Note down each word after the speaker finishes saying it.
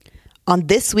On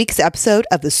this week's episode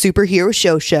of the Superhero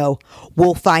Show,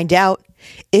 we'll find out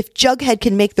if Jughead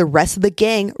can make the rest of the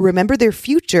gang remember their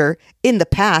future in the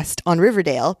past on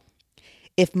Riverdale,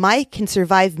 if Mike can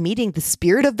survive meeting the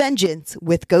spirit of vengeance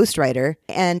with Ghost Rider,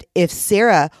 and if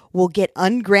Sarah will get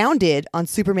ungrounded on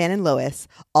Superman and Lois.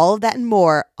 All of that and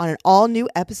more on an all-new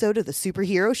episode of the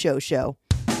Superhero Show.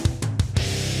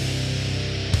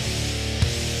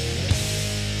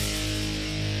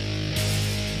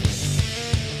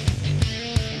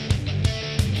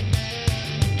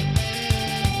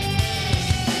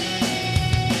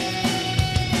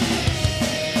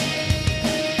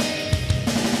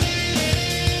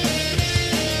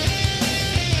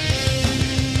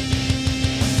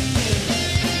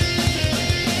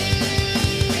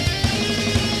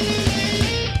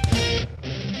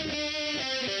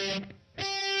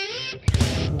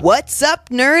 What's up,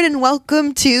 nerd, and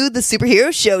welcome to the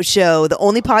Superhero Show, the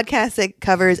only podcast that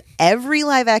covers every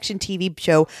live-action TV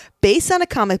show based on a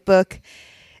comic book,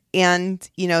 and,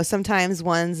 sometimes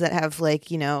ones that have,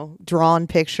 drawn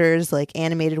pictures, like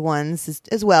animated ones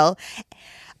as well.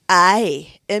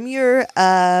 I am your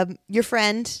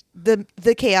friend,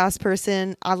 the chaos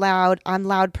person, I'm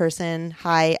loud person.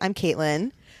 Hi, I'm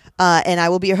Caitlin, and I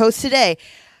will be your host today.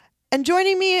 And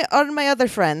joining me are my other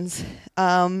friends.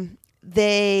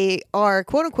 They are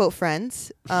quote-unquote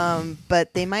friends,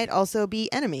 but they might also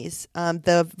be enemies.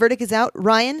 The verdict is out.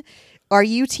 Ryan, are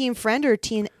you team friend or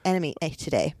team enemy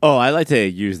today? Oh, I like to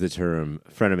use the term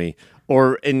frenemy.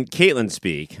 Or in Caitlin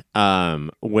speak,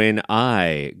 when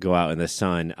I go out in the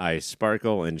sun, I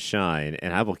sparkle and shine,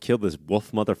 and I will kill this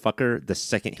wolf motherfucker the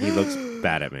second he looks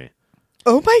bad at me.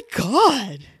 Oh my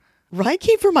God. Ryan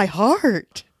came for my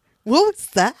heart. What was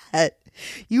that?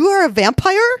 You are a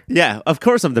vampire? Yeah, of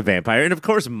course I'm the vampire. And of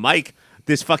course Mike,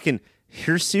 this fucking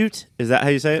hirsute, is that how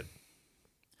you say it?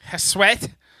 Sweat?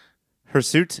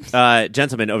 Hirsute,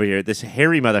 gentleman over here, this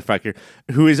hairy motherfucker,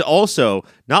 who is also,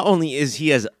 not only is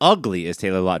he as ugly as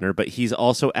Taylor Lautner, but he's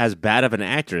also as bad of an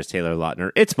actor as Taylor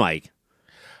Lautner. It's Mike.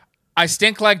 I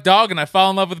stink like dog and I fall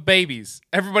in love with babies.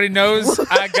 Everybody knows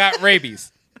I got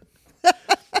rabies.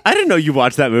 I didn't know you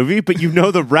watched that movie, but you know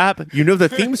the rap, you know the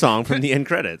theme song from the end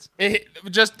credits.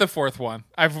 Just the fourth one.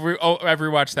 I've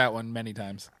rewatched that one many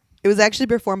times. It was actually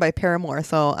performed by Paramore,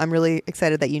 so I'm really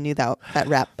excited that you knew that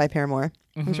rap by Paramore.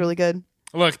 It was really good.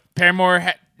 Look,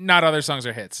 Paramore, not other songs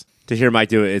are hits. To hear Mike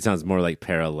do it, it sounds more like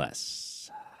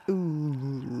Paraless.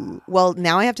 Ooh. Well,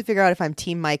 now I have to figure out if I'm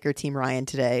Team Mike or Team Ryan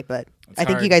today, but I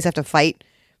think hard. you guys have to fight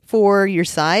for your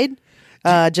side,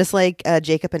 just like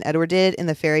Jacob and Edward did in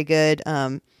the very good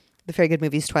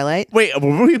movies Twilight. Wait,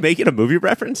 were we making a movie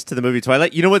reference to the movie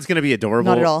Twilight? You know what's going to be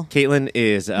adorable? Not at all. Caitlin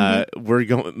is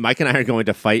Mike and I are going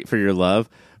to fight for your love,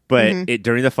 but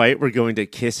during the fight we're going to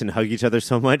kiss and hug each other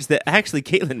so much that actually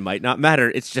Caitlin might not matter.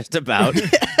 It's just about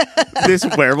this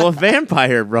werewolf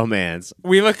vampire romance.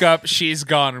 We look up, she's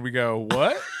gone, and we go,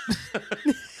 what?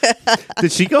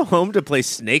 Did she go home to play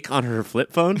Snake on her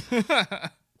flip phone?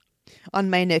 On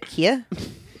my Nokia.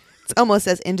 It's almost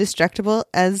as indestructible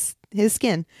as his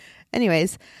skin.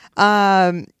 Anyways,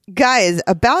 guys,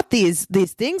 about these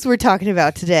things we're talking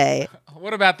about today.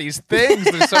 What about these things?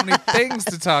 There's so many things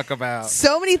to talk about.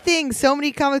 So many things, so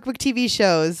many comic book TV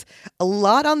shows. A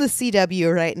lot on the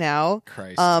CW right now.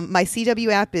 Christ. My CW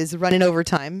app is running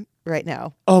overtime right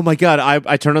now. Oh my God,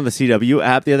 I turned on the CW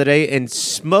app the other day and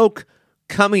smoke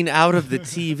coming out of the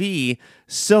TV,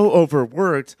 so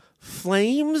overworked,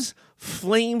 flames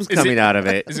coming out of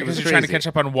it. Is it because you're trying to catch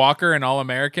up on Walker and All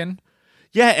American?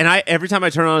 Yeah, and every time I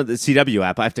turn on the CW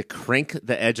app, I have to crank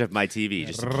the edge of my TV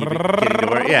just to keep it getting to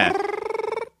where, yeah.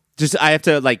 I have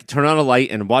to turn on a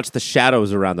light and watch the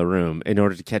shadows around the room in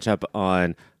order to catch up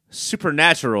on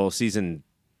Supernatural season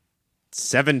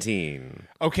 17.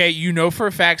 Okay, you know for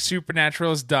a fact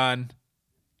Supernatural is done,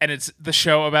 and it's the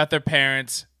show about their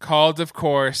parents, called, of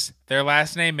course, their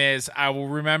last name is, I will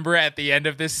remember at the end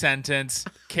of this sentence,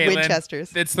 Caitlin,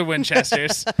 Winchesters. It's the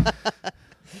Winchesters.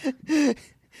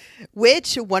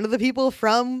 Which one of the people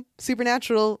from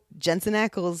Supernatural, Jensen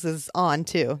Ackles, is on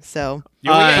too. So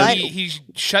he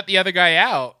shut the other guy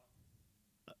out.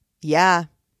 Yeah,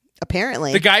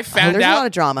 apparently the guy found there's out. A lot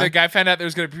of drama. The guy found out there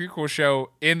was going to be a prequel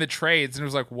show in the trades, and it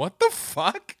was like, "What the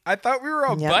fuck? I thought we were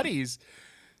all buddies."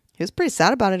 He was pretty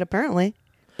sad about it, apparently.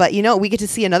 But we get to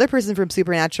see another person from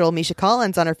Supernatural, Misha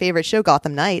Collins, on our favorite show,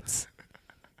 Gotham Knights.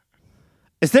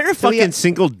 Is there a fucking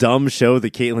single dumb show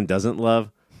that Caitlin doesn't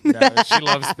love? No, she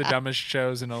loves the dumbest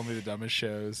shows and only the dumbest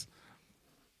shows.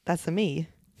 That's a me.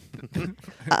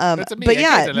 That's a me. But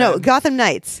yeah, no, Gotham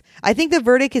Knights. I think the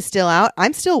verdict is still out.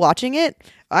 I'm still watching it.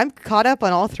 I'm caught up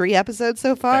on all 3 episodes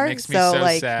so far. That makes me so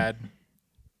sad.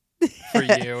 for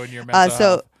you and your mental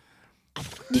health.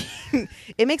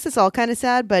 It makes us all kind of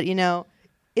sad, but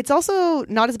it's also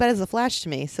not as bad as The Flash to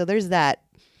me. So there's that.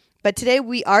 But today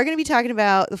we are going to be talking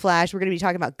about The Flash. We're going to be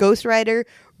talking about Ghost Rider,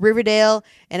 Riverdale,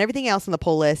 and everything else on the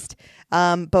poll list.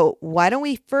 But why don't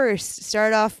we first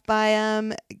start off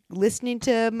by listening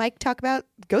to Mike talk about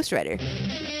Ghost Rider?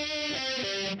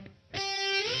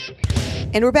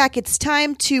 And we're back. It's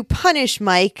time to punish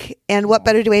Mike. And what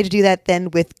better way to do that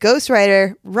than with Ghost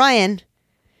Rider? Ryan,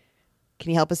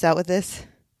 can you help us out with this?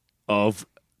 Of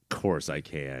course I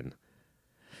can.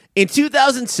 In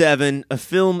 2007, a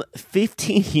film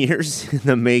 15 years in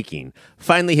the making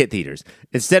finally hit theaters.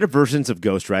 Instead of versions of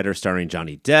Ghost Rider starring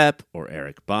Johnny Depp or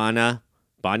Eric Bana,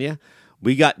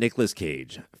 we got Nicolas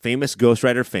Cage, famous Ghost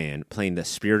Rider fan, playing the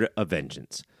Spirit of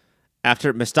Vengeance.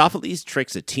 After Mephistophelies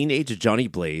tricks a teenage Johnny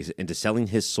Blaze into selling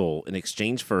his soul in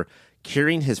exchange for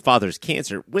curing his father's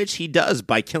cancer, which he does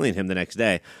by killing him the next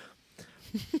day.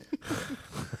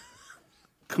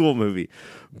 Cool movie.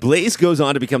 Blaze goes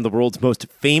on to become the world's most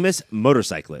famous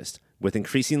motorcyclist with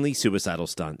increasingly suicidal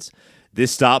stunts.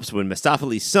 This stops when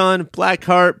Mephistophelies' son,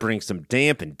 Blackheart, brings some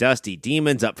damp and dusty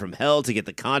demons up from hell to get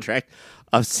the contract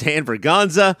of San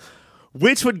Verganza,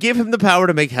 which would give him the power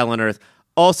to make hell on earth.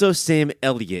 Also, Sam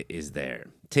Elliott is there.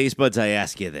 Taste buds, I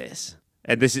ask you this.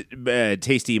 And this is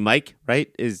Tasty Mike,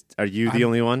 right? Are you the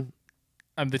only one?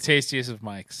 I'm the tastiest of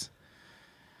Mikes.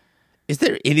 Is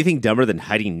there anything dumber than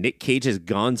hiding Nick Cage's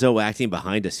gonzo acting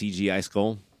behind a CGI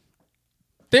skull?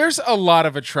 There's a lot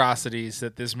of atrocities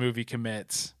that this movie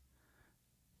commits,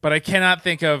 but I cannot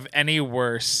think of any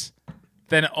worse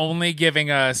than only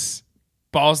giving us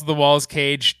balls to the walls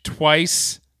Cage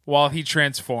twice while he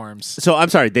transforms. So I'm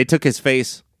sorry, they took his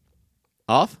face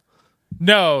off?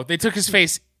 No, they took his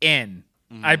face in,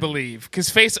 I believe, because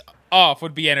face off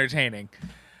would be entertaining.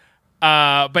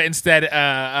 But instead,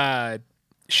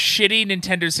 shitty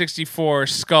Nintendo 64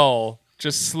 skull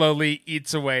just slowly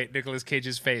eats away at Nicolas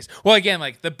Cage's face. Well, again,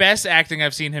 like the best acting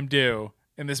I've seen him do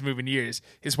in this movie in years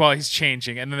is while he's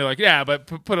changing, and then they're like, "Yeah, but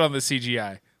put it on the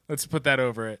CGI. Let's put that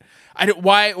over it."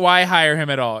 Why hire him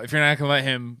at all if you're not going to let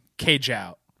him cage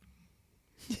out?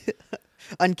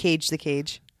 Uncage the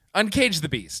cage. Uncage the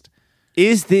beast.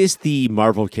 Is this the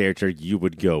Marvel character you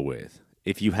would go with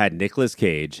if you had Nicolas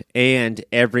Cage and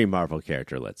every Marvel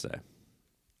character, let's say?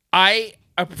 I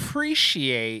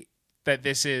appreciate that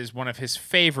this is one of his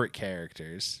favorite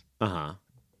characters. Uh-huh.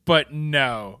 But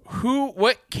no.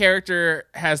 What character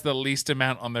has the least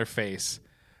amount on their face?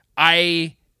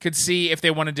 I could see if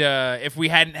they wanted to, if we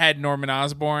hadn't had Norman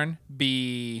Osborn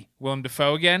be Willem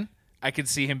Dafoe again, I could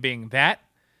see him being that.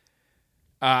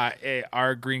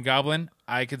 Our Green Goblin,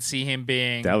 I could see him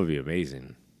being... That would be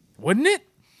amazing. Wouldn't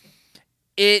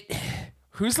it?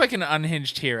 Who's like an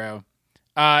unhinged hero?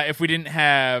 If we didn't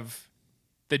have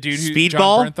the dude who's Speedball?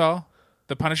 John Bernthal,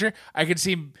 the Punisher, I could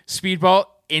see Speedball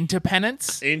into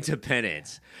Penance. Into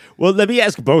Penance. Well, let me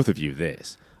ask both of you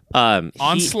this.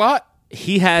 Onslaught?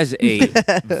 He has a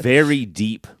very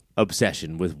deep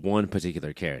obsession with one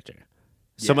particular character.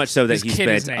 So much so that His he kid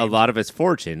is spent named. a lot of his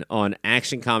fortune on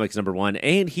Action Comics #1,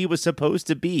 and he was supposed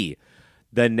to be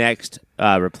the next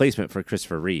replacement for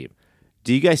Christopher Reeve.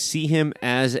 Do you guys see him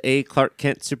as a Clark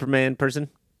Kent Superman person?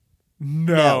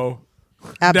 No.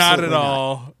 Absolutely Not at not.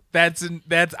 all.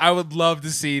 That's I would love to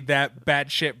see that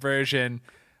batshit version.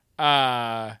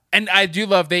 And I do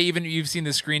love you've seen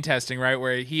the screen testing, right?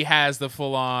 Where he has the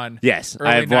full on Yes, early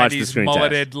I've watched the 90s screen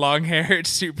mulleted, test. long haired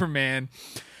Superman.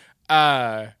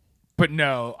 But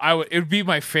no, it would be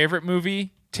my favorite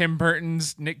movie. Tim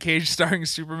Burton's Nick Cage starring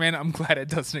Superman. I'm glad it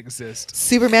doesn't exist.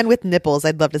 Superman with nipples.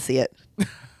 I'd love to see it.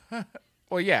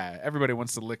 Well, yeah, everybody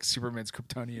wants to lick Superman's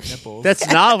Kryptonian nipples. That's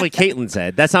not what Caitlin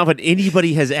said. That's not what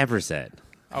anybody has ever said.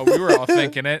 Oh, we were all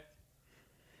thinking it.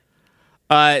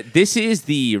 This is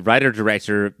the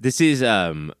writer-director. This is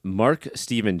Mark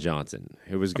Steven Johnson,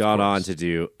 who has gone on to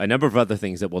do a number of other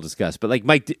things that we'll discuss. But like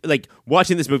Mike, like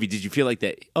watching this movie, did you feel like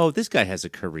that? Oh, this guy has a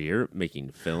career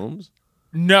making films.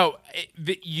 No,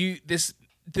 this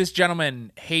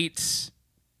gentleman hates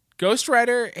Ghost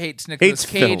Rider, hates Nicolas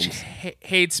Cage, films.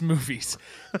 Hates movies.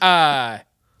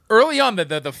 Early on,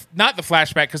 the not the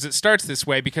flashback, because it starts this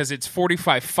way because it's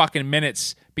 45 fucking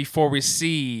minutes before we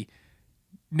see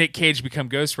Nick Cage become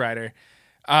Ghost Rider,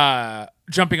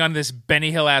 jumping on this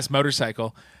Benny Hill ass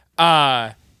motorcycle.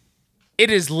 It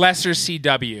is lesser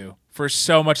CW for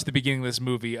so much at the beginning of this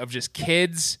movie of just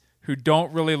kids who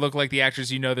don't really look like the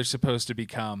actors you know they're supposed to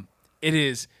become. It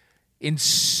is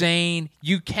insane.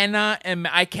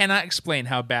 I cannot explain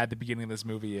how bad the beginning of this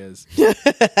movie is.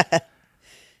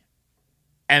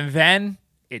 And then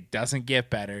It doesn't get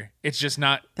better. It's just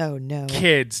not Oh no.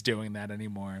 kids doing that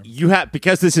anymore. You have,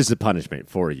 because this is a punishment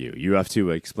for you. You have to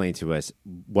explain to us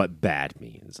what bad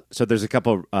means. So there's a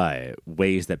couple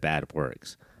ways that bad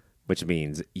works, which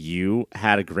means you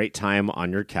had a great time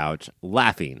on your couch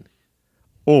laughing,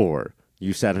 or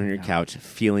you sat on your couch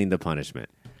feeling the punishment.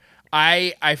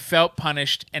 I felt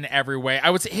punished in every way. I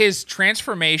would say his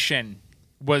transformation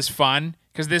was fun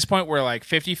because at this point we're like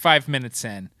 55 minutes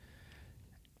in.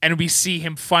 And we see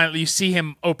him finally, you see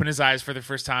him open his eyes for the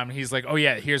first time. And he's like, oh,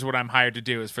 yeah, here's what I'm hired to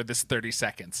do is for this 30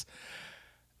 seconds.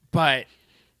 But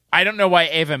I don't know why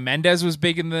Eva Mendes was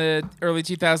big in the early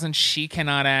 2000s. She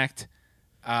cannot act.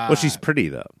 Well, she's pretty,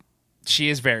 though. She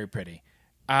is very pretty.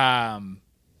 Johnny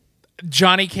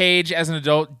Cage, as an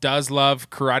adult, does love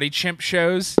karate chimp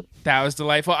shows. That was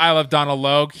delightful. I love Donald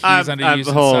Logue. He's underused and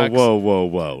sucks.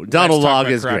 Whoa. Donald Logue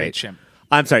is great. Chimp.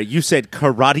 I'm sorry, you said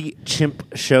karate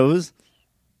chimp shows?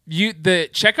 The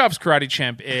Chekhov's karate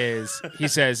chimp is, he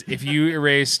says, if you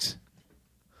erased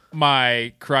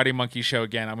my karate monkey show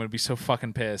again, I'm going to be so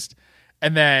fucking pissed.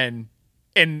 And then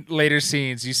in later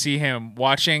scenes, you see him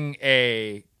watching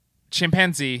a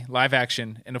chimpanzee live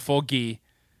action in a full gi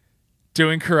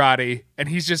doing karate, and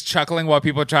he's just chuckling while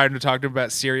people are trying to talk to him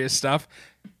about serious stuff.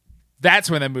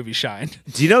 That's when that movie shined.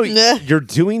 Do you know you're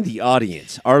doing the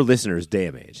audience, our listeners,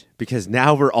 damage, because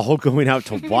now we're all going out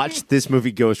to watch this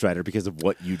movie Ghost Rider because of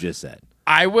what you just said.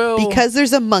 I will, Because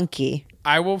there's a monkey.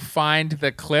 I will find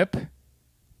the clip,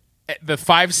 the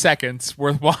 5 seconds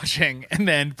worth watching, and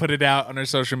then put it out on our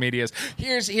social medias.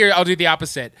 Here, I'll do the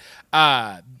opposite.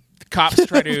 Cops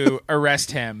try to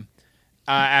arrest him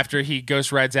after he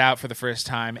ghost rides out for the first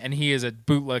time, and he is a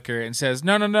bootlicker and says,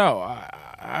 no,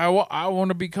 I want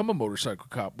to become a motorcycle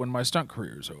cop when my stunt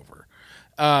career is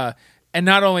over. And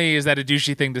not only is that a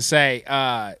douchey thing to say,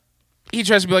 he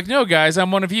tries to be like, no, guys,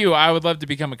 I'm one of you. I would love to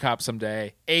become a cop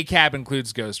someday. A cab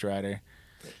includes Ghost Rider.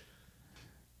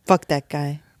 Fuck that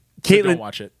guy. So don't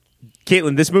watch it.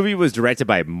 Caitlin, this movie was directed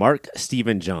by Mark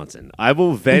Steven Johnson. I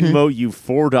will Venmo you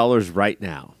 $4 right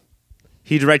now.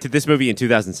 He directed this movie in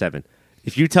 2007.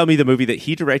 If you tell me the movie that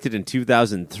he directed in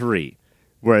 2003,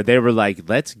 where they were like,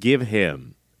 let's give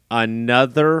him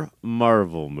another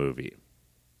Marvel movie.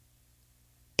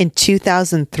 In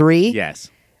 2003?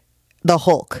 Yes. The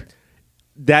Hulk.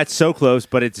 That's so close,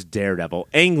 but it's Daredevil.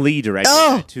 Ang Lee directed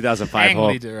that 2005 Ang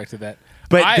Hulk. Lee directed that.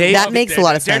 But that makes a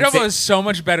lot of sense. Daredevil is so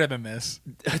much better than this.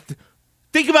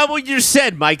 Think about what you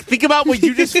said, Mike. Think about what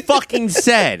you just fucking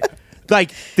said.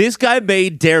 Like, this guy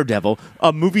made Daredevil,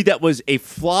 a movie that was a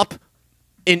flop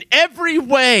in every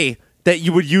way that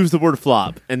you would use the word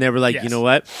flop. And they were like, Yes. You know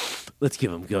what? Let's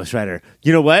give him Ghost Rider.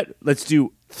 You know what? Let's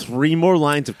do 3 more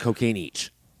lines of cocaine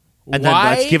each. And then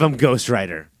let's give him Ghost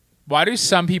Rider. Why do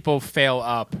some people fail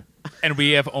up and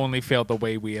we have only failed the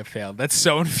way we have failed? That's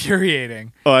so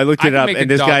infuriating. Oh, I looked it can up, make and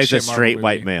this dog guy's a shit Marvel straight movie.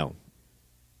 white male.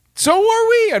 So are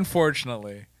we,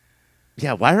 unfortunately.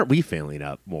 Yeah, why aren't we failing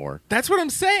up more? That's what I'm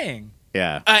saying.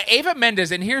 Yeah. Eva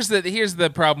Mendes, and here's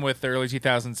the problem with the early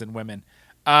 2000s and women.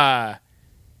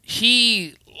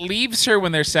 He leaves her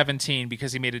when they're 17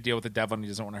 because he made a deal with the devil and he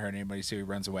doesn't want to hurt anybody, so he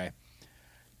runs away.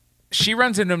 She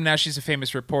runs into him, now she's a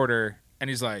famous reporter, and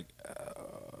he's like,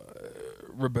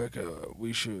 Rebecca,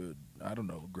 we should, I don't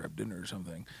know, grab dinner or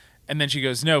something. And then she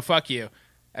goes, no, fuck you,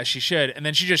 as she should. And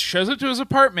then she just shows up to his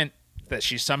apartment that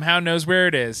she somehow knows where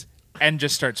it is and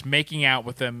just starts making out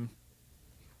with him.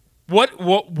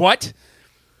 What?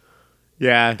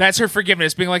 Yeah. That's her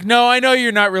forgiveness, being like, no, I know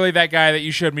you're not really that guy that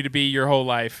you showed me to be your whole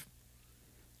life.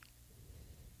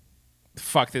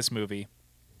 Fuck this movie.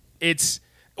 It's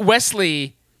Wes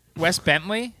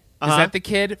Bentley? Is that the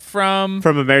kid from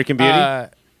American Beauty?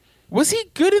 Was he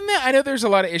good in that? I know there's a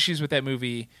lot of issues with that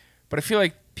movie, but I feel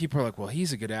like people are like, well,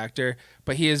 he's a good actor,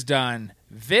 but he has done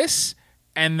this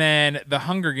and then The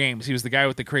Hunger Games. He was the guy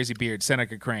with the crazy beard,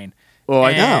 Seneca Crane. Well,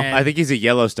 I think he's a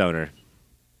Yellowstoner.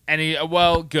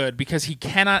 And good, because he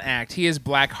cannot act. He is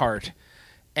Blackheart.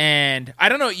 And I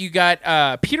don't know, you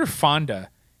got Peter Fonda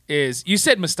you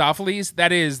said Mephistopheles.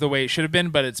 That is the way it should have been,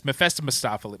 but it's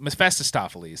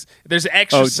Mephistopheles. There's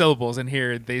extra syllables in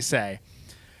here, they say.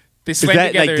 They slam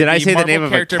together. Did I say the Marvel name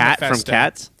of a character cat Mephisto. from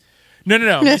Cats?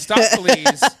 No.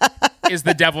 Mephistopheles is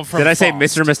the devil from Did I say Faust.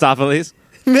 Mr. Mephistopheles?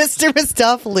 Mr.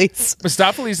 Mephistopheles.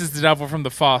 Mephistopheles is the devil from the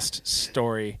Faust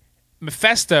story.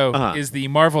 Mephisto is the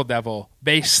Marvel devil.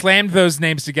 They slammed those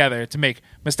names together to make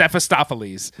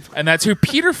Mephistopheles. And that's who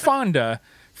Peter Fonda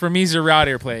from Easy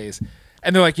Rider plays.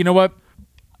 And they're like, you know what?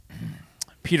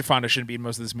 Peter Fonda shouldn't be in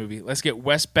most of this movie. Let's get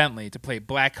Wes Bentley to play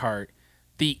Blackheart,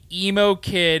 the emo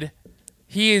kid.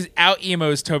 He is out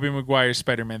emos Tobey Maguire's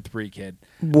Spider-Man 3 kid.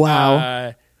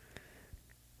 Wow.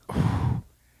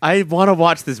 I want to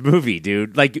watch this movie,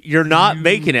 dude. Like, you're not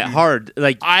making it hard.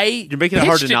 Like, you're making it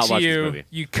hard to not watch this movie.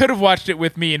 You could have watched it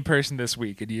with me in person this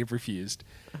week, and you've refused.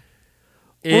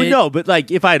 Well, no, but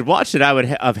like, if I had watched it, I would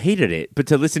have hated it. But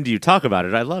to listen to you talk about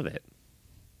it, I love it.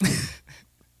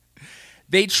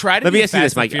 They try to. Let me ask you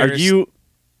this, Mike. Are you?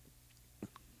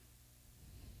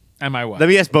 Am I what? Let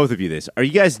me ask both of you this. Are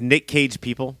you guys Nick Cage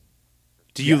people?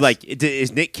 Do you Yes.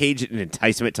 is Nick Cage an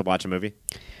enticement to watch a movie?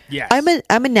 Yes.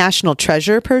 I'm a National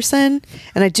Treasure person,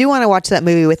 and I do want to watch that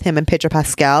movie with him and Pedro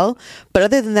Pascal. But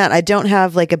other than that, I don't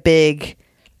have like a big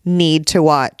need to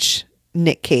watch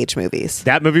Nick Cage movies.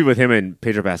 That movie with him and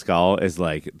Pedro Pascal is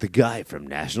like the guy from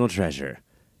National Treasure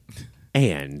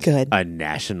and Good. a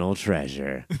national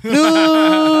treasure.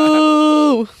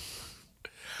 No,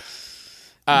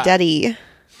 Daddy.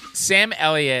 Sam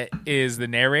Elliott is the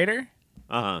narrator,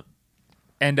 Uh-huh.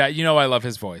 and I love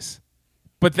his voice.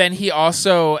 But then he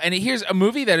also, and here's a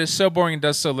movie that is so boring and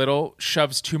does so little,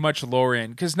 shoves too much lore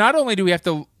in. Because not only do we have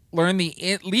to learn the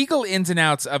legal ins and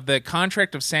outs of the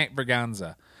contract of Saint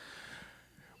Verganza,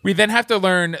 we then have to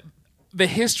learn the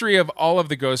history of all of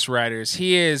the Ghost Riders.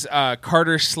 He is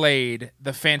Carter Slade,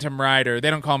 the Phantom Rider.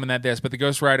 They don't call him in that but the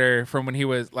Ghost Rider from when he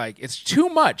was like, it's too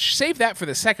much. Save that for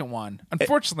the second one.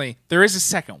 Unfortunately, there is a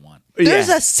second one. There's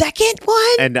Yeah. a second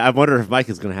one. And I wonder if Mike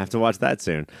is going to have to watch that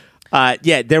soon.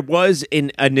 Yeah, there was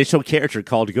an initial character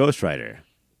called Ghost Rider.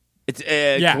 It's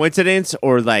a coincidence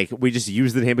or like we just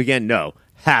used the name again? No.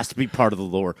 Has to be part of the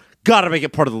lore. Gotta make it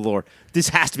part of the lore. This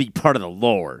has to be part of the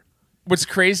lore. What's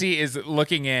crazy is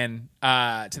looking in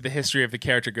to the history of the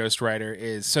character Ghost Rider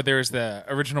is, so there's the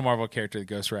original Marvel character, the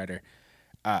Ghost Rider.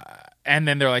 And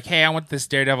then they're like, hey, I want this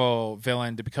Daredevil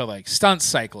villain to be called like Stunt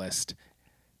Cyclist.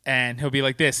 And he'll be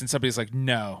like this. And somebody's like,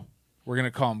 no, we're going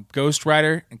to call him Ghost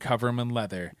Rider and cover him in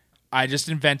leather. I just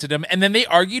invented him. And then they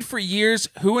argued for years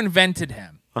who invented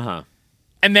him. Uh-huh.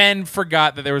 And then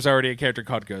forgot that there was already a character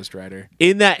called Ghost Rider.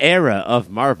 In that era of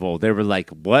Marvel, they were like,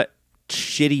 what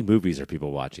shitty movies are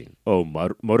people watching? Oh,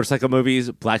 motorcycle movies,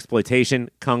 blaxploitation,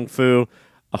 kung fu,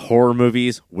 horror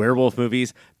movies, werewolf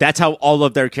movies. That's how all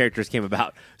of their characters came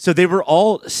about. So they were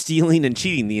all stealing and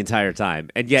cheating the entire time.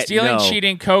 And yet, Stealing,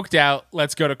 cheating, coked out,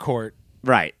 let's go to court.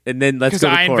 Right. And then let's Because go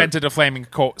to I court. invented a flaming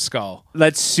skull.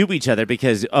 Let's sue each other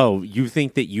because, oh, you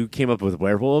think that you came up with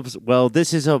werewolves? Well,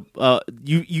 this is a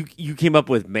you came up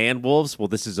with man wolves. Well,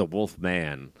 this is a wolf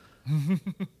man.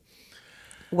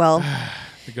 Well,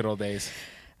 The good old days.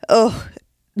 oh,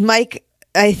 Mike,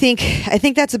 I think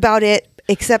that's about it.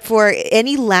 Except for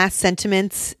any last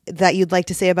sentiments that you'd like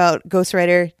to say about Ghost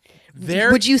Rider.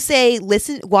 Would you say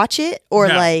watch it, or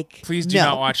No, like please do no?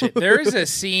 not watch it. There is a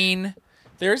scene.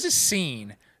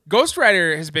 Ghost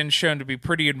Rider has been shown to be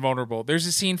pretty invulnerable. There's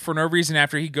a scene for no reason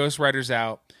after he Ghost Riders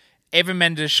out. Eva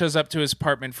Mendes shows up to his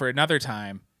apartment for another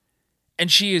time,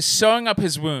 and she is sewing up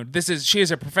his wound. She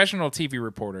is a professional TV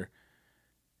reporter,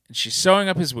 and she's sewing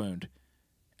up his wound,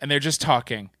 and they're just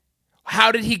talking.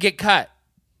 How did he get cut?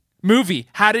 Movie.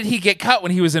 How did he get cut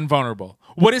when he was invulnerable?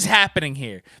 What is happening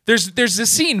here? There's a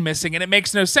scene missing, and it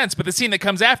makes no sense. But the scene that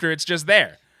comes after, it's just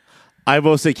there. I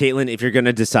will say, Caitlin, if you're going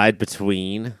to decide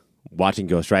between watching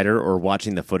Ghost Rider or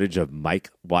watching the footage of Mike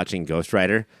watching Ghost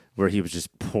Rider, where he was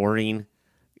just pouring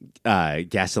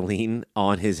gasoline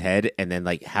on his head and then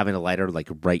like having a lighter like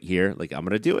right here, like I'm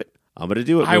going to do it. I'm going to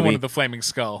do it. I movie. wanted the flaming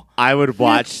skull. I would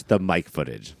watch the Mike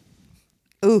footage.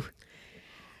 Ooh.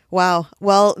 Wow.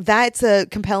 Well, that's a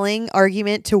compelling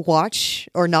argument to watch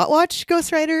or not watch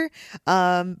Ghost Rider.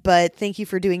 But thank you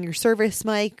for doing your service,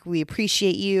 Mike. We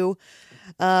appreciate you.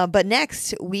 But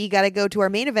next, we got to go to our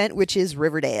main event, which is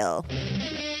Riverdale.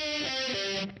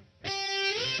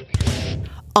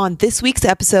 On this week's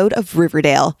episode of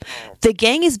Riverdale, the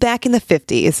gang is back in the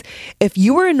 50s. If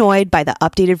you were annoyed by the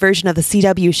updated version of the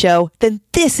CW show, then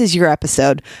this is your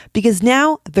episode, because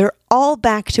now they're all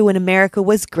back to when America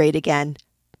was great again.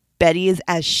 Betty is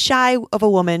as shy of a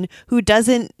woman who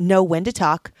doesn't know when to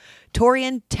talk. Tori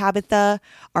and Tabitha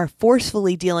are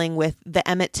forcefully dealing with the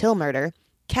Emmett Till murder.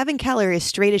 Kevin Keller is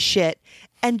straight as shit.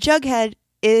 And Jughead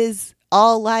is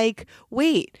all like,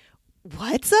 wait,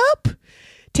 what's up?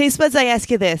 Taste Buds, I ask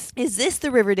you this. Is this the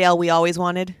Riverdale we always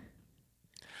wanted?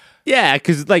 Yeah,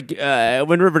 because like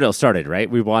when Riverdale started, right?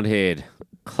 We wanted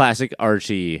classic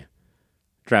Archie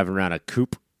driving around a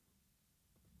coupe.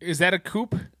 Is that a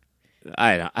coupe?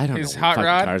 I don't His know hot what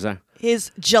rod? cars are.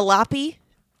 His jalopy?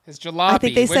 His jalopy, I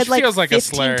think they which said like feels like a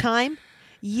slur. 15 times.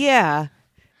 Yeah.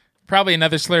 Probably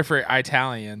another slur for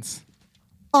Italians.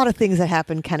 A lot of things that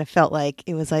happened kind of felt like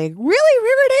it was like,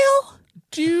 really,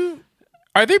 Riverdale?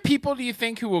 Are there people, do you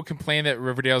think, who will complain that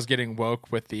Riverdale's getting woke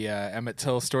with the Emmett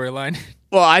Till storyline?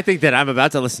 Well, I think that I'm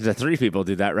about to listen to 3 people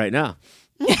do that right now.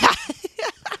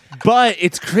 But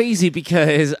it's crazy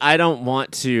because I don't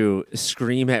want to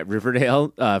scream at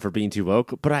Riverdale for being too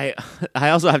woke, but I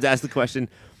also have to ask the question,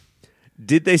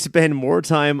 did they spend more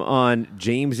time on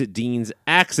James Dean's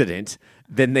accident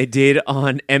than they did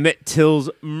on Emmett Till's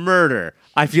murder?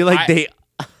 I feel like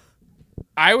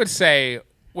I would say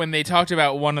when they talked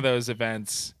about one of those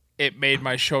events, it made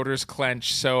my shoulders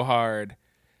clench so hard,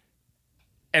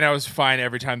 and I was fine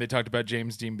every time they talked about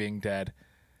James Dean being dead.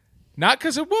 Not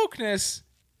because of wokeness.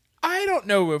 I don't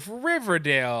know if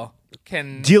Riverdale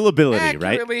can dealability,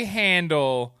 accurately right?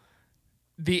 handle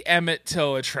the Emmett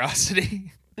Till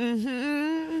atrocity.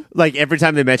 Like every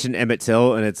time they mention Emmett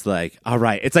Till, and it's like, all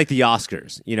right, it's like the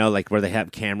Oscars, like where they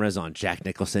have cameras on Jack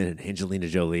Nicholson and Angelina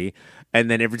Jolie, and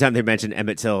then every time they mention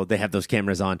Emmett Till, they have those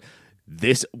cameras on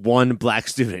this one black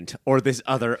student or this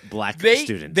other black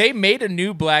student. They made a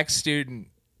new black student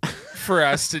for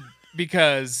us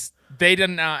because they did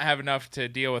not have enough to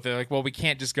deal with it. Like, well, we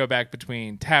can't just go back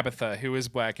between Tabitha, who is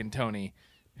black, and Tony,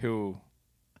 who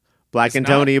Black and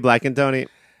Tony.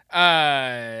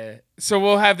 So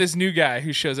we'll have this new guy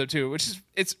who shows up too, which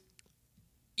is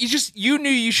you knew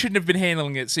you shouldn't have been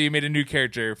handling it, so you made a new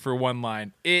character for one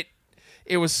line. It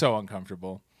was so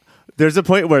uncomfortable. There's a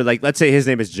point where, like, let's say his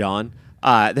name is John.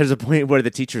 There's a point where the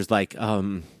teacher's like,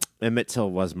 Emmett Till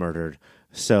was murdered,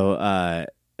 so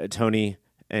Tony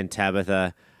and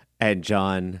Tabitha and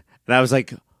John, and I was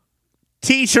like,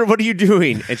 teacher, what are you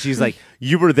doing? And she's like,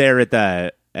 you were there at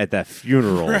the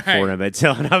funeral for Emmett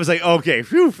Till. And I was like, okay,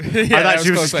 phew. Yeah, I thought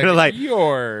she was just going to like,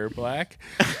 you're black.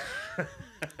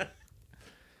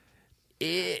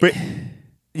 But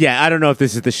yeah, I don't know if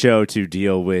this is the show to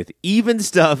deal with even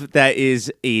stuff that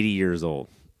is 80 years old.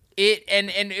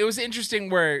 And it was interesting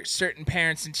where certain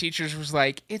parents and teachers was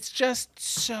like, it's just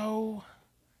so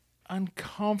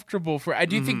uncomfortable for. I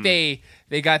do think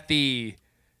they got the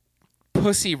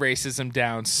pussy racism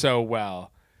down so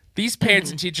well. These parents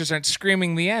and teachers aren't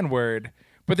screaming the N-word,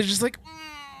 but they're just like,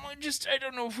 I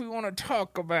don't know if we want to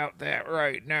talk about that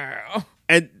right now.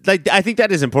 And like, I think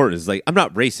that is important. It's like, I'm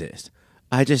not racist.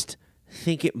 I just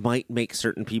think it might make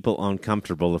certain people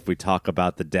uncomfortable if we talk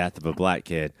about the death of a black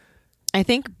kid. I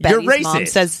think You're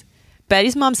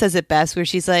Betty's mom says it best, where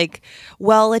she's like,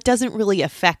 well, it doesn't really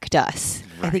affect us.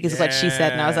 Right. I think is what she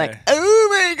said. And I was like, oh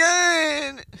my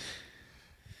God.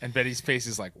 And Betty's face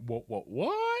is like, what?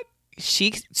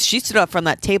 She stood up from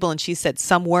that table and she said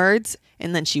some words,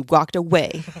 and then she walked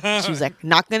away. She was like,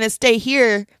 not going to stay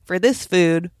here for this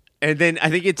food. And then I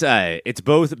think it's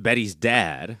both Betty's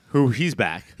dad, who he's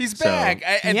back. He's back.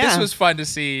 And this was fun to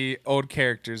see old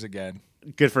characters again.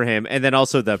 Good for him. And then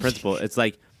also the principal. It's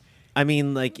like, I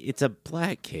mean, like, it's a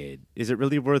black kid. Is it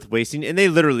really worth wasting? And they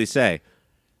literally say,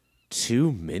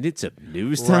 2 minutes of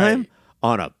news time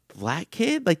on a black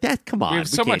kid? Like that? Come on. We have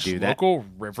so much do local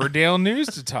Riverdale news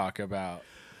to talk about.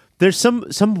 There's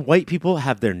some white people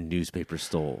have their newspaper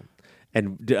stolen.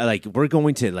 And like, we're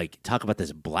going to like talk about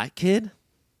this black kid?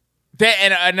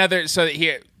 And another, so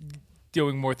here,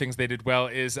 doing more things they did well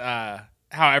is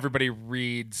how everybody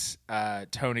reads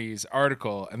Tony's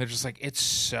article, and they're just like, it's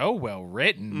so well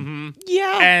written. Mm-hmm.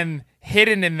 Yeah. And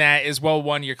hidden in that is, well,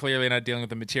 one, you're clearly not dealing with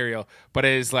the material, but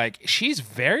it is like, she's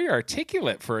very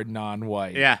articulate for a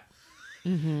non-white. Yeah.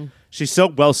 Mm-hmm. She's so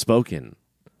well-spoken.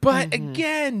 But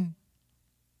again,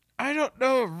 I don't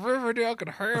know if Riverdale can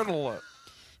handle it.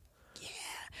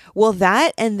 Well,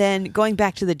 that, and then going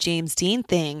back to the James Dean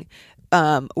thing,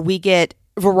 we get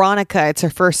Veronica. It's her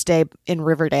first day in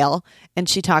Riverdale, and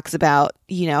she talks about,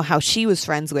 how she was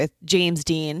friends with James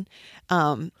Dean.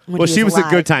 When she was a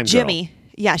good time girl. Jimmy.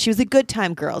 Yeah, she was a good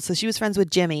time girl. So she was friends with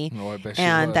Jimmy,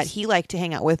 and that he liked to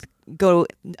hang out with, go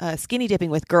skinny dipping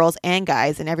with girls and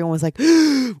guys, and everyone was like,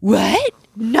 what?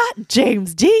 Not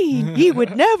James Dean. He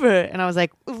would never. And I was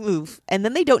like, oof. And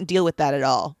then they don't deal with that at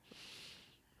all.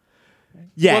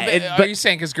 Yeah, are you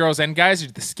saying because girls and guys,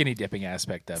 or the skinny dipping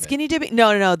aspect of it? Skinny dipping?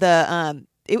 No.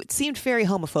 It seemed very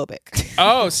homophobic.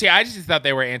 Oh, see, I just thought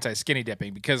they were anti-skinny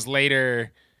dipping because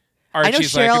later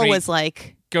Archie's I know Cheryl like, was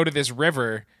like, go to this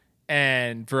river,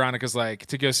 and Veronica's like,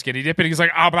 to go skinny dipping. He's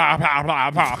like, blah, blah,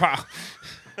 blah, blah, blah.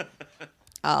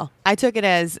 Oh, I took it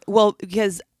as, well,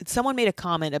 because someone made a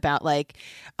comment about like,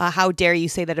 how dare you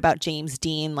say that about James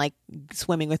Dean, like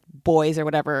swimming with boys or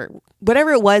whatever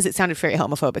it was. It sounded very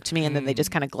homophobic to me, and then they just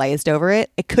kind of glazed over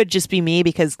it. It could just be me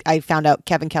because I found out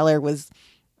Kevin Keller was,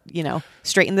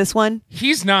 straight in this one.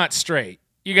 He's not straight.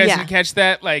 You guys didn't catch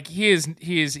that? Like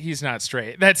he's not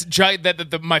straight. That's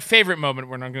my favorite moment.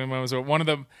 We're not going to moments. One of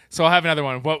them. So I'll have another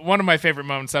one. One of my favorite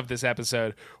moments of this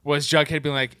episode was Jughead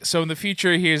being like, "So in the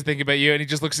future, here's thinking about you," and he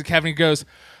just looks at Kevin and goes,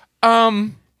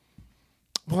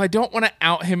 Well, I don't want to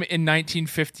out him in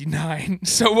 1959.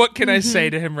 So what can I say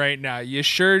to him right now? You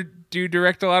sure do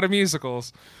direct a lot of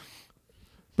musicals.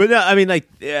 But no, I mean, like,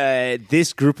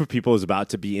 this group of people is about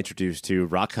to be introduced to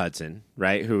Rock Hudson,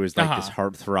 right? Who is like this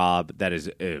heartthrob that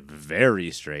is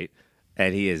very straight,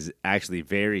 and he is actually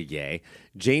very gay.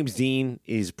 James Dean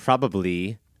is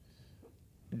probably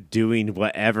doing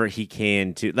whatever he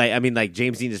can to, like, I mean, like,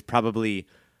 James Dean is probably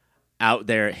out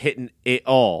there hitting it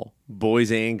all,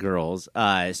 boys and girls.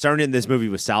 Starting in this movie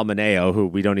with Sal Mineo, who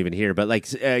we don't even hear, but like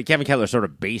Kevin Kettler is sort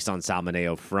of based on Sal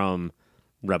Mineo from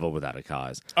Rebel Without a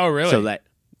Cause. Oh, really? So like,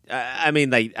 I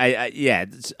mean, like,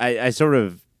 I sort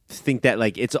of think that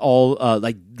like it's all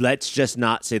like, let's just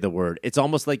not say the word. It's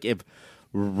almost like if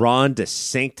Ron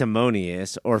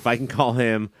DeSanctimonious, or if I can call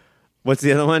him, what's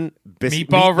the other one?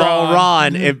 Meatball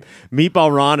Ron. If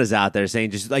Meatball Ron is out there saying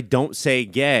just like, don't say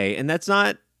gay, and that's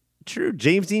not true.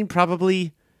 James Dean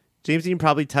probably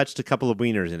touched a couple of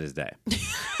wieners in his day.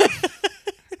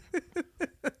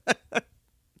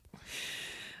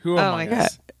 Who Oh my God.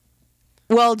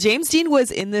 Well, James Dean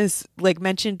was in this, like,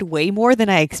 mentioned way more than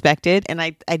I expected, and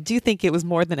I do think it was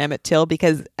more than Emmett Till,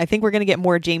 because I think we're going to get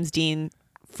more James Dean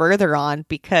further on,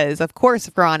 because of course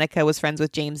Veronica was friends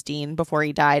with James Dean before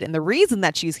he died, and the reason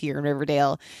that she's here in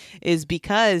Riverdale is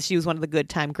because she was one of the good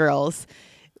time girls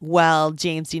while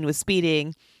James Dean was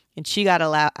speeding, and she got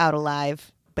out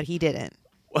alive, but he didn't.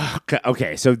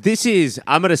 Okay, so this is,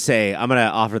 I'm going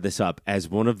to offer this up as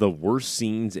one of the worst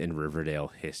scenes in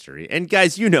Riverdale history. And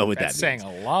guys, you know what That's that means.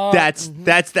 saying a lot.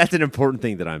 That's an important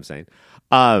thing that I'm saying.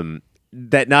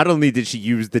 That not only did she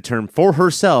use the term for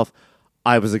herself,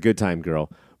 I was a good time girl,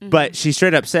 but she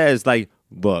straight up says, like,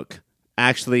 look,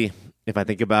 actually, if I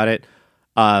think about it,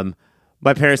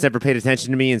 my parents never paid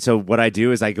attention to me, and so what I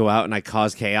do is I go out and I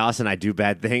cause chaos and I do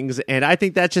bad things, and I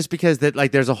think that's just because that,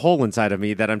 like, there's a hole inside of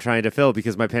me that I'm trying to fill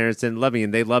because my parents didn't love me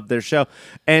and they loved their show,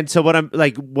 and so what I'm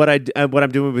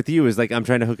doing with you is, like, I'm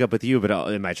trying to hook up with you, but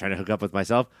am I trying to hook up with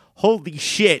myself? Holy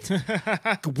shit!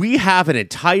 We have an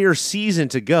entire season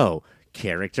to go.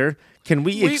 Character, can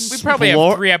we probably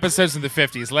have 3 episodes in the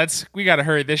 50s. We got to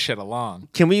hurry this shit along.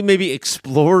 Can we maybe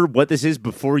explore what this is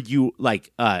before you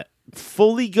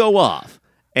fully go off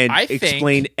and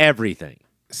explain everything?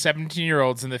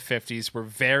 17-year-olds in the 50s were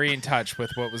very in touch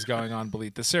with what was going on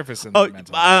beneath the surface in their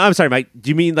mental health. I'm sorry, Mike.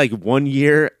 Do you mean like 1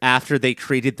 year after they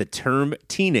created the term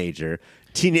teenager,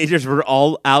 teenagers were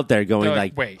all out there going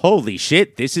like, wait, holy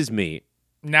shit, this is me.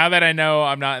 Now that I know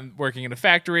I'm not working in a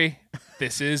factory,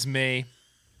 this is me.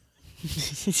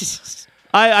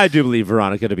 I do believe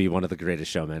Veronica to be one of the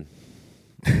greatest showmen.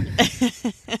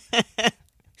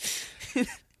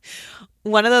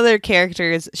 One of the other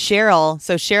characters, Cheryl.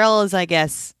 So Cheryl is, I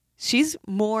guess, she's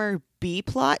more B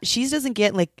plot. They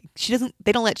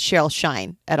don't let Cheryl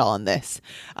shine at all in this.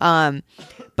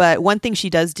 But one thing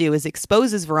she does do is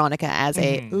exposes Veronica as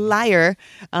a liar,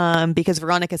 because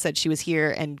Veronica said she was here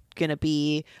and gonna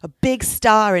be a big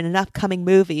star in an upcoming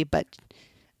movie, but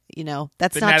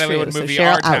that's the not Natalie true. Wood So movie,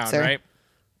 Cheryl Our Town, outs her. right?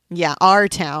 Yeah, Our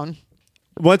Town.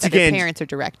 Once that again, their parents are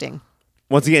directing.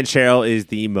 Once again, Cheryl is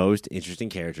the most interesting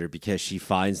character because she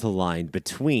finds the line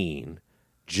between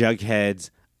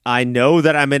Jughead's I know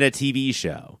that I'm in a TV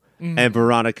show and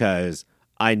Veronica's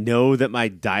I know that my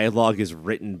dialogue is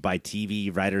written by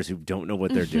TV writers who don't know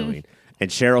what they're doing. And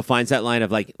Cheryl finds that line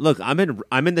of like, look, I'm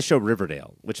in the show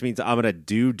Riverdale, which means I'm gonna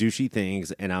do douchey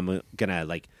things and I'm gonna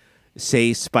like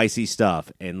say spicy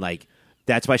stuff, and like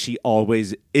that's why she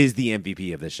always is the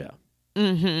MVP of the show.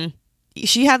 Mm-hmm.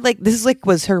 She had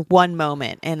was her one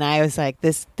moment, and I was like,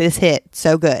 this hit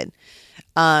so good.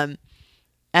 At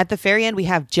the very end, we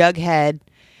have Jughead,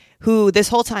 who this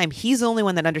whole time he's the only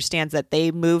one that understands that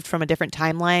they moved from a different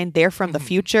timeline. They're from the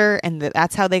future, and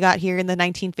that's how they got here in the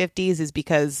 1950s is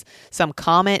because some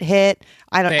comet hit.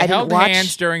 They held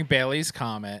hands during Bailey's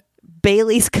Comet.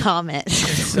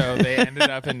 So they ended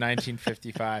up in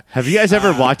 1955. Have you guys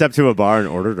ever walked up to a bar and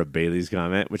ordered a Bailey's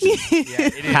Comet, which is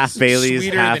half Bailey's,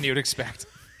 sweeter half than you'd expect?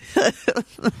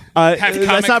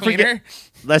 Let's not forget.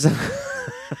 Let's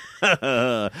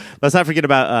not forget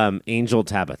about Angel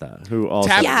Tabitha, who also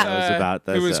knows about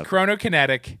this. Who is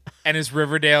chronokinetic and is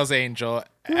Riverdale's angel,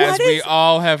 as we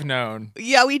all have known.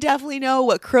 Yeah, we definitely know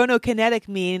what chronokinetic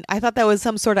mean. I thought that was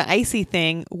some sort of icy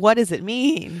thing. What does it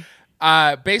mean?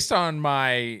 Based on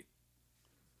my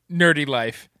nerdy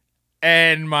life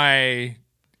and my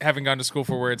having gone to school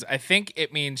for words, I think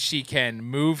it means she can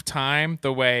move time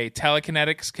the way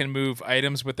telekinetics can move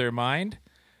items with their mind.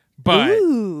 But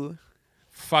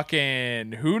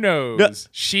fucking who knows? No,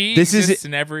 she exists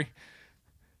in every...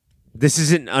 This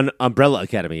is an Umbrella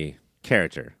Academy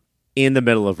character in the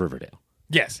middle of Riverdale.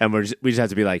 Yes. And we just have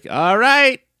to be like, all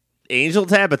right, Angel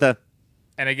Tabitha.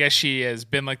 And I guess she has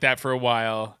been like that for a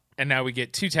while. And now we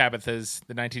get two Tabithas,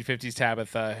 the 1950s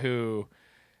Tabitha, who,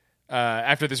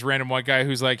 after this random white guy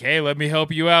who's like, hey, let me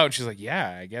help you out. And she's like,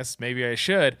 yeah, I guess maybe I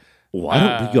should. Why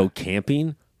don't we go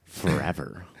camping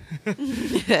forever?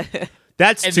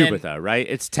 That's And Tabitha, then- right?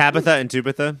 It's Tabitha and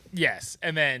Tabitha. Yes.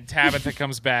 And then Tabitha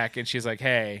comes back and she's like,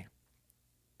 hey,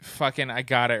 fucking, I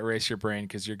gotta erase your brain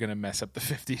because you're going to mess up the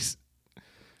 50s.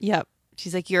 Yep.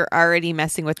 She's like, you're already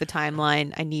messing with the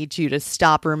timeline. I need you to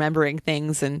stop remembering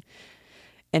things and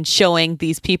showing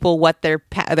these people what their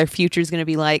future is going to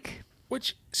be like.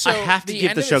 Which, so I have to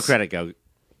give the show credit, go.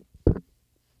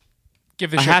 Give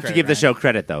the I show have to credit, give the Ryan. show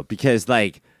credit though, because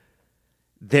they're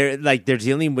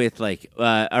dealing with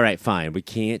all right, fine, we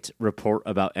can't report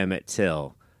about Emmett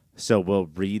Till, so we'll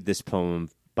read this poem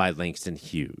by Langston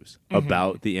Hughes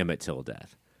about the Emmett Till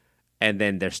death, and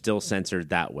then they're still censored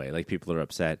that way. Like, people are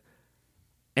upset.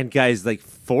 And guys,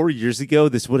 4 years ago,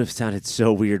 this would have sounded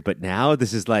so weird, but now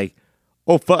this is like,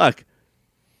 oh fuck,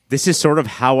 this is sort of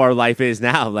how our life is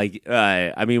now.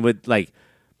 I mean, with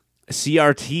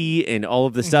CRT and all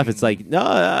of this stuff, it's like,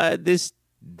 no, this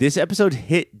episode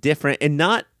hit different, and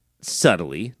not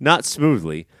subtly, not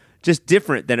smoothly, just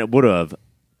different than it would have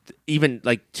even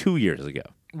 2 years ago.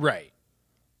 Right.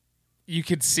 You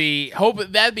could see,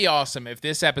 that'd be awesome if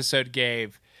this episode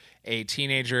gave a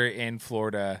teenager in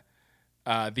Florida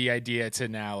the idea to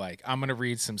now, I'm going to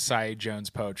read some Cy Jones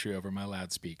poetry over my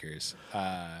loudspeakers.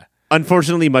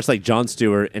 Unfortunately, much like Jon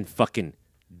Stewart and fucking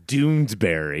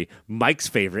Doonesbury, Mike's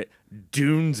favorite,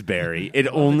 Doonesbury, it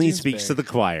only speaks to the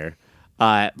choir.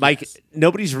 Mike,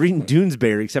 nobody's reading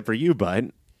Doonesbury except for you,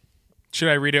 bud. Should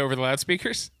I read it over the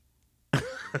loudspeakers? And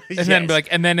Yes. then be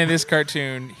and then in this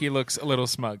cartoon, he looks a little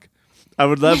smug. I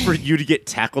would love for you to get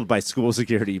tackled by school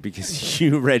security because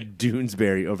you read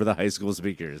Doonesbury over the high school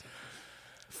speakers.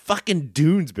 Fucking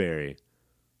Doonesbury.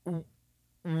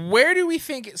 Where do we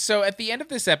think? So at the end of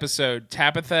this episode,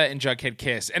 Tabitha and Jughead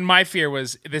kiss, and my fear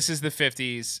was this is the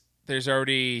 50s. There's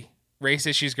already race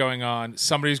issues going on.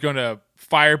 Somebody's going to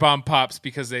firebomb Pops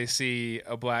because they see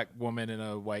a black woman and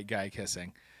a white guy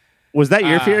kissing. Was that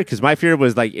your fear? Because my fear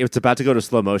was it's about to go to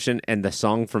slow motion and the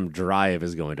song from Drive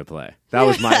is going to play. That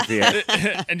was my fear.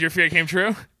 And your fear came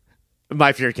true?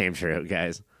 My fear came true,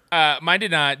 guys. Mine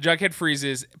did not. Jughead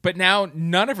freezes, but now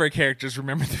none of our characters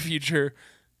remember the future.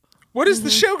 What is the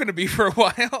show going to be for a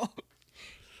while?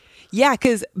 Yeah,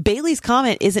 because Bailey's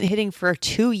Comet isn't hitting for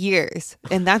 2 years.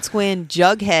 And that's when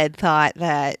Jughead thought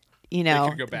that,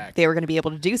 could go back. they were going to be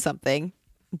able to do something,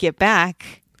 get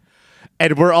back.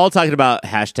 And we're all talking about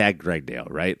hashtag Riverdale,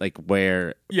 right?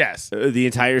 Where Yes. the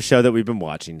entire show that we've been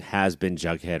watching has been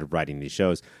Jughead writing these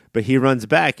shows. But he runs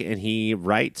back and he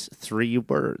writes 3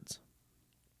 words.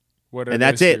 What are And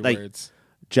that's those it. 3 words?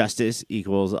 Justice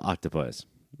equals octopus.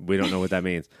 We don't know what that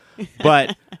means.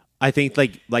 But I think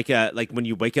like when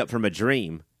you wake up from a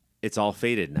dream, it's all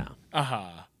faded now.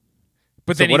 Uh-huh.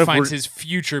 But So then what he if finds we're- his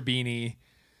future beanie.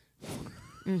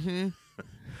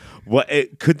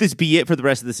 Could this be it for the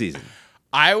rest of the season?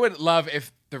 I would love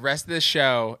if the rest of this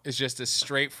show is just a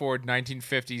straightforward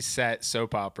 1950s set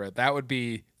soap opera. That would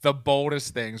be the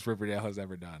boldest things Riverdale has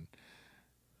ever done.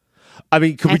 I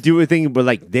mean, could we do a thing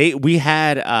where we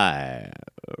had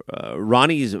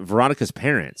Veronica's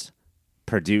parents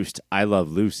produced I Love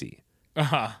Lucy.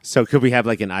 Uh-huh. So could we have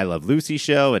an I Love Lucy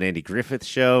show, an Andy Griffith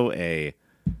show,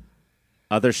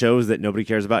 other shows that nobody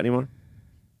cares about anymore?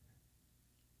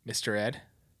 Mr. Ed.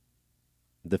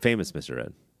 The famous Mr.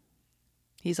 Ed.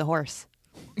 He's a horse.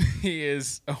 He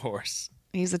is a horse.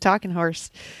 He's a talking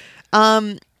horse.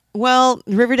 Well,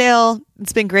 Riverdale,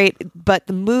 it's been great, but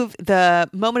the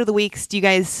moment of the week. Do you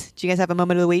guys have a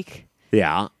moment of the week?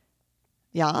 Yeah.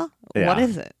 Yeah. Yeah. What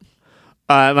is it?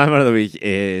 My moment of the week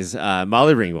is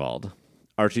Molly Ringwald,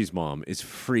 Archie's mom, is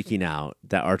freaking out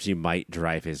that Archie might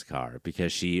drive his car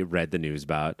because she read the news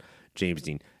about James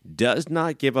Dean. Does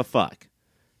not give a fuck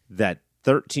that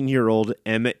 13-year-old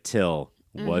Emmett Till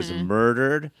was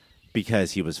murdered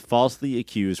because he was falsely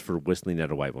accused for whistling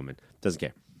at a white woman. Doesn't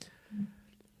care.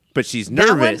 But she's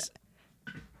nervous.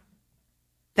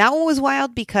 That one was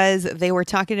wild because they were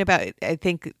talking about, I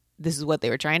think this is what they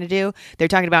were trying to do. They're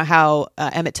talking about how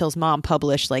Emmett Till's mom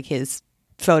published his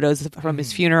photos from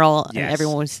his funeral, and Yes.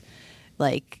 everyone was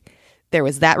there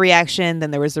was that reaction.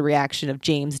 Then there was the reaction of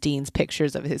James Dean's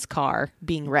pictures of his car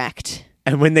being wrecked.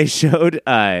 And when they showed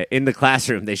in the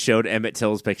classroom, they showed Emmett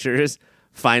Till's pictures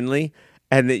finally,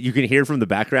 and that you can hear from the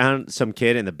background some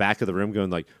kid in the back of the room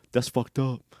going "That's fucked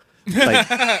up."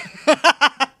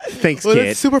 Thanks,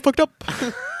 kid. super fucked up.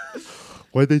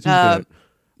 Why'd they do that?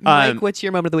 Mike, what's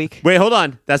your moment of the week? Wait, hold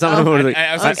on. That's not my moment of the week.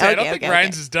 I was going to say, I don't Okay, think okay,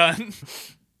 Ryan's okay. is done.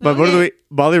 But moment of the week,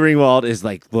 Molly Ringwald is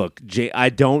like, look, Jay, I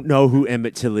don't know who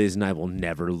Emmett Till is, and I will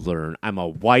never learn. I'm a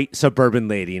white suburban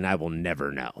lady, and I will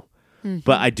never know.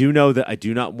 But I do know that I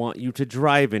do not want you to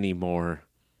drive anymore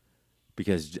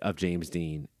because of James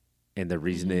Dean. And the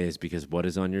reason is because what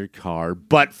is on your car?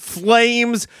 But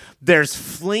flames. There's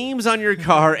flames on your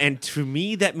car, and to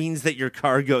me, that means that your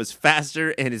car goes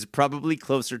faster and is probably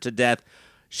closer to death.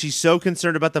 She's so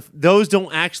concerned about those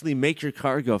don't actually make your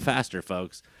car go faster,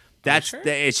 folks.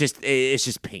 It's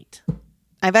just paint.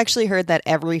 I've actually heard that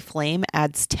every flame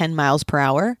adds 10 miles per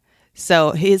hour.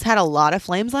 So he's had a lot of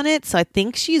flames on it. So I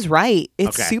think she's right.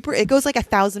 It's Okay. super. It goes like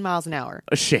 1,000 miles an hour.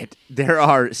 Oh, shit. There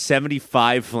are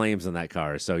 75 flames on that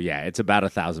car. So, yeah, it's about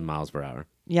 1,000 miles per hour.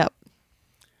 Yep.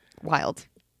 Wild.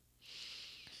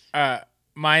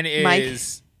 Mine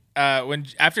is when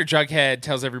after Jughead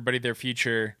tells everybody their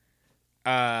future,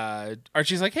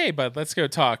 Archie's like, "Hey, bud, let's go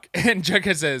talk." And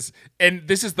Jughead says, and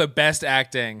this is the best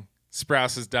acting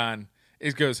Sprouse has done.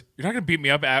 It goes, "You're not going to beat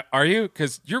me up, are you?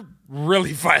 Because you're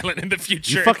really violent in the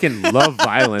future." You fucking love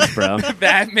violence, bro.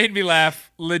 That made me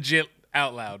laugh legit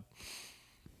out loud.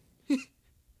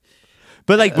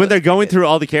 But, like, when they're going through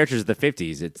all the characters of the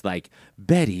 50s, it's like,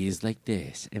 Betty is like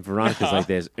this, and Veronica's like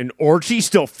this, and Archie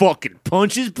still fucking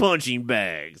punches punching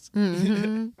bags.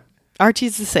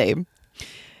 Archie's the same.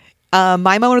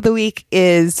 My moment of the week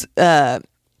is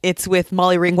it's with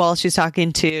Molly Ringwald. She's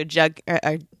talking to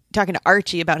talking to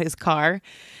Archie about his car,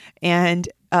 and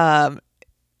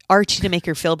Archie, to make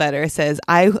her feel better, says,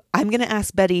 I'm going to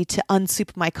ask Betty to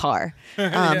unsoup my car.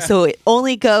 So it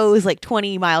only goes like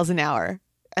 20 miles an hour.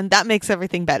 And that makes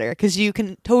everything better because you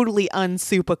can totally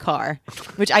unsoup a car,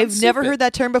 which I've never heard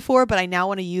that term before, but I now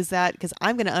want to use that because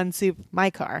I'm going to unsoup my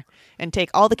car and take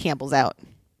all the Campbells out.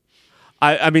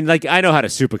 I mean, like, I know how to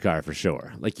soup a car for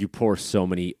sure. Like, you pour so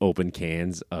many open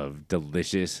cans of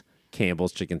delicious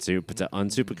Campbell's chicken soup to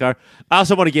unsoup a car. I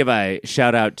also want to give a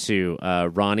shout out to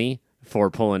Ronnie for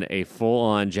pulling a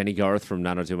full-on Jenny Garth from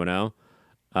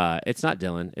 90210. It's not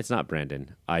Dylan. It's not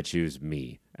Brandon. I choose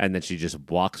me. And then she just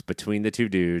walks between the two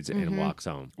dudes and walks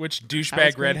home. Which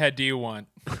douchebag redhead do you want?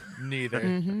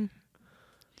 Neither.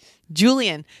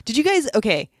 Julian, did you guys?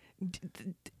 Okay,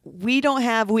 we don't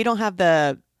have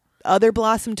the other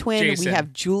Blossom twin. Jason. We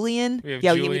have Julian. We have we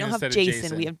Julian don't have instead of Jason.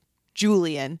 Jason. We have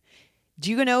Julian. Do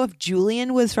you know if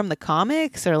Julian was from the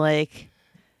comics or like?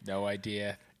 No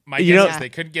idea. My You guess know- is they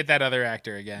couldn't get that other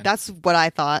actor again. That's what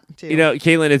I thought too. You know,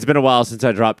 Caitlin, it's been a while since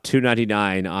I dropped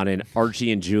 $2.99 on an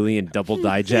Archie and Julian double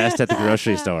digest at the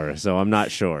grocery store, so I'm not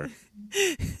sure.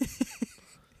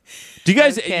 Do you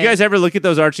guys ever look at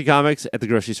those Archie comics at the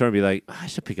grocery store and be like, I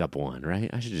should pick up one, right?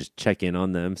 I should just check in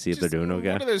on them, see if they're doing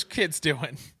okay. What are those kids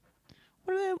doing?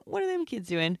 What are them kids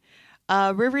doing?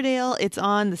 Riverdale, it's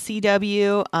on the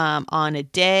CW on a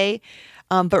day.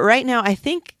 But right now, I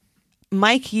think,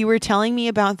 Mike, you were telling me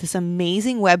about this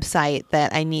amazing website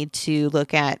that I need to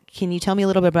look at. Can you tell me a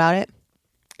little bit about it?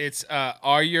 It's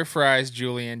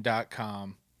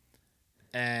areyourfriesjulian.com.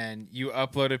 And you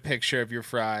upload a picture of your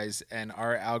fries, and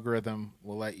our algorithm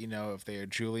will let you know if they are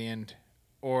Julianed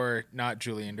or not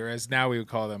Julianed, or as now we would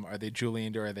call them, are they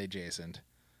Julianed or are they Jasoned?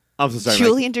 I'm so sorry, Mike.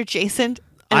 Julian or Jason?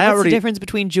 And what's the difference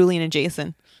between Julian and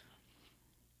Jason?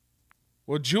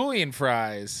 Well, Julian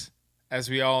fries, as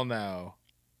we all know,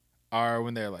 are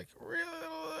when they're like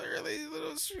really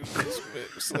little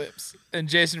slips. And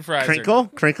Jason fries Crinkle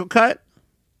cut?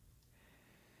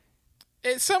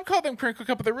 some call them crinkle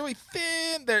cut, but they're really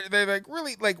thin. They're like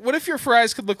really like, what if your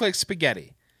fries could look like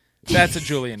spaghetti? That's a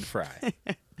Julian fry.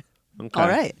 Okay. All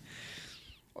right.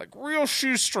 Like real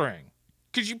shoestring.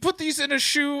 Could you put these in a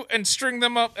shoe and string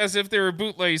them up as if they were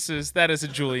bootlaces? That is a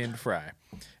Julian fry.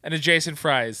 And a Jason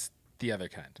fry is the other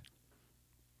kind.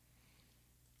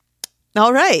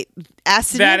 All right.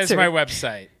 Asked and That answered. is my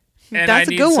website. And That's I a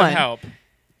need good some one. help.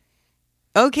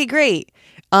 Okay, great.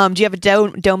 Do you have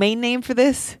a domain name for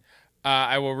this?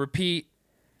 I will repeat,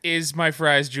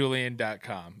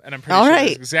 ismyfriesjulian.com. And I'm pretty All sure right.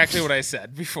 that's exactly what I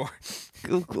said before.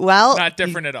 Well, Not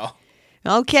different at all.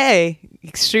 okay.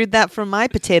 Extrude that from my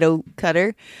potato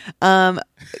cutter.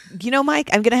 Mike,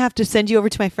 I'm going to have to send you over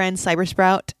to my friend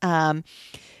Cybersprout.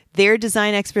 Their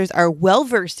design experts are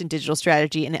well-versed in digital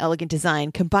strategy and elegant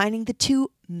design, combining the two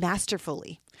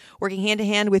masterfully. Working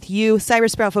hand-in-hand with you,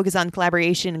 Cybersprout focuses on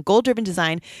collaboration and goal-driven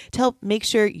design to help make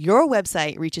sure your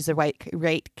website reaches the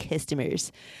right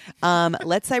customers.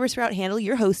 Let Cybersprout handle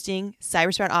your hosting.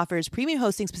 Cybersprout offers premium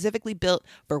hosting specifically built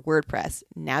for WordPress.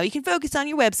 Now you can focus on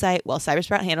your website while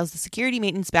Cybersprout handles the security,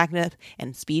 maintenance, backup,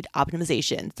 and speed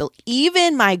optimization. They'll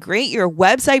even migrate your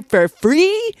website for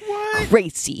free. What?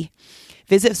 Crazy.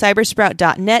 Visit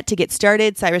cybersprout.net to get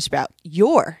started. Cybersprout,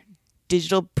 your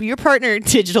partner in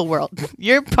digital world.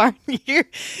 Your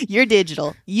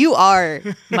digital. You are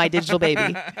my digital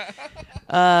baby.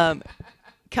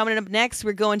 Coming up next,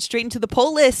 we're going straight into the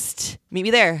poll list. Meet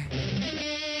me there.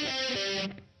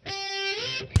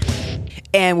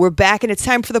 And we're back, and it's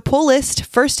time for the poll list.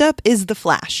 First up is The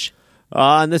Flash.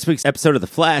 On this week's episode of The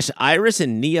Flash, Iris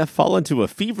and Nia fall into a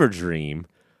fever dream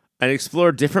and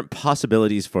explore different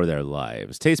possibilities for their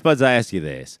lives. Taste buds, I ask you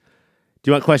this. Do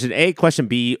you want question A, question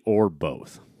B, or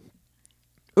both?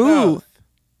 Ooh. Both.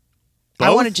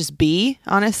 I want to just B,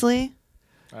 honestly.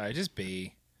 Just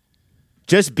B.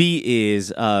 Just B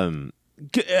is...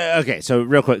 okay, so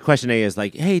real quick, question A is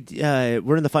like, hey,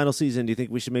 we're in the final season. Do you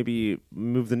think we should maybe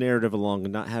move the narrative along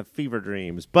and not have fever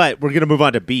dreams? But we're going to move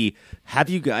on to B. Have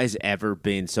you guys ever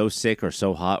been so sick or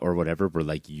so hot or whatever where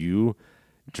like you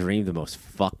dream the most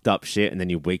fucked up shit and then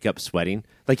you wake up sweating?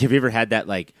 Like, have you ever had that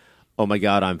like, oh my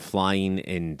God, I'm flying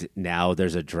and now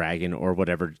there's a dragon or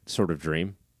whatever sort of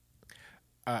dream?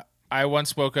 I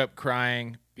once woke up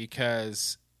crying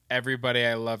because everybody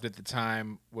I loved at the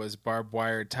time was barbed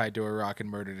wire tied to a rock and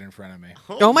murdered in front of me.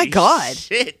 Oh my God.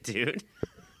 Shit, dude.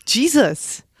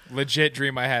 Jesus. Legit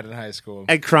dream I had in high school.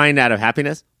 And crying out of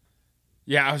happiness?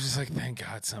 Yeah, I was just like, thank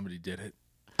God somebody did it.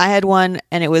 I had one,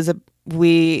 and it was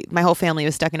my whole family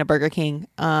was stuck in a Burger King,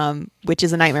 which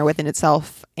is a nightmare within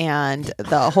itself. And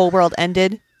the whole world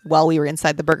ended while we were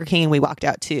inside the Burger King, and we walked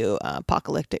out to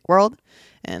apocalyptic world.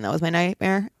 And that was my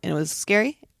nightmare, and it was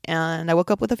scary. And I woke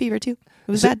up with a fever too.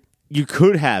 It was bad. You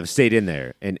could have stayed in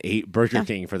there and ate Burger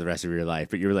King for the rest of your life,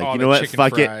 but you were like, All you the know what? chicken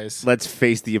Fuck fries. it. Let's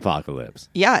face the apocalypse.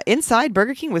 Yeah, inside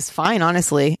Burger King was fine,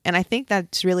 honestly. And I think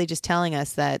that's really just telling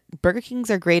us that Burger Kings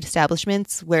are great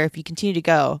establishments where if you continue to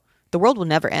go, the world will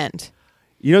never end.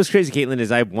 You know what's crazy, Caitlin,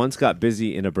 is I once got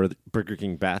busy in a Burger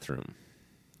King bathroom.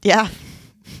 Yeah.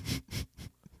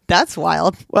 That's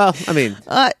wild. Well, I mean,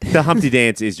 the Humpty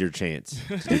Dance is your chance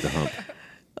to do the hump.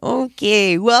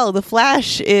 Okay, well, The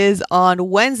Flash is on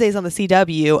Wednesdays on the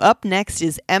CW. Up next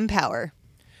is Empower.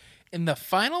 In the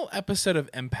final episode of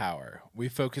Empower, we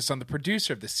focus on the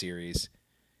producer of the series,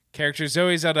 character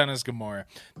Zoe Saldana's Gamora.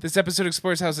 This episode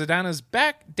explores how Saldana's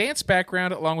dance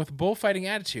background, along with bullfighting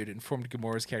attitude, informed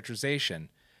Gamora's characterization.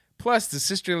 Plus, the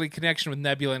sisterly connection with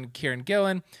Nebula and Kieran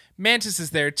Gillen. Mantis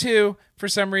is there too, for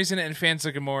some reason, and fans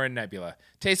of Gamora and Nebula.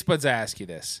 Taste buds, I ask you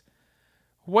this.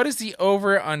 What is the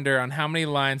over-under on how many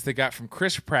lines they got from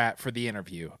Chris Pratt for the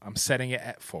interview? I'm setting it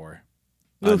at 4.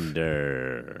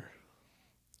 Under.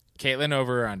 Caitlin,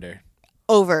 over or under?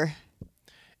 Over.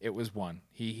 It was 1.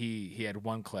 He had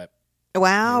 1 clip.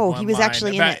 Wow, One he was line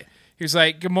actually in about- it. He was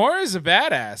like, Gamora is a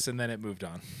badass, and then it moved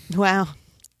on. Wow.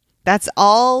 That's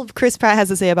all Chris Pratt has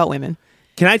to say about women.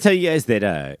 Can I tell you guys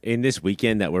that in this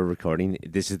weekend that we're recording,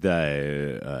 this is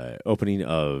the opening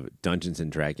of Dungeons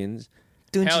and Dragons.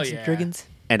 Dungeons yeah. and Dragons.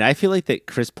 And I feel like that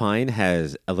Chris Pine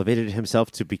has elevated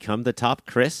himself to become the top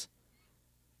Chris.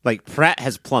 Like, Pratt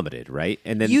has plummeted, right?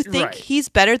 And then You think Right. he's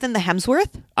better than the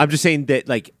Hemsworth? I'm just saying that,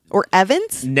 like, Or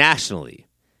Evans? nationally,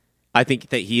 I think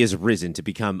that he has risen to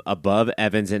become above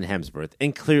Evans and Hemsworth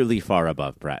and clearly far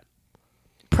above Pratt.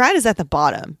 Pratt is at the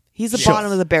bottom. He's the Sure.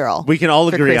 bottom of the barrel. We can all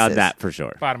for agree on Chris's. that for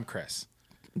sure. Bottom Chris.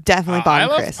 Definitely I bottom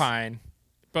love Chris. Pine,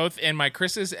 both in my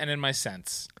Chris's and in my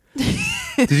sense.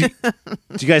 Do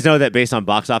you guys know that based on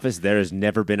box office, there has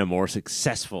never been a more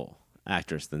successful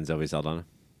actress than Zoe Saldana?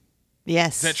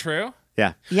 Yes. Is that true?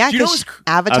 Yeah. Yeah, Do you know because what's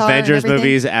Avatar and Avengers everything.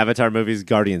 movies, Avatar movies,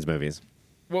 Guardians movies.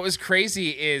 What was crazy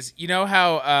is, you know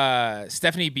how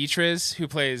Stephanie Beatriz, who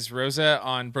plays Rosa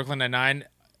on Brooklyn Nine-Nine,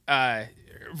 her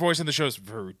voice on the show is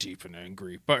very deep and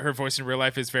angry, but her voice in real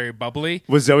life is very bubbly.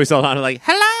 Was Zoe Saldana like,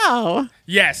 hello?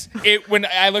 Yes. When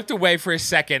I looked away for a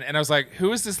second and I was like,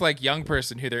 who is this like young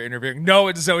person who they're interviewing? No,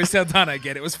 it's Zoe Saldana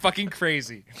again. It was fucking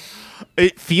crazy.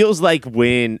 It feels like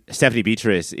when Stephanie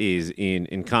Beatriz is in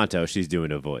Encanto, she's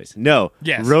doing a voice. No,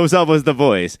 Yes. Rosa was the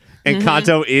voice.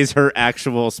 Encanto is her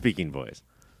actual speaking voice.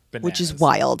 Which is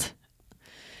Bananas.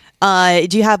 wild.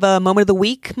 Do you have a moment of the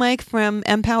week, Mike, from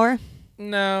Empower?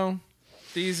 No.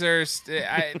 These are...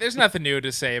 there's nothing new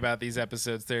to say about these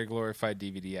episodes. They're glorified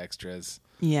DVD extras.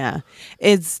 Yeah.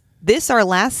 Is this our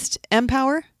last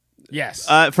Empower? Yes.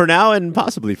 For now and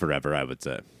possibly forever, I would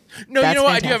say. No, you That's know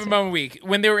what? I do have a fantastic. moment of the week.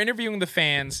 When they were interviewing the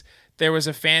fans, there was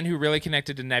a fan who really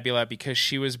connected to Nebula because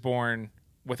she was born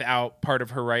without part of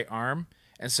her right arm.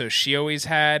 And so she always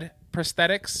had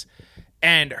prosthetics.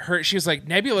 And she was like,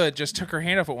 Nebula just took her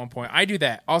hand off at one point. I do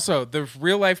that. Also, the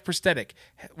real life prosthetic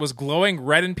was glowing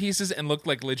red in pieces and looked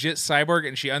like legit cyborg.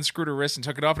 And she unscrewed her wrist and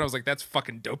took it off. And I was like, that's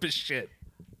fucking dope as shit.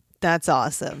 That's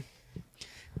awesome.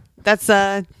 That's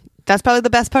That's probably the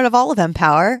best part of all of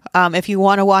Empower. If you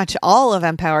want to watch all of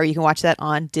Empower, you can watch that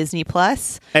on Disney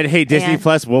Plus. And hey, Disney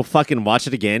Plus, we'll fucking watch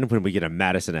it again when we get a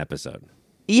Madison episode.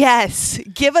 Yes,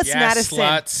 give us Yes, Madison.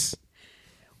 sluts.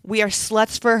 We are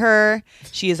sluts for her.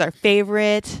 She is our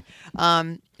favorite.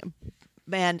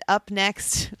 And up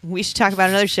next, we should talk about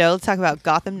another show. Let's talk about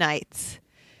Gotham Knights.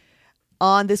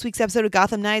 On this week's episode of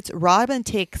Gotham Knights, Robin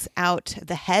takes out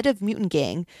the head of Mutant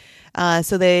Gang.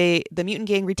 So the Mutant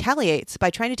Gang retaliates by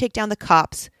trying to take down the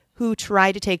cops who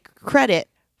try to take credit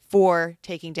for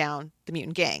taking down the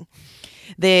Mutant Gang.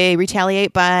 They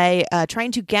retaliate by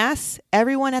trying to gas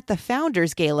everyone at the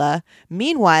Founders Gala.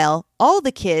 Meanwhile, all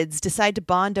the kids decide to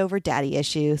bond over daddy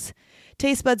issues.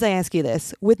 Taste buds, I ask you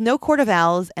this. With no Court of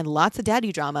Owls and lots of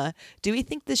daddy drama, do we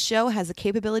think this show has the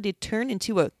capability to turn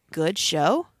into a good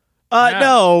show?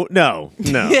 No.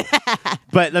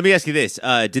 But let me ask you this.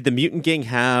 Did the Mutant Gang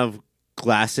have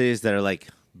glasses that are like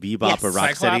Bebop Yes. or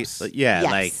Rocksteady? Cyclops? Yeah,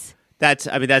 Yes. like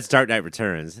that's Dark Knight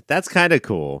Returns. That's kind of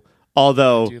cool.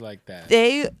 Although I do like that.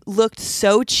 They looked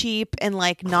so cheap and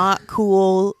like not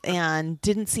cool and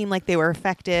didn't seem like they were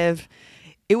effective.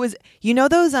 It was,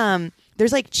 those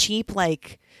there's like cheap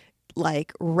like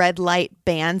red light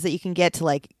bands that you can get to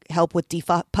like help with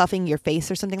depuffing your face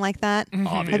or something like that. Have you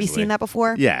Obviously. seen that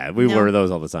before? yeah, we No? wear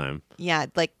those all the time. Yeah,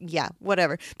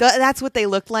 whatever. That's what they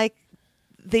looked like.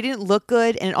 They didn't look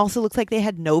good, and it also looks like they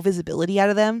had no visibility out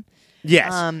of them.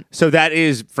 Yes. So that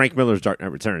is Frank Miller's Dark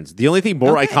Knight Returns. The only thing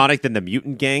more Okay. iconic than the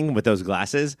Mutant Gang with those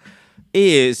glasses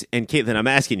is, and Caitlin, I'm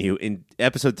asking you, in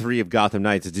episode 3 of Gotham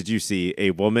Knights, did you see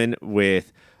a woman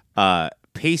with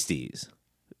pasties,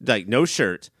 like no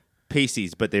shirt,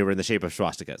 pasties, but they were in the shape of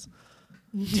swastikas?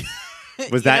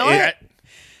 Was that know it? what?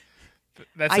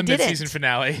 That's I the didn't. mid-season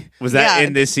finale. Was that Yeah.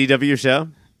 in this CW show?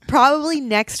 Probably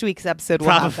next week's episode will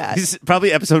have that.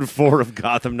 Probably episode 4 of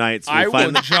Gotham Knights. I We'll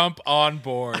will find- jump on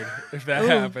board if that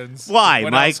happens. Why,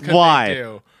 what Mike? Else could Why? They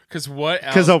do? Because what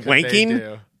else? 'Cause of could they wanking?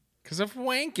 do? Because of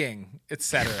wanking,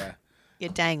 etc. You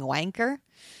dang wanker.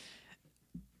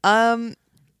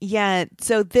 Yeah,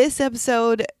 so this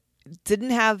episode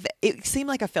it seemed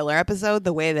like a filler episode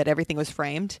the way that everything was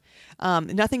framed.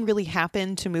 Nothing really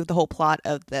happened to move the whole plot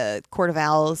of the Court of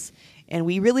Owls, and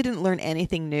we really didn't learn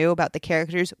anything new about the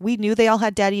characters. We knew they all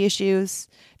had daddy issues.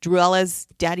 Druella's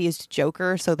daddy is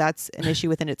Joker, so that's an issue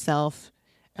within itself.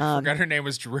 Forgot her name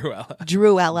was Druella.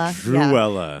 Druella. Yeah.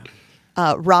 Cruella.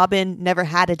 Robin never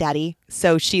had a daddy,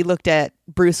 so she looked at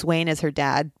Bruce Wayne as her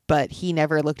dad, but he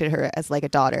never looked at her as like a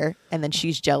daughter, and then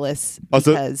she's jealous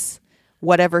Also- because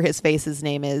whatever his face's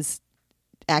name is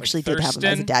actually did have him as a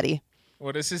Thurston? daddy.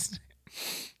 What is his?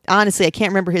 Honestly, I can't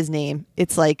remember his name.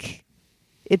 I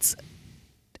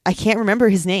can't remember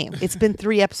his name. It's been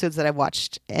 3 episodes that I've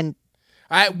watched, and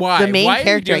Why? The main Why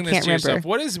character, are I you doing can't this to remember.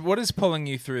 yourself? What is pulling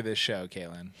you through this show,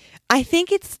 Caitlin? I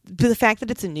think it's the fact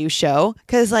that it's a new show,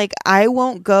 because like I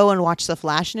won't go and watch The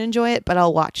Flash and enjoy it, but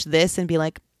I'll watch this and be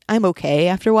like, I'm okay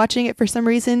after watching it for some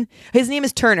reason. His name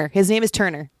is Turner.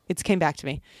 It came back to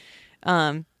me.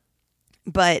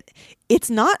 But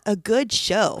it's not a good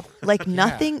show. Like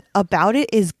nothing about it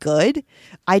is good.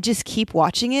 I just keep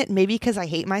watching it, maybe because I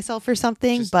hate myself or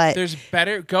something. But There's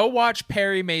better. Go watch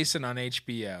Perry Mason on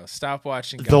HBO. Stop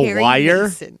watching. The Gotham. Perry Wire?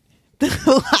 Mason.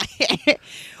 The Wire.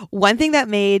 One thing that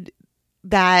made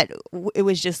it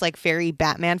was just like very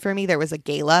Batman for me. There was a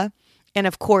gala. And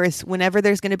of course, whenever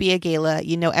there's going to be a gala,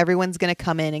 everyone's going to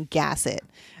come in and gas it,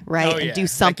 right? Oh, yeah. And do That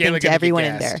something gala to gonna get everyone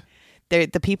in there. gassed.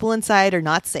 The people inside are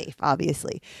not safe,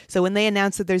 obviously. So when they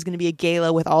announce that there's going to be a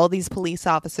gala with all these police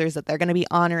officers that they're going to be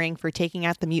honoring for taking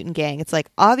out the mutant gang, it's like,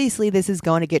 obviously this is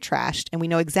going to get trashed, and we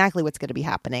know exactly what's going to be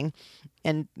happening.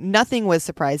 And nothing was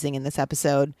surprising in this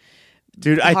episode.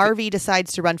 Dude, Harvey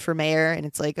decides to run for mayor, and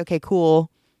it's like, okay,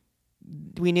 cool.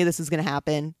 We knew this was going to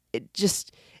happen. It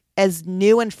just, as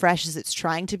new and fresh as it's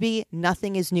trying to be,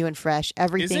 nothing is new and fresh.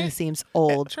 Everything it? seems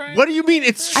old. what do you mean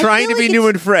it's I trying feel to be like new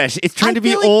it's- and fresh? It's trying I to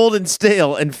be feel like- old and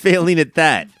stale and failing at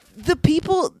that. The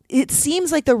people, it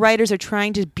seems like the writers are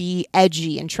trying to be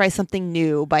edgy and try something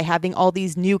new by having all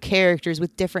these new characters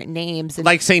with different names. And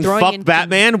Like saying, throwing fuck in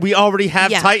Batman, we already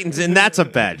have Yeah. Titans, and that's a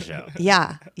bad show.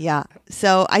 Yeah.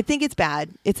 So I think it's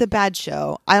bad. It's a bad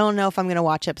show. I don't know if I'm going to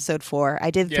watch episode 4. I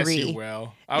did Yes, 3. you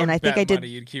will. I And would I think bet I did- money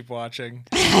you'd keep watching.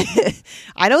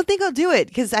 I don't think I'll do it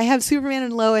because I have Superman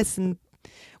and Lois, and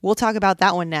we'll talk about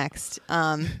that one next.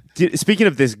 Dude, speaking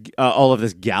of this, all of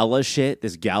this gala shit,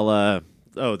 there's a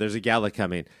gala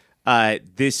coming.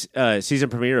 This season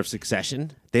premiere of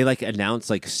Succession, they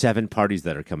announced 7 parties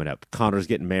that are coming up. Connor's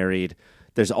getting married.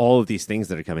 There's all of these things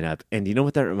that are coming up, and you know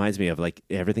what that reminds me of?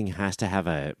 Everything has to have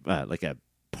a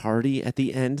party at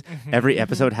the end. Mm-hmm. Every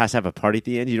episode has to have a party at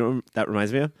the end. You know what that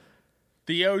reminds me of?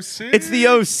 The OC. It's the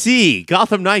OC.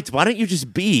 Gotham Knights. Why don't you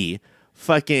just be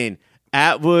fucking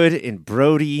Atwood and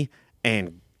Brody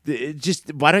and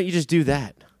just why don't you just do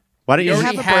that? Why don't You you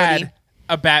already have a had Brody.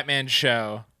 a Batman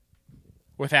show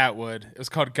with Atwood. It was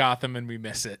called Gotham, and we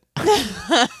miss it.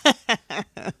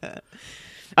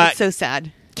 It's so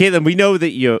sad. Caitlin,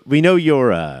 we know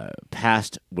your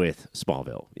past with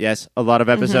Smallville. Yes, a lot of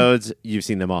episodes. You've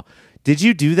seen them all. Did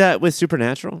you do that with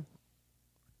Supernatural?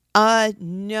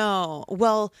 No.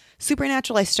 Well,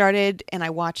 Supernatural, I started and I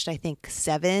watched, I think,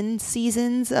 7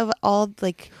 seasons of all,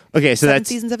 like, Okay, so 7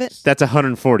 seasons of it. That's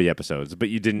 140 episodes, but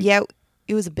you didn't. Yeah,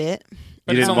 it was a bit.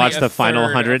 But You it's didn't only watch a the final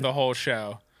third 100? of the whole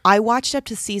show. I watched up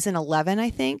to season 11, I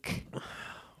think.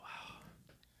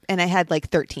 And I had like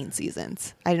 13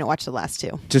 seasons. I didn't watch the last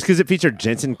 2. Just because it featured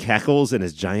Jensen Cackles and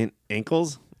his giant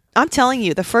ankles? I'm telling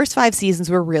you, the first 5 seasons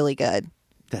were really good.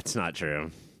 That's not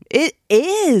true. It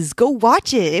is. Go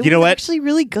watch it. It You know was what? actually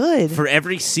really good. For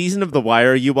every season of The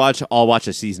Wire you watch, I'll watch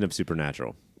a season of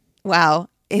Supernatural. Wow.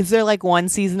 Is there like one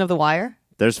season of The Wire?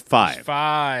 There's 5.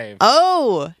 5.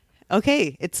 Oh,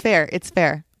 okay. It's fair. It's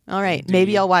fair. All right.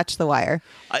 Maybe I'll watch The Wire.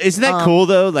 Isn't that cool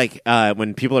though? Like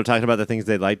when people are talking about the things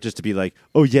they like, just to be like,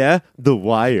 "Oh yeah, The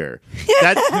Wire."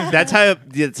 That's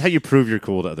how you prove you're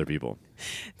cool to other people.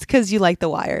 It's because you like The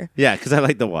Wire. Yeah, because I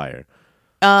like The Wire.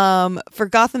 For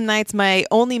Gotham Knights, my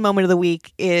only moment of the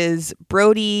week is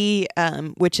Brody,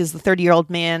 which is the 30-year-old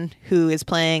man who is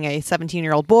playing a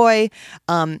 17-year-old boy,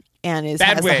 and has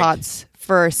the wig. hots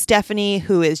for Stephanie,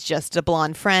 who is just a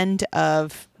blonde friend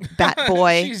of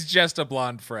Batboy. She's just a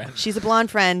blonde friend. She's a blonde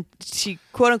friend. She,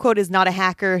 quote unquote, is not a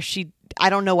hacker.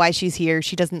 I don't know why she's here.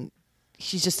 She's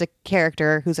just a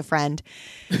character who's a friend.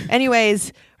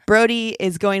 Anyways, Brody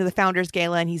is going to the Founders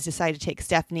Gala and he's decided to take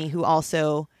Stephanie, who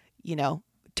also,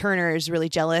 Turner is really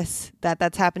jealous that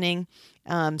that's happening.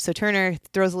 So Turner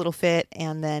throws a little fit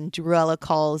and then Druella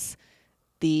calls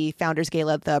the Founders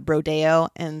Gala the Brodeo,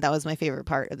 and that was my favorite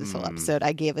part of this whole episode.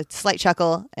 I gave a slight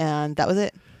chuckle and that was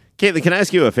it. Caitlin, can I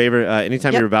ask you a favor?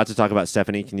 Anytime Yep. you're about to talk about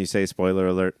Stephanie, can you say spoiler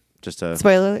alert? Just to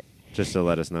Spoiler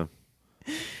let us know.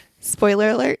 Spoiler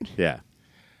alert. Yeah.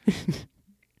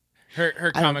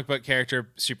 Her comic book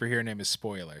character superhero name is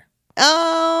Spoiler.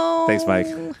 Oh. Thanks, Mike.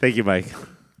 Thank you, Mike.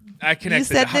 I connected You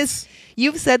said dots. this.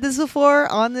 You've said this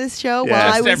before on this show. Yeah.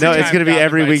 While I was Every No, time it's going to be Gotham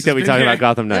every Knights week that we has talk been about here.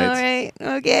 Gotham All Knights.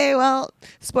 right. Okay. Well,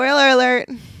 spoiler alert.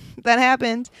 That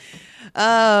happened.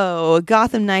 Oh,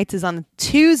 Gotham Knights is on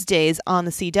Tuesdays on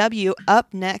the CW.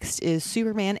 Up next is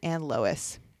Superman and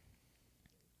Lois.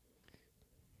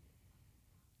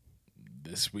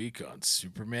 This week on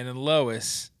Superman and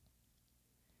Lois.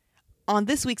 On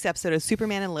this week's episode of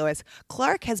Superman and Lois,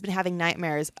 Clark has been having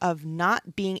nightmares of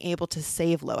not being able to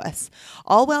save Lois,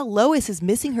 all while Lois is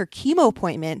missing her chemo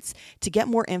appointments to get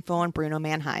more info on Bruno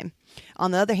Mannheim.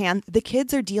 On the other hand, the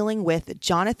kids are dealing with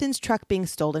Jonathan's truck being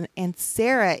stolen, and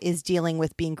Sarah is dealing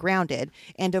with being grounded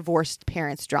and divorced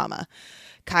parents drama.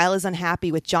 Kyle is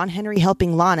unhappy with John Henry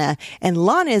helping Lana, and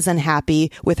Lana is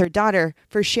unhappy with her daughter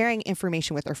for sharing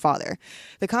information with her father.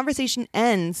 The conversation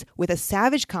ends with a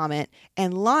savage comment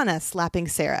and Lana slapping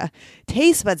Sarah.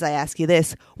 Taste buds, I ask you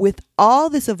this, with all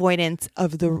this avoidance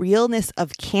of the realness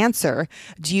of cancer,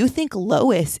 do you think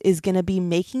Lois is going to be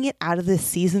making it out of this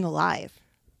season alive?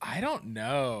 I don't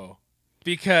know,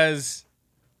 because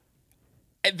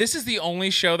this is the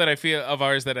only show that I feel of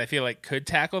ours that I feel like could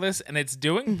tackle this, and it's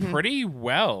doing pretty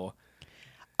well.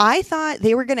 I thought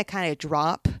they were going to kind of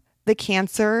drop the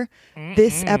cancer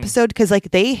this episode because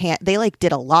like they like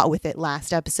did a lot with it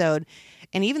last episode,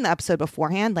 and even the episode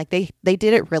beforehand, like they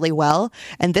did it really well.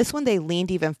 And this one they leaned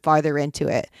even farther into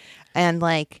it, and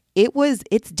like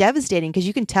it's devastating because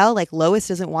you can tell like Lois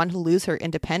doesn't want to lose her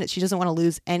independence. She doesn't want to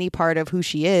lose any part of who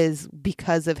she is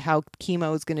because of how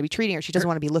chemo is going to be treating her. She doesn't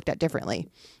want to be looked at differently.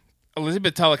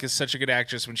 Elizabeth Tulloch is such a good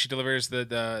actress when she delivers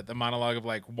the monologue of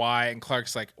like why, and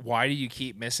Clark's like, why do you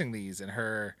keep missing these? And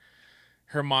her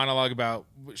monologue about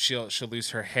she'll lose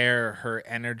her hair, her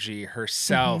energy,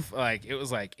 herself. Like it was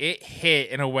like it hit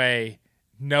in a way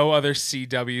no other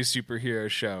CW superhero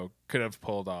show could have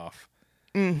pulled off.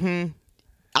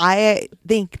 I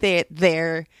think that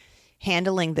they're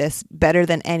handling this better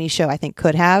than any show I think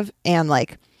could have, and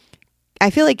like I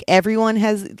feel like everyone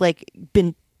has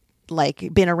been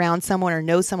around someone or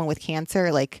knows someone with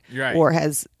cancer, like Right. or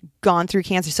has gone through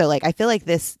cancer. So like I feel like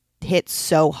this hits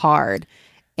so hard,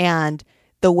 and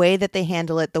the way that they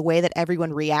handle it, the way that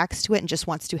everyone reacts to it and just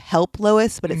wants to help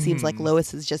Lois, but it seems like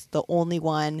Lois is just the only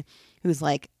one who's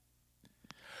like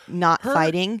not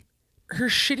fighting. Her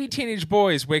shitty teenage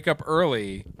boys wake up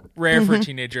early, rare for a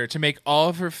teenager, to make all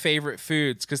of her favorite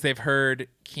foods because they've heard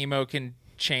chemo can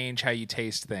change how you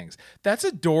taste things. That's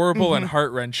adorable and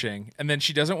heart-wrenching. And then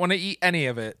she doesn't want to eat any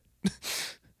of it.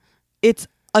 It's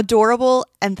adorable.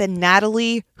 And then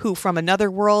Natalie, who from another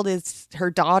world is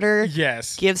her daughter,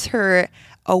 Yes. gives her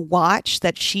a watch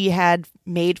that she had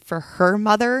made for her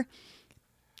mother.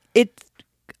 It's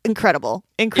incredible.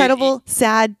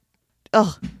 Sad.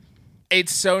 Ugh.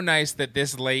 It's so nice that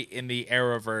this late in the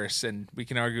Arrowverse, and we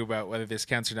can argue about whether this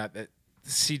counts or not, that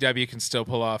CW can still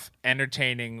pull off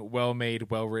entertaining, well-made,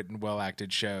 well-written,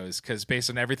 well-acted shows. Because based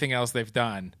on everything else they've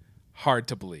done, hard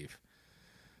to believe.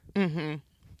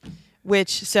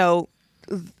 So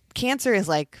Cancer is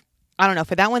like, I don't know,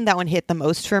 for that one hit the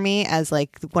most for me as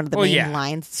like one of the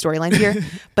main storylines here.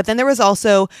 But then there was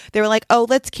also, they were like, oh,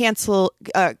 let's tackle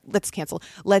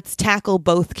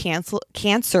both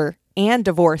cancer and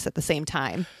divorce at the same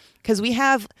time. Because we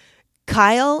have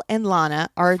Kyle and Lana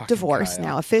are divorced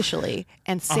now officially,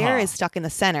 and Sarah is stuck in the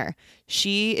center.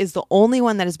 She is the only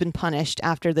one that has been punished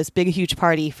after this big, huge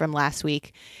party from last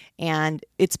week. And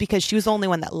it's because she was the only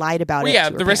one that lied about it. Yeah,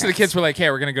 to her the rest of the parents. kids were like,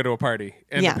 hey, we're going to go to a party.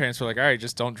 And the parents were like, all right,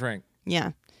 just don't drink.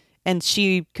 Yeah. And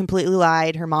she completely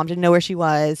lied. Her mom didn't know where she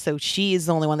was. So she's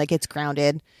the only one that gets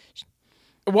grounded.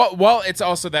 Well, it's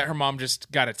also that her mom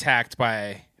just got attacked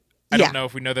by, I don't know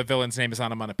if we know the villain's name is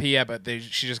onomatopoeia, but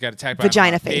she just got attacked by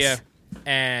Vagina onomatopoeia face.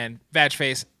 And vag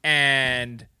face.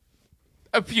 And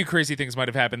a few crazy things might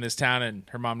have happened in this town. And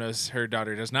her mom knows her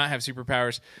daughter does not have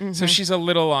superpowers. So she's a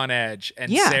little on edge.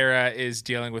 And Sarah is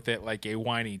dealing with it like a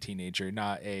whiny teenager,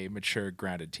 not a mature,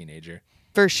 grounded teenager.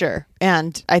 For sure.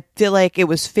 And I feel like it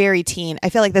was very teen. I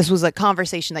feel like this was a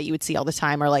conversation that you would see all the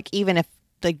time, or like even if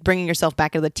like bringing yourself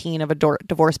back to the teen of a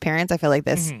divorced parents. I feel like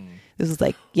this is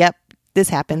like, yep, this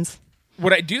happens.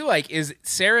 What I do like is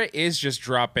Sarah is just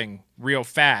dropping real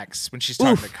facts when she's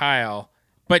talking to Kyle,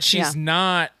 but she's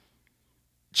not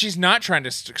trying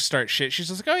to start shit. She's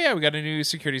just like, oh yeah, we got a new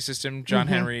security system. John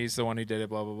Henry's the one who did it,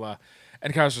 blah, blah, blah.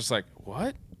 And Kyle's just like,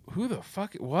 what? Who the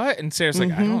fuck? What? And Sarah's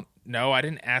like, I don't know. I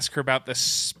didn't ask her about the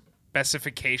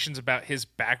specifications about his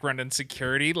background and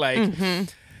security. Like,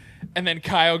 and then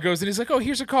Kyle goes and he's like, oh,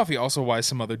 here's a coffee. Also, why is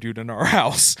some other dude in our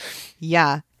house?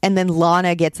 Yeah. And then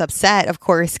Lana gets upset, of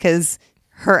course, because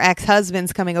her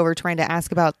ex-husband's coming over trying to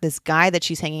ask about this guy that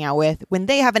she's hanging out with when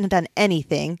they haven't done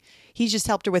anything. He's just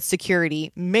helped her with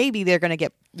security. Maybe they're going to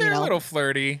get, They're a little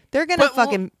flirty. They're going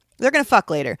to they're going to fuck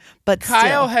later. But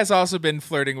Kyle still. has also been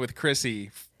flirting with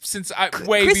Chrissy since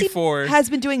way Chrissy before.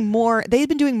 Has been doing more. They've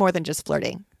been doing more than just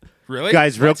flirting. Really?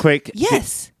 Guys, real quick.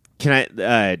 Yes. Can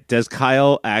I? Does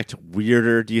Kyle act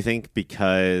weirder, do you think,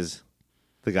 because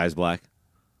the guy's black?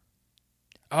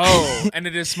 Oh, and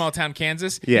it is small town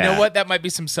Kansas? Yeah. You know what? That might be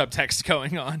some subtext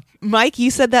going on. Mike,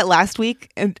 you said that last week,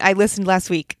 and I listened last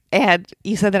week, and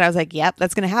you said that. I was like, yep,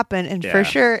 that's going to happen. And for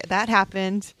sure, that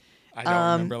happened. I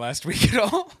don't remember last week at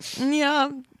all. Yeah.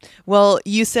 Well,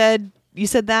 you said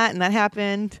that, and that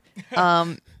happened.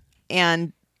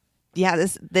 And yeah,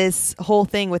 this whole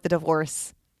thing with the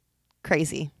divorce,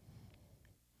 crazy.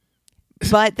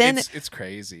 But then it's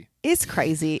crazy. It's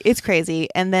crazy.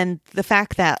 And then the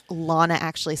fact that Lana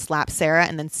actually slaps Sarah,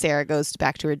 and then Sarah goes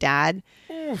back to her dad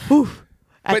at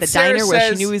the diner where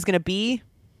she knew he was going to be.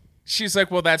 She's like,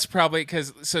 well, that's probably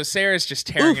because. So Sarah's just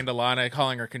tearing into Lana,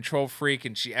 calling her control freak,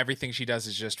 and everything she does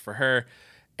is just for her.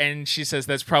 And she says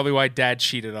that's probably why Dad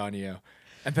cheated on you.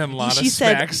 And then Lana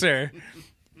smacks her.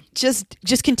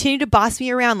 Just continue to boss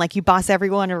me around like you boss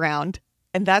everyone around,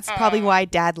 and that's probably why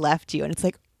Dad left you. And it's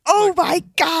like, oh my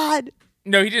God.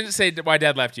 No, he didn't say why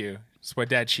Dad left you. It's why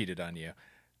Dad cheated on you.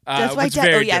 That's why Dad.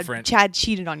 Very different. Chad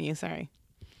cheated on you. Sorry.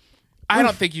 I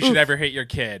don't think you should ever hit your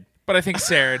kid, but I think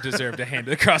Sarah deserved a hand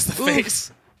across the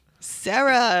face.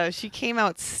 Sarah, she came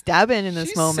out stabbing in this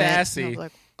She's moment. sassy. I was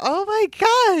like, oh my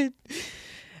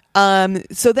God.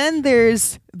 So then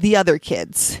there's the other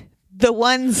kids, the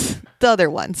other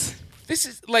ones. This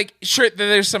is like, sure,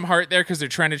 there's some heart there because they're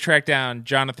trying to track down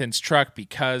Jonathan's truck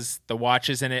because the watch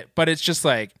is in it. But it's just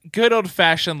like good old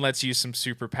fashioned, let's use some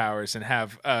superpowers and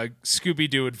have a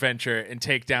Scooby-Doo adventure and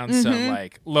take down some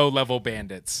like low level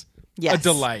bandits. Yes. A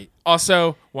delight.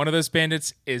 Also, one of those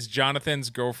bandits is Jonathan's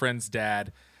girlfriend's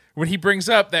dad. When he brings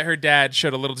up that her dad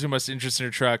showed a little too much interest in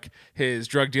her truck, his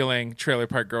drug dealing trailer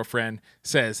park girlfriend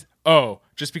says, oh,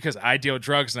 just because I deal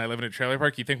drugs and I live in a trailer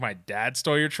park, you think my dad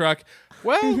stole your truck?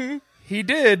 Well, he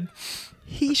did.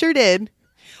 He sure did.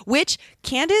 Which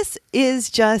Candace has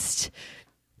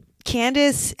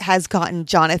gotten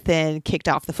Jonathan kicked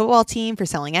off the football team for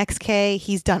selling XK.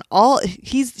 She's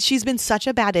been such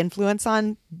a bad influence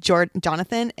on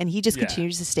Jonathan, and he just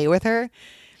continues to stay with her.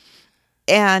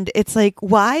 And it's like,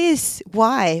 why?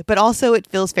 But also it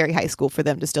feels very high school for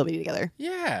them to still be together.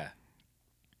 Yeah.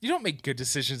 You don't make good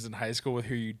decisions in high school with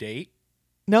who you date.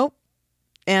 Nope.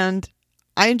 And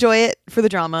I enjoy it for the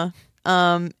drama.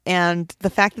 And the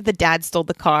fact that the dad stole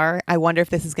the car, I wonder if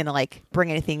this is going to like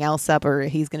bring anything else up, or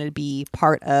he's going to be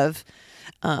part of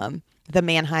the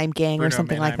Mannheim gang Bruno or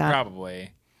something like Mannheim, that.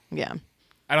 Probably. Yeah.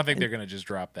 I don't think they're going to just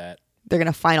drop that. They're going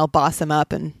to final boss him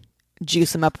up and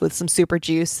juice him up with some super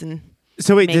juice and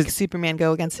So wait, make Superman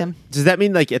go against him. does that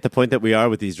mean like at the point that we are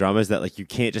with these dramas that like you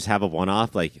can't just have a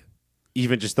one-off? Like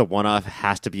even just the one-off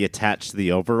has to be attached to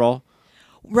the overall?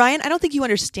 Ryan, I don't think you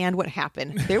understand what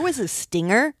happened. There was a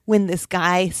stinger when this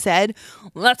guy said,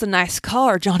 well, that's a nice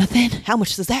car, Jonathan. How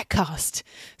much does that cost?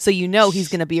 So you know he's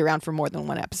going to be around for more than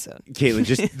one episode. Caitlin,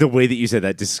 just the way that you said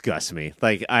that disgusts me.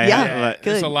 Like Yeah, good.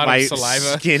 There's a lot my of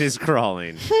saliva. skin is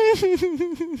crawling.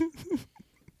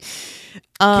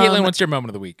 Caitlin, what's your moment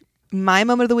of the week? My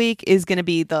moment of the week is going to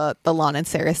be the Lana and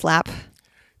Sarah slap.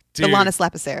 Dude, The Lana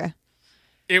slap of Sarah.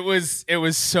 it was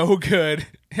so good.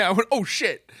 I went, oh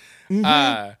shit.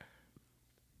 My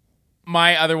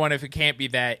other one, if it can't be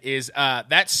that, is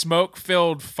that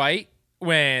smoke-filled fight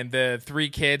when the three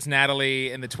kids,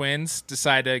 Natalie and the twins,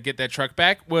 decide to get that truck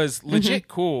back was legit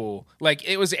cool. Like,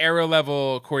 it was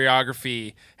aero-level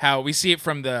choreography, how we see it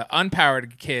from the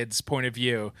unpowered kids' point of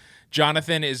view.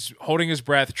 Jonathan is holding his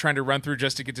breath, trying to run through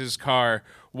just to get to his car,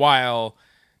 while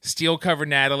steel-covered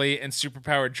Natalie and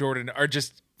superpowered Jordan are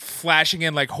just flashing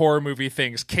in like horror movie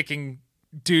things, kicking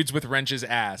dudes with wrenches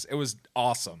ass. It was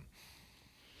awesome.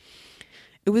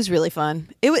 It was really fun.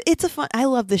 It's a fun. I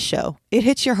love this show. It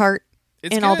hits your heart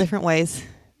It's in all good. different ways.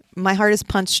 My heart is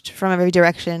punched from every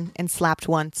direction and slapped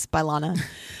once by Lana.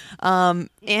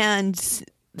 And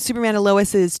Superman and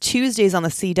Lois is Tuesdays on the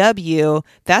CW.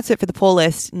 That's it for the poll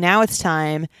list. Now it's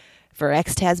time for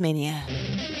X Tasmania.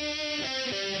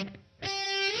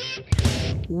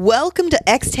 Welcome to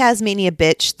X Tasmania,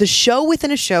 bitch, the show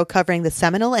within a show covering the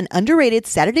seminal and underrated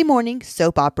Saturday morning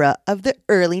soap opera of the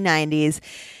early 90s,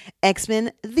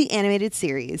 X-Men, the animated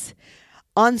series.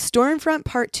 On Stormfront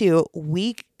Part 2,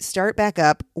 we start back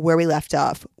up where we left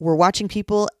off. We're watching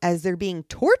people as they're being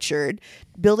tortured,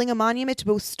 building a monument to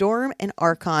both Storm and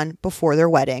Archon before their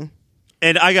wedding.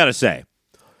 And I gotta say,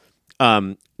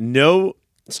 no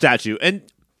statue. And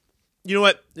you know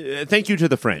what? Thank you to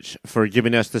the French for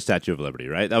giving us the Statue of Liberty,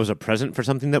 right? That was a present for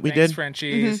something that we Thanks, did.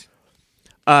 Frenchies.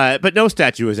 But no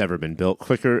statue has ever been built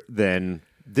quicker than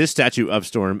this statue of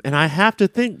Storm. And I have to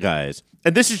think, guys,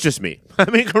 and this is just me. I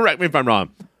mean, correct me if I'm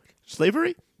wrong.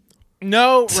 Slavery?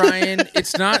 No, Ryan,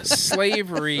 it's not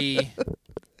slavery.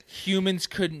 Humans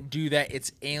couldn't do that.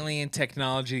 It's alien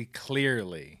technology,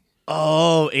 clearly.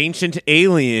 Oh, ancient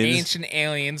aliens. Ancient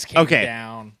aliens came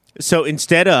down. So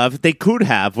instead of,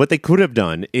 what they could have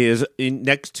done is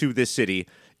next to this city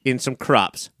in some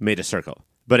crops made a circle.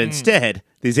 But instead,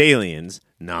 these aliens,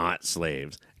 not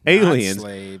slaves,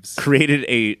 slaves. created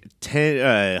a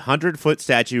 100-foot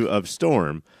statue of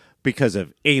Storm because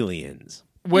of aliens.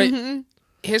 What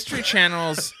History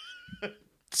Channel's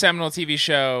seminal TV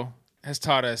show has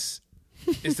taught us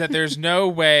is that there's no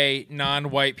way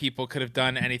non-white people could have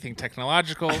done anything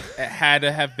technological. It had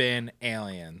to have been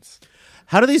aliens.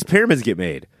 How do these pyramids get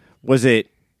made? Was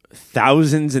it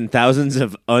thousands and thousands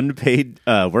of unpaid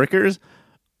workers?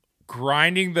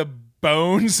 Grinding the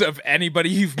bones of anybody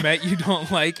you've met you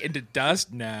don't like into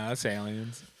dust? No, it's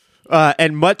aliens.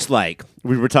 And much like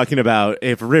we were talking about,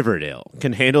 if Riverdale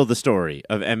can handle the story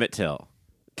of Emmett Till,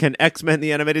 can X-Men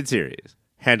the animated series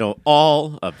handle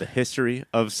all of the history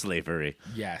of slavery?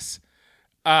 Yes.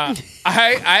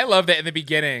 I love that in the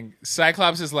beginning,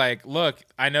 Cyclops is like, look,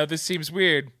 I know this seems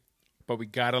weird, but we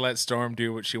gotta let Storm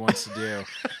do what she wants to do.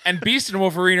 And Beast and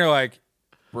Wolverine are like,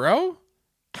 bro,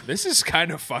 this is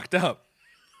kind of fucked up.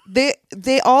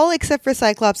 They all, except for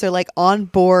Cyclops, are like on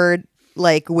board,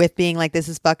 like with being like, this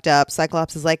is fucked up.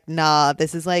 Cyclops is like, nah,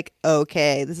 this is like,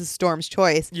 okay, this is Storm's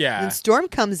choice. Yeah. And Storm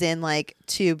comes in like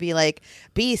to be like,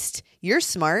 Beast, you're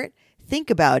smart. Think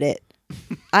about it.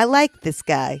 I like this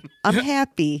guy. I'm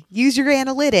happy. Use your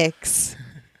analytics.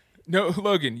 No,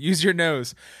 Logan, use your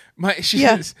nose. She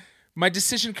says, my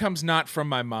decision comes not from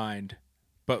my mind,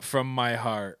 but from my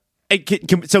heart. Hey,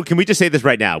 can we just say this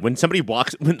right now? When somebody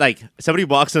walks into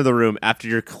the room after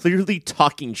you're clearly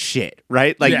talking shit,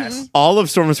 right? Like Yes. all of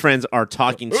Storm's friends are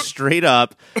talking straight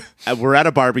up. We're at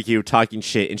a barbecue talking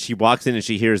shit, and she walks in and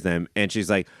she hears them, and she's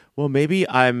like, "Well, maybe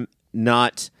I'm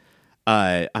not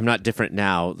different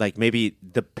now. Like maybe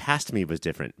the past me was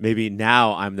different. Maybe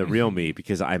now I'm the real me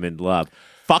because I'm in love."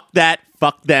 Fuck that.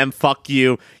 Fuck them. Fuck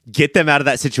you. Get them out of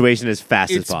that situation as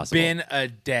fast as possible. It's been a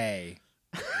day.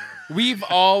 We've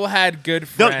all had good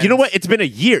friends. No, you know what? It's been a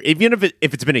year. Even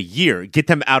if it's been a year, get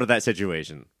them out of that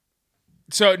situation.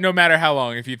 So no matter how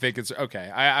long, if you think it's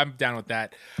okay, I'm down with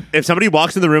that. If somebody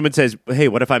walks in the room and says, "Hey,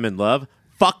 what if I'm in love?"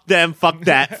 Fuck them. Fuck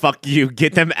that. Fuck you.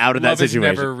 Get them out of Love that is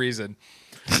situation. never a reason.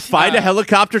 Find a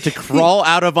helicopter to crawl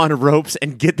out of on ropes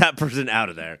and get that person out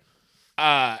of there.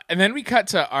 And then we cut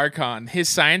to Archon. His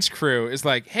science crew is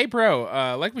like, "Hey,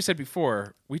 bro, like we said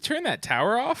before, we turned that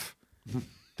tower off.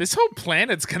 This whole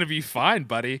planet's gonna be fine,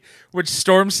 buddy." Which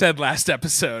Storm said last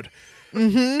episode.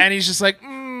 Mm-hmm. And he's just like,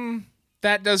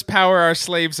 that does power our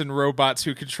slaves and robots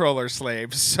who control our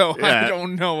slaves. So I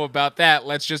don't know about that.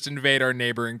 Let's just invade our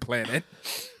neighboring planet.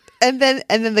 And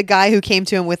then the guy who came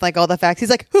to him with like all the facts, he's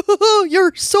like,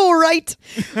 "You're so right.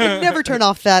 I'd never turn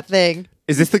off that thing."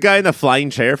 Is this the guy in the flying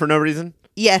chair for no reason?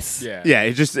 Yes. Yeah,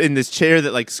 he's just in this chair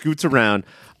that like scoots around.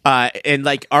 And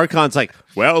like Archon's like,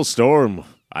 "Well, Storm,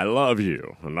 I love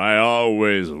you, and I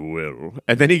always will."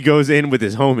 And then he goes in with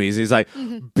his homies. He's like,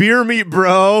 "Beer meat,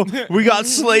 bro. We got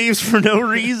slaves for no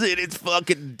reason. It's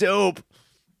fucking dope."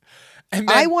 And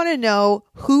then, I want to know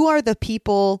who are the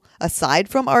people aside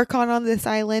from Archon on this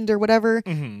island or whatever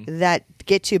that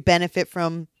get to benefit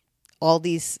from all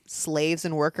these slaves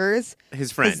and workers.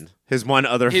 His friend. His one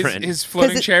other friend. his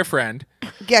floating chair friend.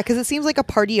 Yeah, because it seems like a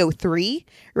party of 3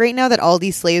 right now that all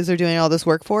these slaves are doing all this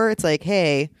work for. It's like,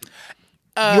 hey,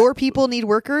 your people need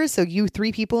workers, so you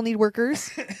 3 people need workers.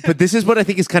 But this is what I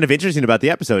think is kind of interesting about the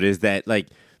episode is that like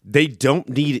they don't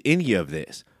need any of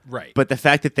this. Right. But the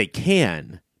fact that they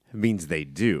can means they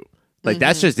do. Like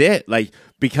that's just it. Like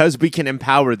because we can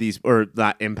empower these, or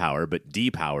not empower, but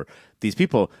depower these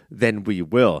people, then we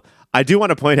will. I do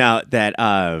want to point out that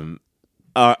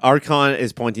Archon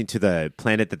is pointing to the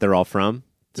planet that they're all from.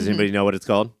 Does anybody know what it's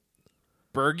called?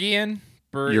 Bergian?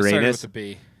 Uranus? Started with a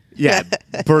B. Yeah,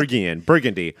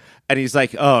 Burgundy. And he's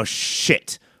like, "Oh,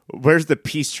 shit. Where's the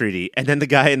peace treaty?" And then the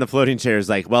guy in the floating chair is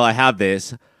like, "Well, I have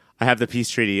this. I have the peace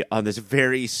treaty on this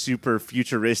very super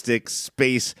futuristic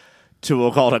space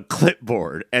tool called a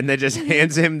clipboard." And then just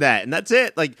hands him that. And that's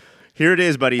it. Like, here it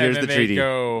is, buddy. Here's and the then treaty. They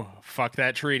go, fuck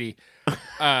that treaty.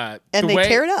 And they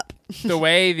tear it up. The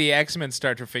way the X-Men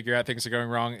start to figure out things are going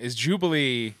wrong is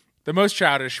Jubilee, the most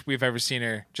childish we've ever seen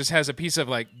her, just has a piece of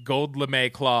like gold lame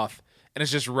cloth and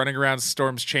is just running around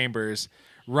Storm's chambers,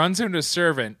 runs into a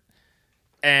servant,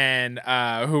 and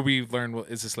who we learn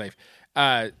is a slave.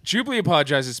 Jubilee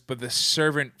apologizes, but the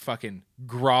servant fucking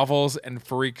grovels and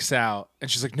freaks out.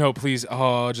 And she's like, "No, please.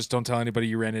 Oh, just don't tell anybody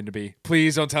you ran into me.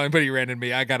 Please don't tell anybody you ran into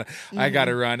me. I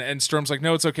gotta run." And Storm's like,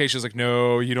 "No, it's okay." She's like,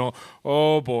 "No, you don't."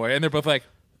 Oh boy. And they're both like,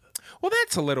 "Well,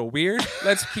 that's a little weird.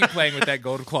 Let's keep playing with that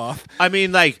gold cloth." I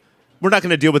mean, like, we're not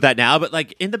going to deal with that now, but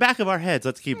like in the back of our heads,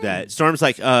 let's keep that. Storm's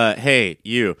like, "Hey,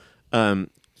 you,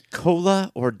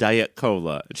 cola or Diet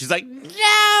Cola?" And she's like,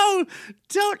 "No,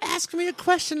 don't ask me a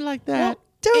question like that.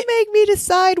 Don't make me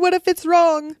decide what if it's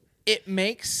wrong." It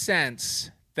makes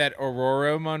sense that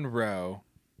Aurora Monroe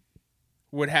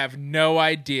would have no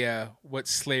idea what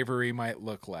slavery might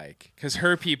look like because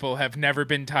her people have never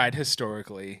been tied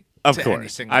historically Of to course.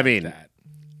 anything I like mean, that.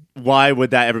 Why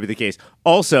would that ever be the case?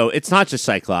 Also, it's not just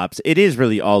Cyclops. It is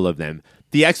really all of them.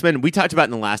 The X-Men, we talked about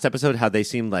in the last episode how they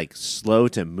seem like slow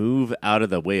to move out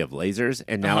of the way of lasers,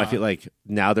 and now I feel like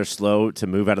now they're slow to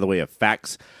move out of the way of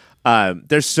facts.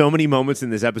 There's so many moments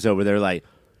in this episode where they're like,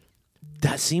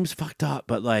 "That seems fucked up,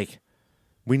 but like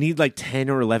we need like 10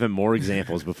 or 11 more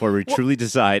examples before we truly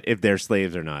decide if they're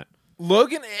slaves or not."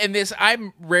 Logan, and this, I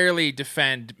rarely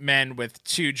defend men with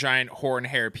 2 giant horn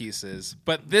hair pieces,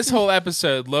 but this whole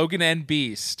episode, Logan and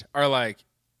Beast are like,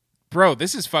 "Bro,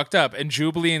 this is fucked up." And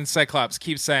Jubilee and Cyclops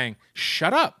keep saying,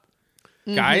 "Shut up,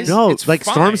 guys." No, it's like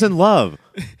fine. Storm's in love.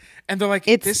 And they're like,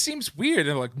 It's- "This seems weird." And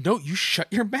they're like, "No, you shut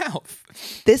your mouth."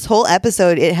 This whole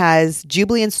episode, it has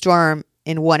Jubilee and Storm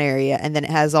in one area, and then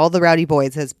it has all the rowdy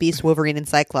boys. It has Beast, Wolverine, and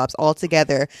Cyclops all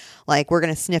together. Like, we're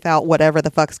going to sniff out whatever the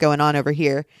fuck's going on over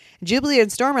here. Jubilee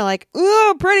and Storm are like,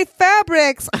 "Ooh, pretty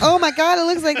fabrics. Oh my God, it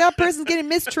looks like that person's getting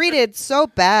mistreated. So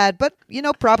bad, but,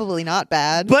 probably not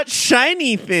bad. But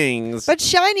shiny things. But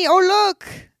shiny. Oh, look.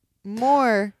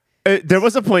 More." There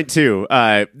was a point too.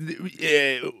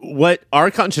 What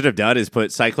Archon should have done is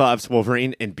put Cyclops,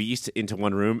 Wolverine, and Beast into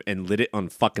one room and lit it on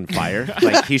fucking fire.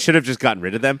 Like he should have just gotten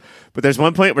rid of them. But there's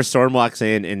one point where Storm walks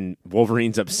in and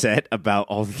Wolverine's upset about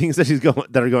all the things that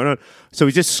that are going on. So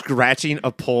he's just scratching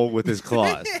a pole with his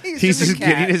claws. he's just a just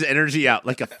getting cat. his energy out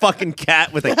like a fucking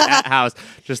cat with a cat house.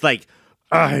 Just like,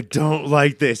 "I don't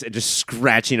like this," and just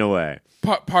scratching away.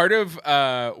 Part of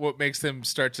what makes them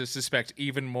start to suspect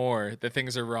even more that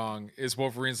things are wrong is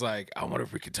Wolverine's like, "I wonder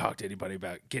if we could talk to anybody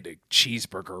about getting a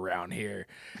cheeseburger around here."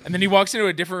 And then he walks into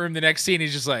a different room the next scene.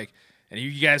 He's just like, And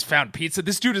you guys found pizza?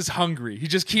 This dude is hungry. He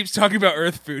just keeps talking about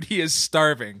Earth food. He is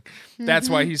starving. That's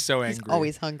why he's so angry. He's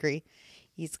always hungry.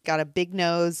 He's got a big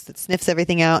nose that sniffs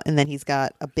everything out, and then he's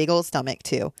got a big old stomach,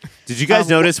 too. Did you guys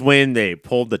notice when they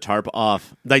pulled the tarp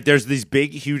off? Like, there's these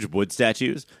big, huge wood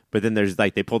statues, but then there's,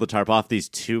 like, they pulled the tarp off these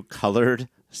two colored,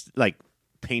 like,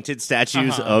 painted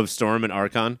statues of Storm and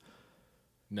Archon.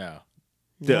 No.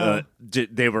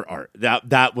 They were art.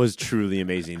 That was truly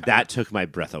amazing. That took my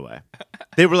breath away.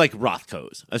 They were like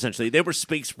Rothkos, essentially. They were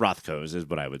space Rothkos, is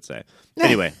what I would say.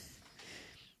 Anyway.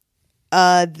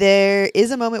 There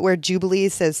is a moment where Jubilee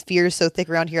says, "Fear is so thick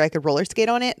around here I could roller skate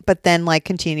on it," but then like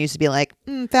continues to be like,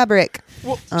 fabric.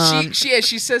 Well, she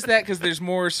says that because there's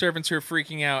more servants who are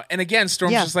freaking out. And again,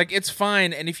 Storm's just like, it's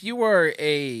fine. And if you are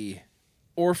a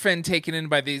orphan taken in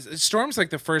by these... Storm's like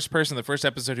the first person, the first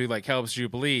episode who like helps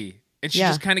Jubilee. And she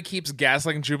just kind of keeps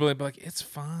gaslighting Jubilee, but like, it's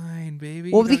fine,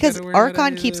 baby. Well, because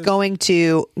Archon keeps going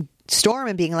to Storm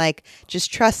and being like,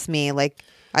 just trust me. Like,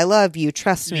 I love you.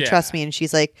 Trust me. Trust me. And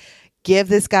she's like, give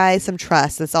this guy some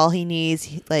trust. That's all he needs.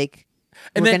 We're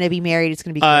going to be married. It's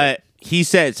going to be great. He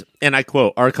says, and I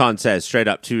quote, Archon says straight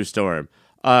up to Storm,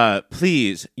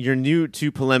 please, you're new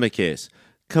to Polemicus.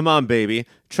 Come on, baby.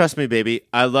 Trust me, baby.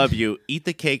 I love you. Eat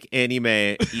the cake, Annie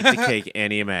Mae. Eat the cake,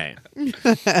 Annie Mae.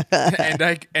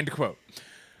 End quote.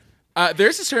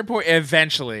 There's a certain point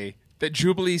eventually that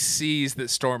Jubilee sees that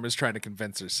Storm is trying to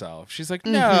convince herself. She's like,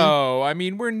 no, I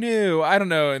mean, we're new. I don't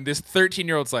know. And this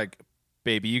 13-year-old's like,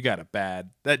 baby, you got it bad.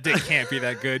 That dick can't be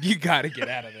that good. You got to get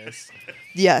out of this.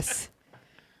 Yes.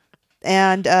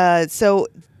 And so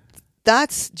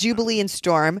that's Jubilee and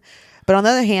Storm. But on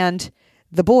the other hand,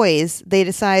 the boys, they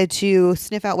decide to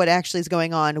sniff out what actually is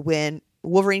going on when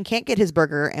Wolverine can't get his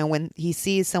burger and when he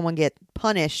sees someone get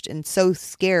punished and so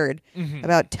scared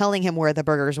about telling him where the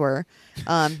burgers were.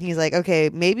 He's like, okay,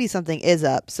 maybe something is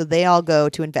up. So they all go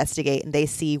to investigate and they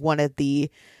see one of the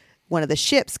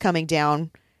ships coming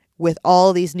down with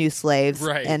all these new slaves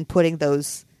and putting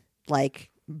those like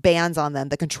bands on them,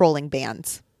 the controlling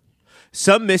bands.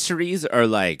 Some mysteries are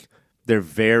like, they're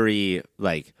very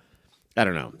like, I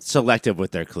don't know, selective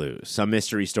with their clues. Some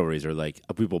mystery stories are like,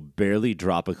 we will barely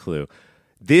drop a clue.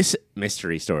 This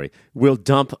mystery story will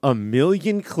dump a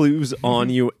million clues on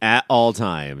you at all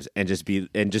times and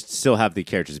just still have the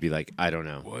characters be like, I don't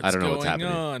know. I don't know what's happening.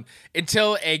 On?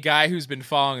 Until a guy who's been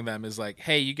following them is like,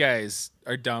 hey, you guys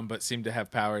are dumb but seem to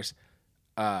have powers.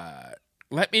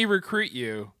 Let me recruit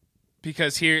you.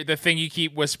 Because here, the thing you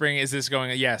keep whispering is this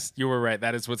going on? Yes, you were right.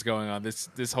 That is what's going on.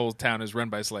 This whole town is run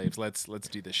by slaves. Let's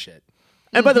do this shit.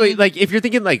 And by the way, like, if you're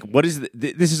thinking, like, what is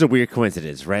this is a weird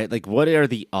coincidence, right? Like, what are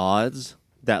the odds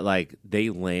that, like, they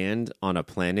land on a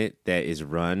planet that is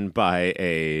run by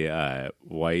a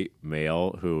white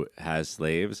male who has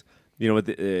slaves? You know,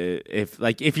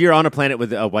 if you're on a planet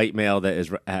with a white male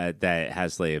that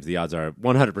has slaves, the odds are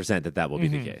 100% that will be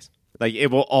the case. Like,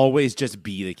 it will always just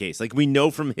be the case. Like, we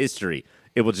know from history,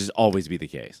 it will just always be the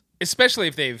case. Especially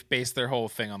if they've based their whole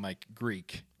thing on, like,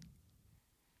 Greek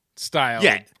style.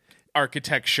 Yeah.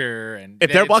 Architecture and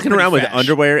if they're walking around with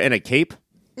underwear and a cape,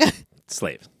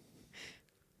 slaves.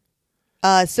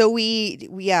 So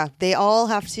they all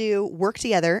have to work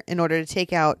together in order to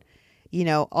take out, you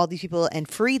know, all these people and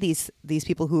free these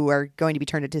people who are going to be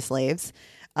turned into slaves.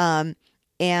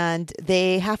 And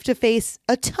they have to face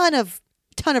a ton of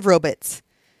robots.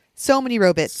 So many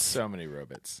robots.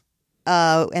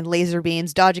 And laser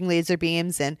beams, dodging laser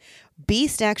beams, and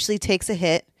Beast actually takes a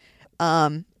hit.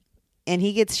 And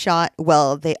he gets shot.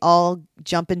 Well, they all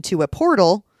jump into a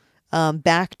portal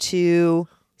back to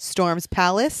Storm's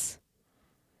palace.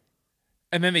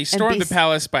 And then they storm the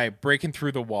palace by breaking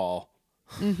through the wall.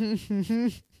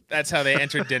 That's how they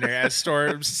enter dinner, as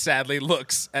Storm sadly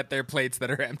looks at their plates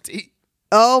that are empty.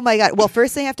 Oh, my God. Well,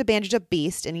 first they have to bandage up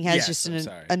Beast, and he has an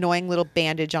annoying little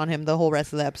bandage on him the whole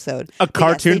rest of the episode. A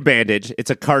cartoon bandage.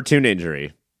 It's a cartoon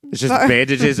injury. It's just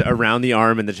bandages around the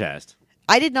arm and the chest.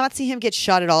 I did not see him get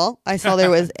shot at all. I saw there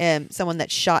was someone that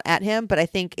shot at him, but I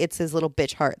think it's his little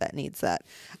bitch heart that needs that.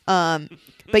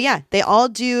 But yeah, they all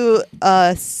do.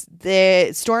 The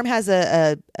Storm has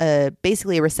a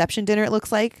basically a reception dinner. It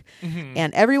looks like,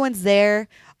 and everyone's there.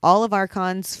 All of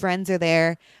Archon's friends are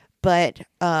there, but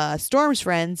Storm's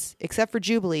friends, except for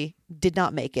Jubilee, did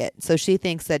not make it. So she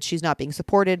thinks that she's not being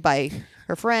supported by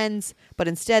her friends, but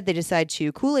instead they decide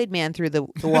to Kool-Aid Man through the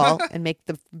wall and make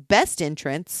the best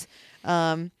entrance.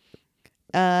 And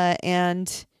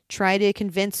try to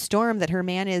convince Storm that her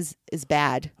man is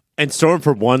bad. And Storm,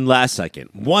 for one last second,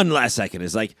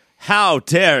 is like, how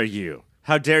dare you?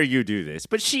 How dare you do this?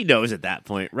 But she knows at that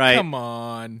point, right? Come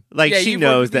on. Like, she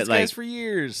knows that, these like, guys for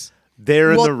years.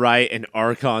 They're in the right and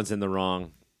Archon's in the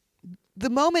wrong. the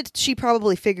moment she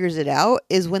probably figures it out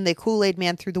is when the Kool-Aid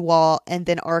Man through the wall and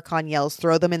then Archon yells,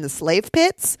 "Throw them in the slave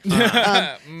pits."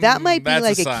 That might be That's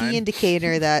like a a sign. key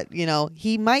indicator that,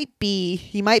 he might be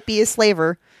a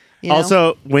slaver.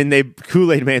 Also, when they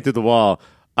Kool-Aid Man through the wall,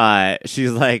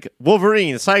 she's like,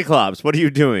 "Wolverine, Cyclops, what are you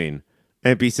doing?"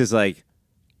 And Beast is like,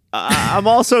 "I'm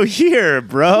also here,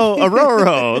 bro.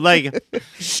 Aurora, like,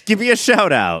 give me a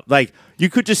shout out. Like, you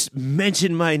could just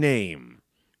mention my name."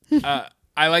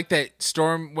 I like that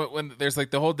Storm when there's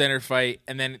like the whole dinner fight,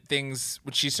 and then things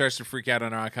when she starts to freak out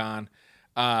on Archon.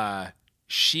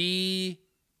 The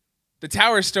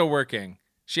tower is still working.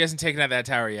 She hasn't taken out that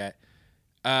tower yet.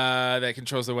 That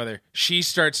controls the weather. She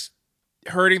starts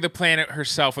hurting the planet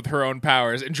herself with her own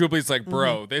powers, and Jubilee's like,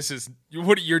 "Bro, this is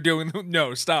what you're doing.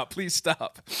 No, stop, please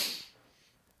stop."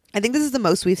 I think this is the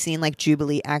most we've seen like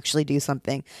Jubilee actually do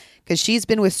something, because she's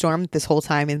been with Storm this whole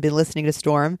time and been listening to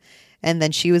Storm, and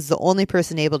then she was the only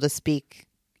person able to speak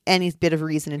any bit of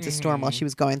reason into Storm while she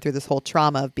was going through this whole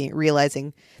trauma of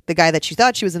realizing the guy that she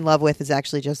thought she was in love with is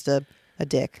actually just a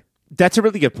dick. That's a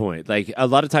really good point. Like, a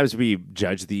lot of times we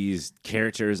judge these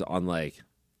characters on like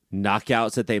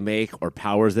knockouts that they make or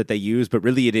powers that they use, but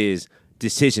really it is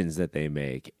decisions that they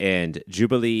make. And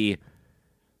Jubilee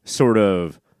sort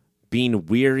of being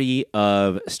weary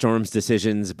of Storm's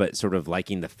decisions, but sort of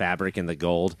liking the fabric and the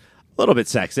gold. A little bit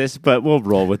sexist, but we'll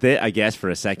roll with it, I guess, for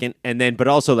a second. And then, but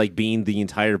also like being the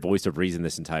entire voice of reason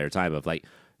this entire time of like,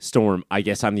 Storm, I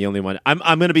guess I'm the only one. I'm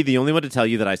going to be the only one to tell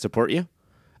you that I support you.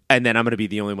 And then I'm going to be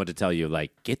the only one to tell you,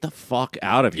 like, get the fuck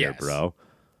out of here, Yes. bro.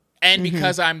 And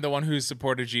because I'm the one who's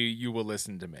supported you, you will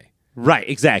listen to me. Right,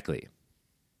 exactly.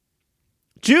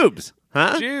 Jubes,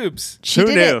 huh? Jubes. She Who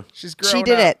did knew? it. She's grown She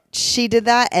did up. it. She did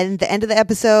that. And the end of the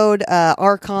episode,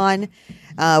 Archon,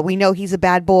 we know he's a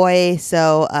bad boy.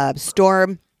 So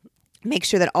Storm makes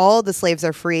sure that all the slaves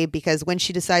are free, because when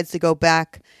she decides to go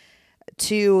back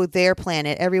to their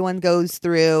planet, everyone goes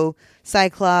through.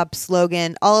 Cyclops,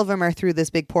 Logan, all of them are through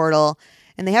this big portal,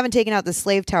 and they haven't taken out the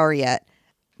slave tower yet.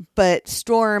 But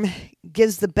Storm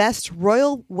gives the best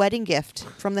royal wedding gift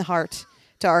from the heart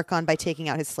to Archon by taking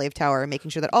out his slave tower and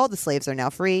making sure that all the slaves are now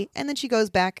free, and then she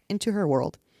goes back into her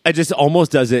world. I just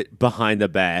almost does it behind the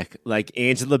back, like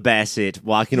Angela Bassett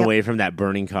walking away from that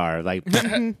burning car, like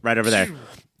right over there.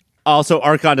 Also,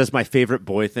 Archon does my favorite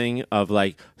boy thing of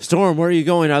like, "Storm, where are you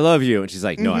going? I love you." And she's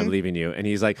like, "No, I'm leaving you." And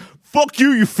he's like, "Fuck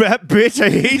you, you fat bitch.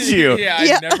 I hate you." Yeah,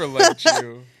 Yeah. I never liked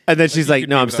you. And then she's you like, could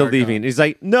 "No, be I'm with still Archon. leaving." And he's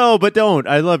like, "No, but don't.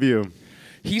 I love you."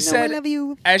 He No, said, I love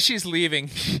you. as she's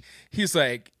leaving, she's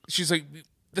like,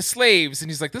 "The slaves," and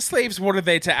he's like, "The slaves, what are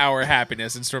they to our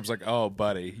happiness?" And Storm's like, "Oh,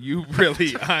 buddy, you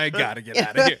really, I gotta get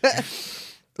out of here."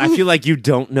 I feel like you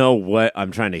don't know what I'm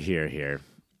trying to hear here.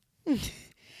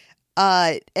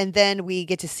 And then we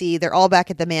get to see they're all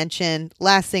back at the mansion.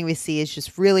 Last thing we see is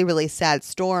just really, really sad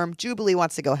Storm. Jubilee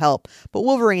wants to go help, but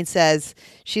Wolverine says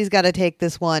she's got to take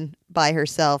this one by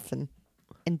herself and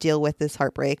deal with this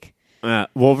heartbreak.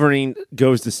 Wolverine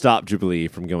goes to stop Jubilee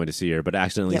from going to see her, but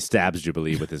accidentally stabs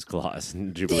Jubilee with his claws,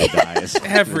 and Jubilee dies.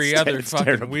 Every It's other it's fucking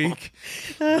terrible. week.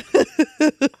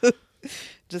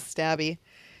 Just stabby.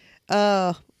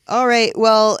 Oh, all right.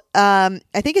 Well, I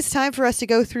think it's time for us to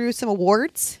go through some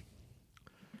awards.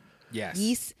 Yes.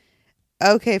 Yes.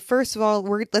 Okay. First of all,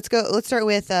 let's go. Let's start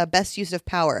with best use of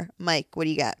power. Mike, what do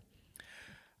you got?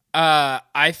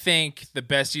 I think the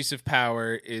best use of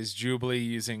power is Jubilee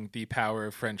using the power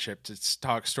of friendship to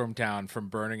talk Storm down from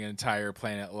burning an entire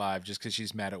planet alive just because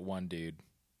she's mad at one dude.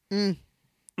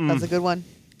 That's a good one.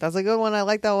 That's a good one. I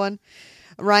like that one.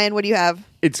 Ryan, what do you have?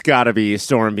 It's got to be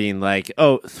Storm being like,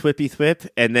 "Oh, thwippy thwip,"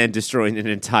 and then destroying an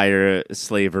entire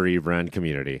slavery-run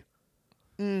community.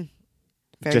 Very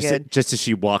good. Just as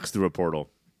she walks through a portal.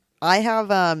 I have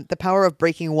the power of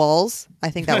breaking walls. I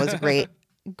think that was a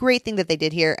great thing that they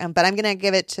did here. But I'm going to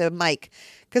give it to Mike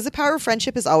because the power of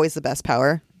friendship is always the best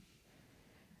power.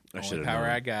 I should Only have power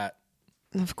known. I got.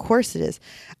 Of course it is.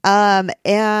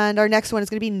 And our next one is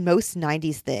going to be most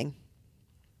 90s thing.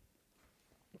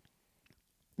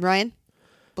 Ryan?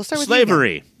 We'll start with you again.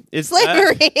 Slavery. It's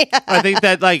Slavery. I think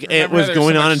that like it Remember was there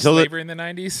going so on much until slavery in the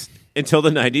 90s. until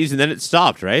the 90s, and then it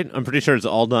stopped. Right? I'm pretty sure it's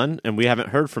all done, and we haven't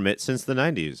heard from it since the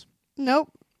 90s.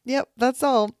 Nope. Yep. That's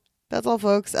all. That's all,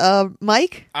 folks.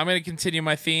 Mike? I'm going to continue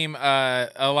my theme.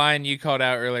 A line you called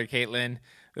out earlier, Caitlin.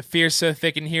 The fear's so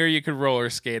thick in here you could roller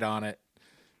skate on it.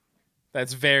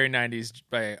 That's very 90s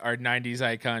by our 90s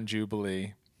icon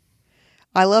Jubilee.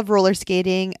 I love roller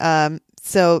skating.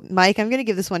 So, Mike, I'm going to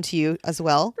give this one to you as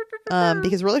well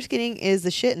because roller skating is the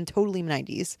shit and totally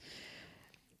 90s.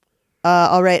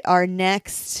 All right. Our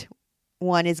next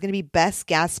one is going to be best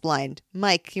gas blind.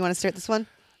 Mike, you want to start this one?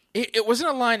 It wasn't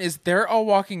a line. Is they're all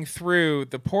walking through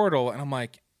the portal, and I'm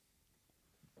like,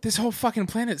 this whole fucking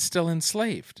planet's still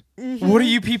enslaved. Mm-hmm. What do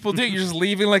you people do? You're just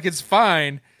leaving like it's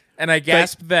fine. And I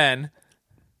gasped then.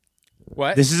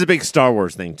 What? This is a big Star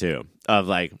Wars thing too. Of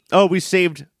like, oh, we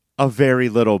saved a very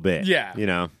little bit. Yeah. You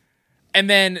know? And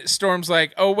then Storm's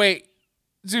like, oh, wait,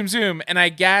 zoom, zoom. And I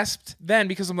gasped then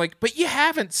because I'm like, but you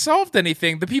haven't solved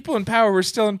anything. The people in power were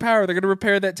still in power. They're going to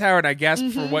repair that tower. And I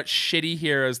gasped for what shitty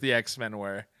heroes the X-Men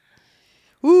were.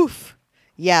 Oof.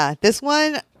 Yeah, this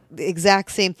one, the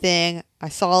exact same thing. I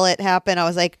saw it happen. I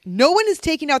was like, no one is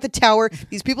taking out the tower.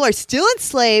 These people are still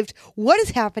enslaved. What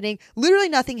is happening? Literally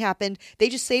nothing happened. They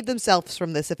just saved themselves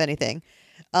from this, if anything.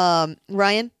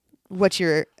 Ryan, what's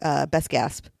your best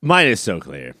gasp? Mine is so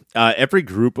clear. Every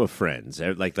group of friends,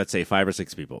 like let's say 5 or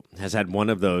 6 people, has had one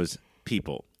of those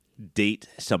people date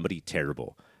somebody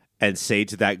terrible and say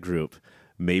to that group,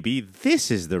 maybe this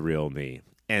is the real me.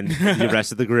 And the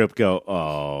rest of the group go,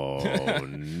 oh,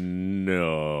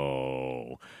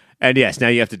 no. And yes, now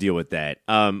you have to deal with that.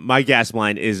 My gasp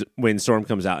line is when Storm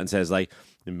comes out and says, like,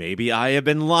 maybe I have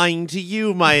been lying to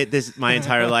you my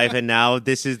entire life, and now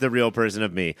this is the real person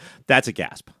of me. That's a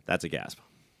gasp. That's a gasp.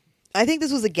 I think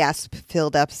this was a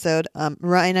gasp-filled episode.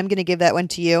 Ryan, I'm going to give that one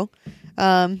to you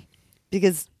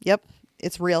because, yep,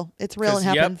 it's real. It's real. It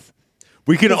happens.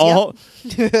 We can all,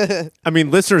 I mean,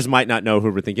 listeners might not know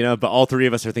who we're thinking of, but all 3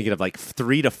 of us are thinking of like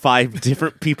 3 to 5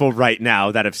 different people right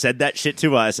now that have said that shit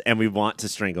to us, and we want to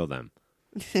strangle them.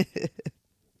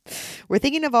 We're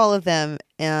thinking of all of them,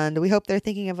 and we hope they're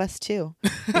thinking of us too,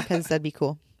 because that'd be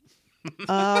cool.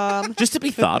 Just to be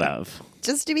thought of.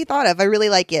 Just to be thought of. I really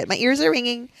like it. My ears are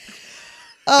ringing.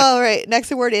 All right.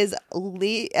 Next award is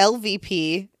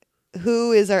LVP.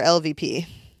 Who is our LVP?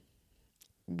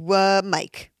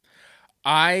 Mike.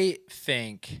 I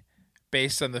think,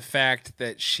 based on the fact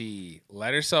that she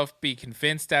let herself be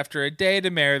convinced after a day to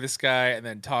marry this guy and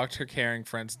then talked her caring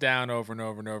friends down over and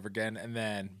over and over again and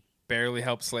then barely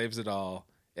helped slaves at all,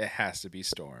 it has to be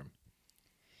Storm.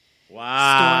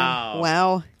 Wow. Storm.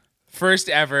 Wow. First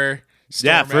ever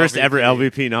Storm first LVP. ever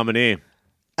LVP nominee.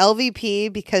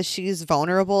 LVP because she's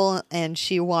vulnerable and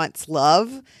she wants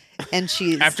love and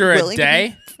she's after a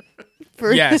day?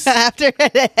 Yes. After a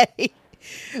day.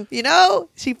 You know,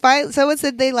 someone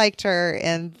said they liked her,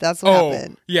 and that's what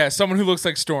happened. Yeah, someone who looks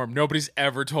like Storm. Nobody's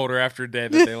ever told her after a day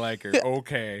that they like her.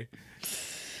 Okay.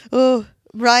 Oh,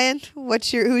 Ryan,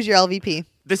 who's your LVP?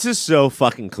 This is so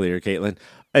fucking clear, Caitlin.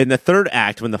 In the third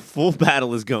act, when the full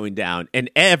battle is going down,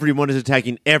 and everyone is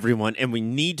attacking everyone, and we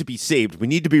need to be saved, we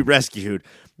need to be rescued,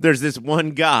 there's this one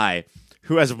guy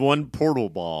who has one portal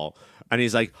ball. And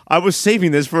he's like, I was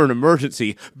saving this for an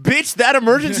emergency. Bitch, that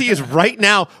emergency is right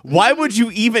now. Why would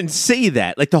you even say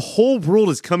that? Like, the whole world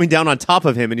is coming down on top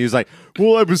of him. And he was like,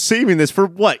 well, I was saving this for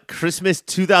what? Christmas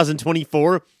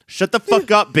 2024? Shut the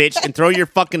fuck up, bitch, and throw your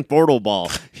fucking portal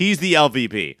ball. He's the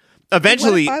LVP.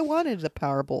 Eventually, what if I wanted a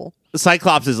Powerball?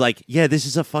 Cyclops is like, yeah, this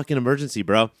is a fucking emergency,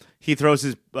 bro. He throws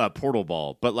his portal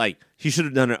ball. But, like, he should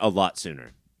have done it a lot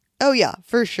sooner. Oh, yeah,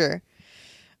 for sure.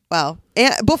 Wow.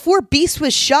 And before Beast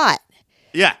was shot.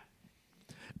 Yeah.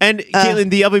 And Caitlin,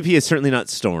 the LVP is certainly not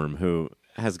Storm, who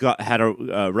has had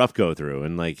a rough go through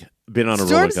and like been on a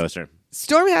roller coaster.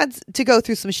 Storm had to go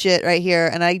through some shit right here,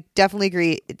 and I definitely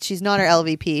agree. She's not our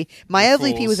LVP. My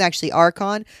LVP was actually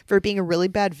Archon for being a really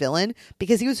bad villain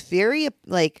because he was very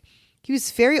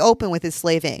open with his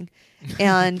slaving,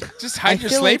 and just hide your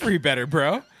slavery better,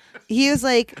 bro. He was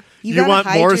like, you want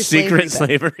more secret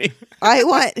slavery? I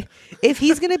want, if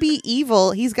he's going to be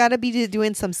evil, he's got to be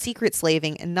doing some secret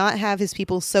slaving and not have his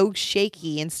people so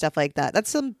shaky and stuff like that. That's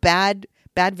some bad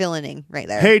villaining right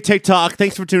there. Hey, TikTok,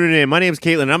 thanks for tuning in. My name's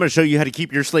Caitlin. I'm going to show you how to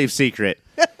keep your slave secret.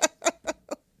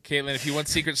 Caitlin, if you want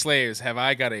secret slaves, have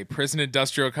I got a prison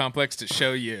industrial complex to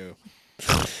show you?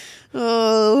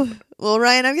 Oh, well,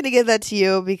 Ryan, I'm going to give that to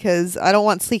you because I don't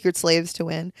want secret slaves to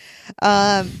win.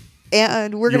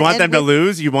 And we're going to them to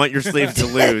lose? You want your slaves to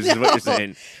lose, is what you're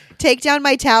saying. Take down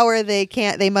my tower. They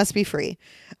can't. They must be free.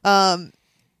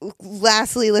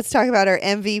 Lastly, let's talk about our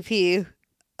MVP.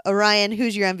 Ryan,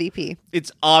 who's your MVP?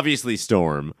 It's obviously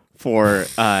Storm for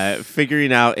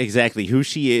figuring out exactly who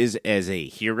she is as a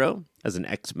hero, as an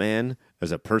X-Man,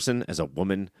 as a person, as a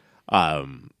woman.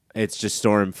 It's just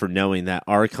Storm for knowing that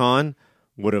Archon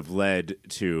would have led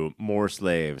to more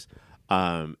slaves.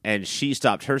 And she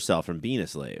stopped herself from being a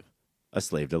slave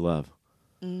to love.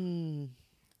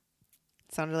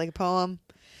 Sounded like a poem.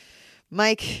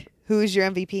 Mike, who's your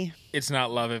MVP? It's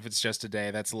not love if it's just a day.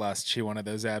 That's lust. She wanted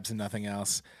those abs and nothing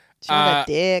else. She wanted that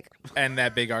dick. And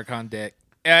that big Archon dick.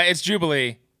 It's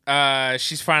Jubilee.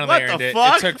 She's finally What earned the it.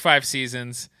 fuck? It took 5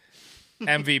 seasons.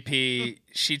 MVP.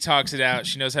 She talks it out.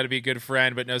 She knows how to be a good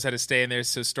friend, but knows how to stay in there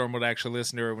so Storm would actually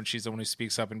listen to her when she's the one who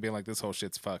speaks up and being like, this whole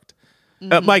shit's fucked.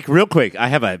 Mike, real quick, I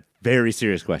have a very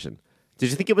serious question. Did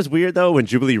you think it was weird, though, when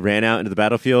Jubilee ran out into the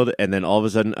battlefield and then all of a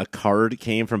sudden a card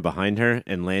came from behind her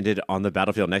and landed on the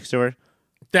battlefield next to her?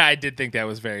 I did think that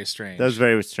was very strange. That was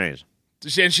very strange.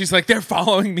 And she's like, they're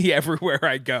following me everywhere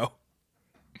I go.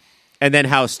 And then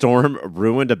how Storm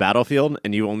ruined a battlefield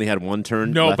and you only had one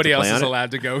turn Nobody left to else play is on it.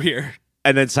 allowed to go here.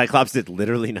 And then Cyclops did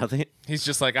literally nothing. He's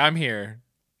just like, I'm here.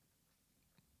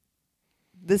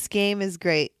 This game is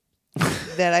great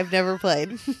that I've never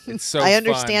played. It's so I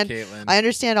understand. fun, Caitlin. I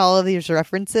understand all of these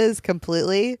references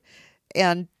completely,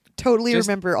 and totally Just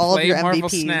remember all of play your Marvel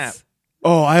MVPs. Snap.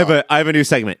 Oh, I have a new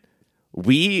segment.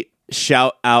 We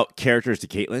shout out characters to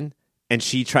Caitlin, and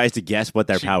she tries to guess what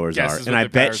their She powers are. guesses And what I their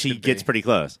bet powers she could gets be. pretty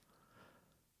close.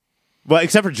 Well,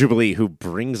 except for Jubilee, who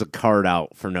brings a card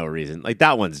out for no reason. Like,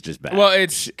 that one's just bad. Well,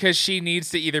 it's because she needs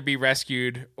to either be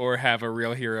rescued or have a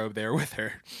real hero there with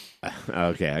her.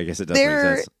 Okay, I guess it does make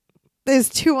sense. There's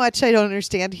too much I don't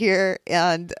understand here,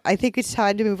 and I think it's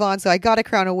time to move on. So I got to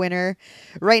crown a winner.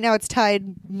 Right now it's tied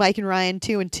Mike and Ryan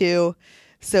 2-2.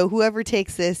 So whoever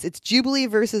takes this, it's Jubilee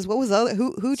versus what was the other?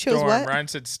 Who chose Storm. what? Ryan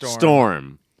said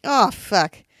Storm. Oh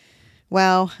fuck!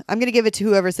 Wow, I'm gonna give it to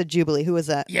whoever said Jubilee. Who was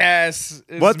that? Yes.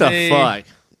 it's What the me. fuck?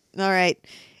 All right,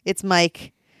 it's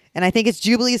Mike, and I think it's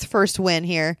Jubilee's first win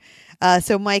here.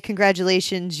 So Mike,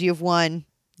 congratulations, you've won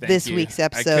Thank this you. week's I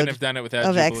episode couldn't have done it without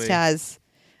of Jubilee. X-Taz.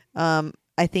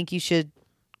 I think you should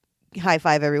high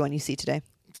five everyone you see today.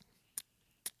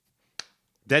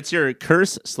 That's your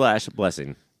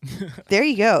curse/blessing. There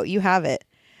you go. You have it.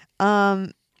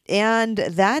 And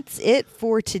that's it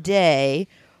for today.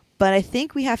 But I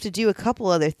think we have to do a couple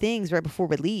other things right before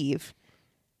we leave.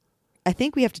 I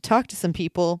think we have to talk to some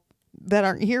people that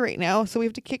aren't here right now. So we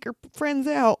have to kick our friends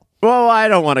out. Well, I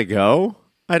don't want to go.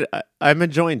 I'm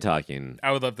enjoying talking.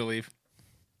 I would love to leave.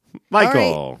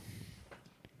 Michael.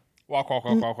 Walk, walk,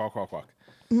 walk, walk, walk, walk, walk.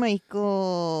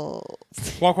 Michael.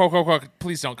 Walk, walk, walk, walk.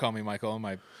 Please don't call me Michael.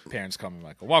 My parents call me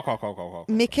Michael. Walk, walk, walk, walk, walk.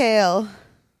 Mikhail.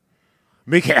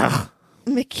 Mikhail.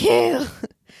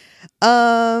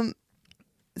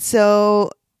 So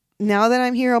now that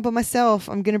I'm here all by myself,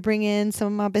 I'm going to bring in some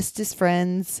of my bestest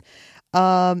friends.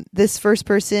 This first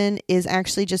person is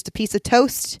actually just a piece of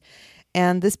toast.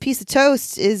 And this piece of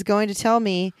toast is going to tell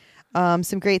me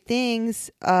some great things.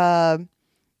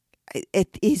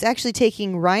 He's actually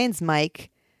taking Ryan's mic.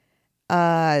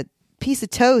 Piece of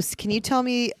toast, can you tell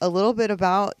me a little bit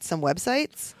about some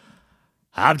websites?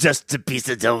 I'm just a piece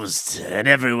of toast, and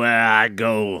everywhere I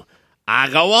go on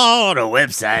a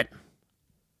website.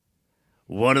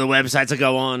 One of the websites I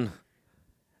go on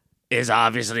is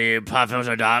obviously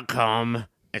popfilter.com,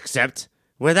 except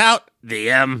without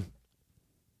the M.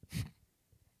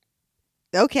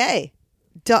 Okay.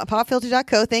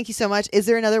 Popfilter.co, thank you so much. Is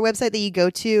there another website that you go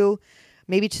to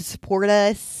maybe to support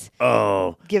us?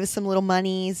 Oh, Give us some little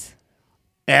monies?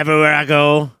 everywhere I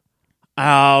go,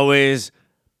 I always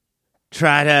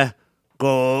try to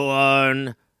go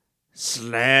on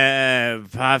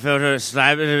popfilter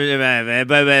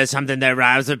something that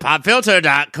rhymes with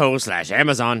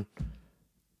popfilter.co/Amazon.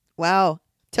 Wow.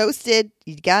 Toasted.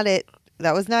 You got it.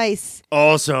 That was nice.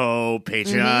 Also,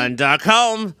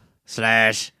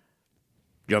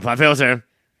 patreon.com/yourpopfilter.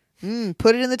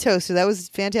 Put it in the toaster. That was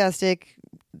fantastic.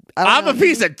 I'm a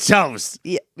piece of toast.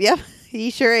 Yep,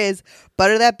 he sure is.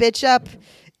 Butter that bitch up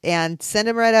and send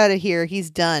him right out of here. He's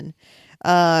done.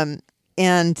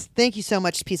 And thank you so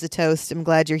much, piece of toast. I'm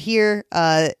glad you're here.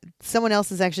 Someone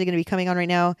else is actually going to be coming on right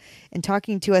now and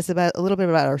talking to us about a little bit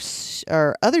about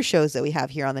our other shows that we have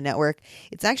here on the network.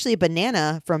 It's actually a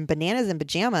banana from Bananas and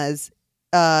Pajamas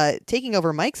taking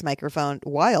over Mike's microphone.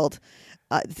 Wild.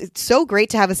 It's so great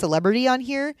to have a celebrity on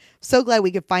here. So glad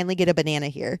we could finally get a banana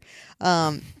here.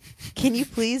 Can you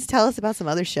please tell us about some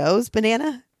other shows,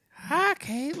 Banana? Hi,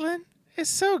 Caitlin. It's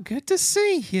so good to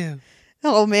see you.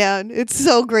 Oh, man. It's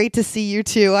so great to see you,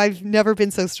 too. I've never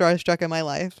been so starstruck in my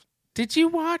life. Did you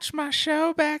watch my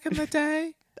show back in the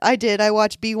day? I did. I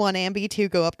watched B1 and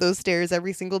B2 go up those stairs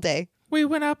every single day. We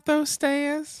went up those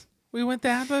stairs. We went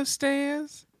down those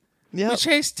stairs. We Yep.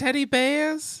 chased teddy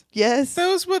bears. Yes.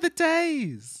 Those were the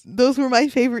days. Those were my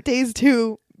favorite days,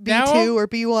 too. B2 Now- or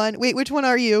B1. Wait, which one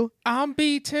are you? I'm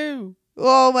B2.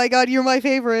 Oh, my God. You're my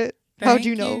favorite. How'd Thank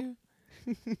you know?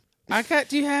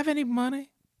 Do you have any money?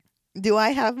 Do I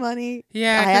have money?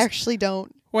 Yeah, I 'cause actually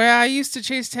don't. where I used to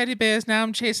chase teddy bears, now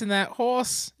I'm chasing that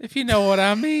horse, if you know what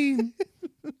I mean.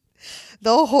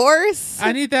 The horse?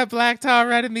 I need that black tar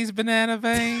right in these banana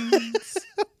veins.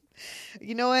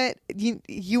 You know what?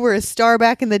 You were a star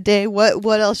back in the day.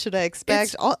 What else should I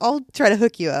expect? I'll try to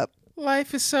hook you up.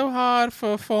 Life is so hard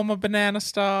for a former banana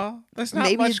star. There's not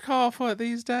Maybe- much call for it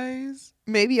these days.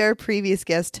 Maybe our previous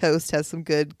guest Toast has some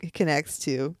good connects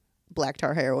to black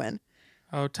tar heroin.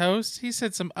 Oh, Toast, he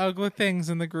said some ugly things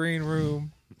in the green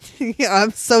room.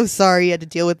 I'm so sorry you had to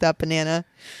deal with that banana.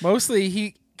 Mostly,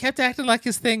 he kept acting like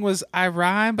his thing was I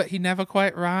rhyme, but he never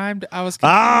quite rhymed. I was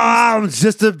confused. I'm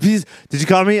just a piece. Did you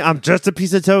call me? I'm just a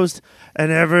piece of toast,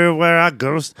 and everywhere I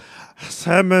go,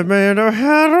 I'm made of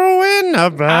heroin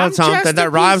about I'm something just that a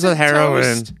rhymes piece with of heroin.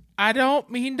 toast. I don't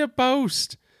mean to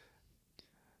boast.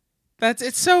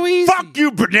 It's so easy. Fuck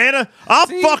you, banana! I'll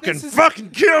See, fucking this is- fucking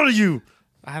kill you.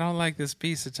 I don't like this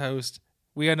piece of toast.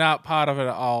 We are not part of it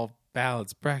all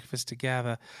balanced breakfast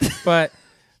together. But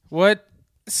what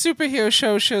superhero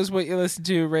show shows what you listen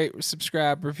to, rate,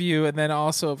 subscribe, review, and then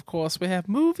also, of course, we have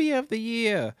Movie of the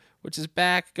Year, which is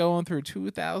back going through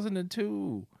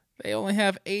 2002. They only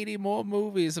have 80 more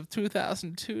movies of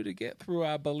 2002 to get through,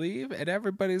 I believe, and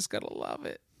everybody's going to love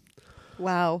it.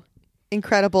 Wow.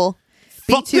 Incredible.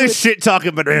 Fuck B2 this is- shit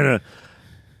talking banana.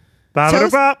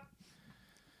 Toast- Bop.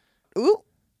 Ooh.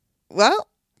 Well,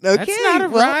 okay. That's not a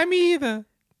well, rhyme either.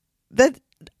 That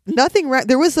nothing.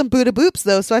 There was some Buddha boops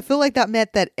though, so I feel like that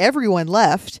meant that everyone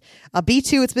left.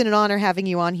 B2, it's been an honor having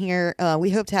you on here. We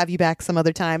hope to have you back some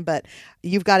other time, but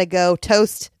you've got to go.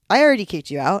 Toast. I already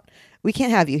kicked you out. We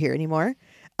can't have you here anymore.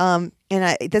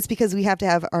 That's because we have to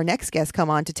have our next guest come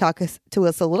on to talk to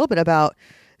us a little bit about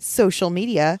social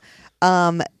media.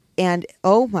 And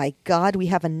oh my God, we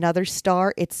have another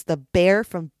star. It's the bear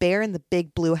from Bear in the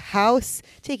Big Blue House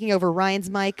taking over Ryan's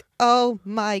mic. Oh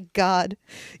my God.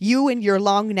 You and your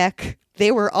long neck. They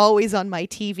were always on my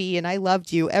TV and I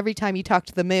loved you every time you talked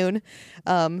to the moon.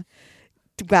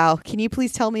 Wow. Can you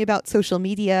please tell me about social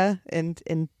media and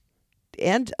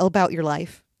about your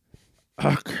life?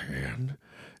 I can.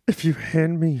 If you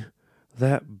hand me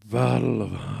that bottle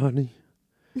of honey,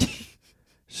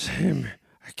 Sam,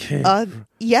 I can't.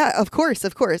 Yeah, of course.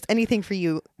 Anything for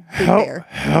you, Big Bear.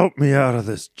 Help me out of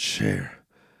this chair.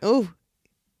 Oh,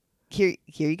 here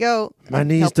you go. My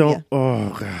knees Help don't. ya.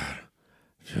 Oh God,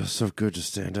 feels so good to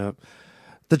stand up.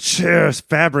 The chair's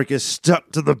fabric is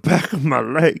stuck to the back of my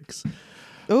legs.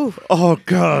 Oh, Oh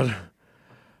God.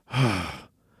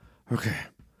 Okay,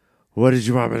 what did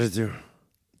you want me to do?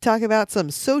 talk about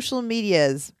some social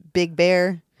medias, Big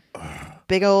Bear.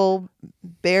 Big old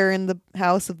bear in the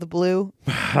house of the blue.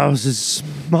 My house is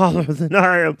smaller than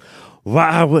I am.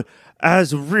 Why would,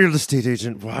 as a real estate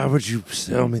agent, why would you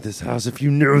sell me this house if you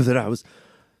knew that I was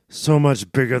so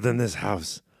much bigger than this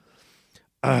house?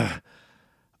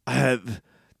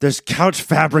 There's couch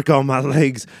fabric on my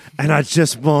legs, and I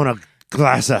just want a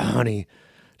glass of honey.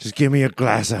 Just give me a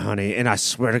glass of honey, and I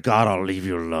swear to God, I'll leave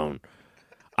you alone.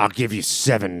 I'll give you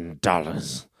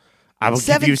 $7. I will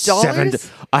give you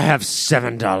 $7? I have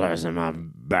 $7 in my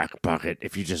back pocket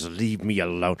if you just leave me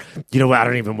alone. You know what? I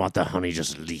don't even want the honey.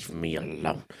 Just leave me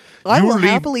alone. I You will leave-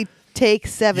 happily take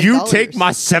 $7. You take my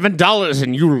 $7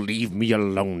 and you leave me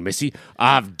alone, Missy.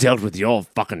 I've dealt with your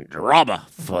fucking drama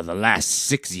for the last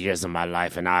 6 years of my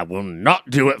life, and I will not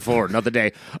do it for another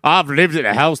day. I've lived in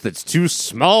a house that's too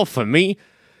small for me.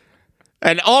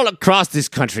 And all across this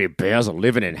country, bears are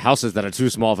living in houses that are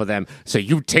too small for them. So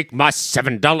you take my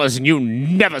 $7 and you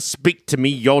never speak to me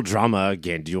your drama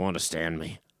again. Do you understand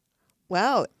me?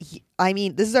 Wow. I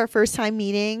mean, this is our first time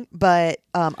meeting, but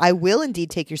I will indeed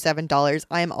take your $7.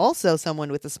 I am also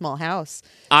someone with a small house.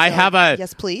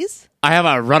 Yes, please. I have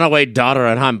a runaway daughter,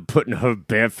 and I'm putting her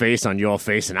bare face on your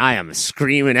face, and I am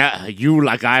screaming at you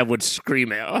like I would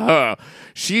scream at her.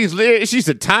 She's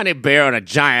a tiny bear in a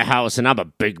giant house, and I'm a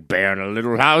big bear in a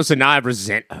little house, and I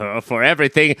resent her for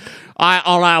everything.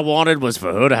 All I wanted was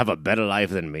for her to have a better life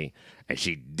than me, and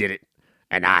she did it,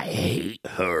 and I hate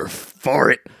her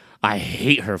for it. I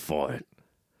hate her for it.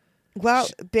 Wow,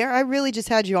 Bear, I really just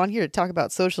had you on here to talk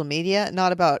about social media,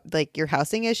 not about like your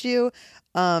housing issue.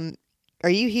 Are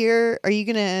you here? Are you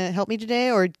going to help me today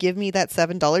or give me that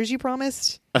 $7 you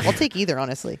promised? I'll take either,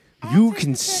 honestly. You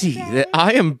can see that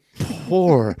I am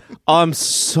poor. I'm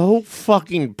so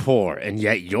fucking poor, and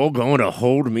yet you're going to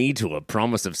hold me to a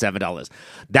promise of $7.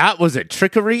 That was a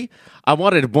trickery. I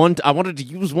wanted to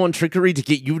use one trickery to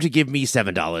get you to give me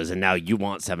 $7, and now you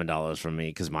want $7 from me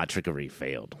because my trickery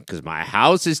failed. Because my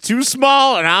house is too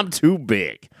small and I'm too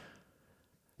big.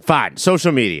 Fine.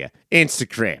 Social media,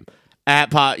 Instagram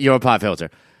at YourPodFilter,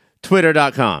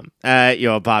 Twitter.com at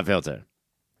YourPodFilter.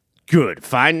 Good.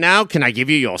 Fine now. Can I give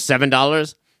you your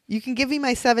 $7? You can give me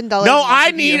my $7. No,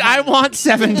 I want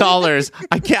 $7.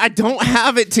 I don't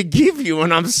have it to give you,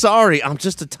 and I'm sorry. I'm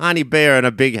just a tiny bear in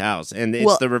a big house, and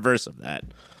it's the reverse of that.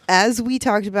 As we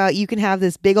talked about, you can have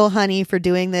this big old honey for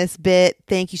doing this bit.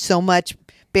 Thank you so much,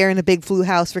 Bear in the Big Flu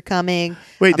House, for coming.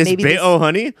 Wait, this big old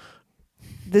honey?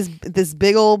 This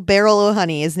big old barrel of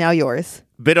honey is now yours.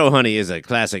 Bit O' Honey is a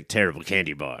classic terrible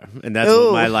candy bar, and that's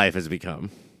what my life has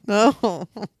become. Oh,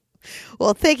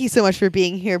 well, thank you so much for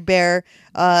being here, Bear.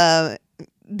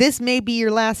 This may be your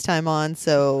last time on,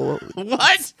 so...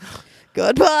 What?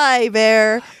 Goodbye,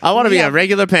 Bear. I want to be a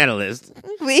regular panelist.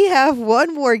 We have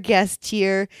one more guest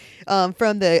here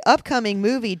from the upcoming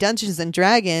movie Dungeons and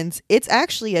Dragons. It's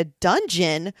actually a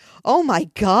dungeon. Oh, my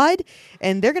God.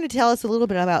 And they're going to tell us a little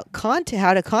bit about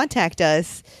how to contact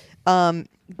us.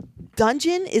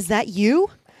 Dungeon, is that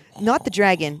you? Not the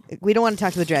dragon. We don't want to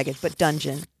talk to the dragon, but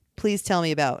Dungeon. Please tell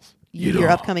me about your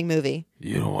upcoming movie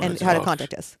and how to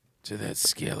contact us. To that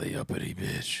scaly uppity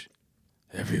bitch.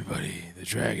 Everybody, the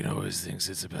dragon always thinks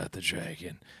it's about the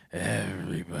dragon.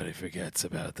 Everybody forgets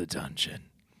about the dungeon.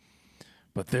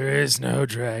 But there is no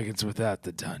dragons without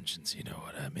the dungeons, you know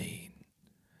what I mean.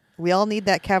 We all need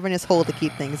that cavernous hole to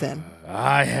keep things in.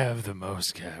 I have the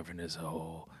most cavernous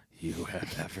hole you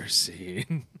have ever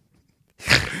seen.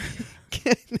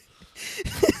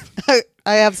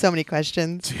 I have so many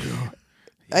questions.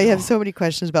 I have so many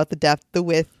questions about the depth, the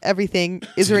width, everything.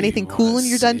 Is there anything cool in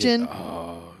your dungeon?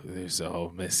 Oh, there's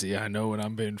Missy. I know what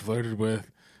I'm being flirted with,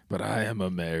 but I am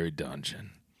a married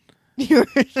dungeon. Do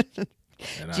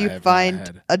you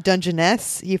find a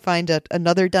dungeness? You find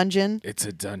another dungeon? It's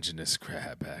a dungeness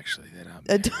crab, actually, that I'm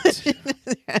a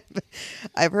dungeness crab.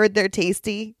 I've heard they're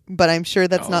tasty, but I'm sure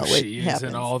that's not what she happens. Is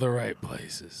in all the right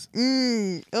places.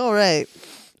 All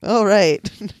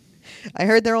right. I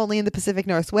heard they're only in the Pacific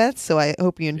Northwest, so I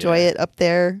hope you enjoy it up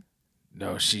there.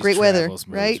 No, she's great weather,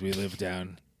 right? We live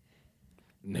down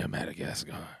near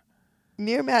Madagascar.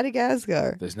 Near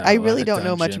Madagascar. I really don't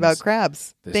know much about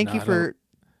crabs. Thank you for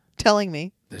telling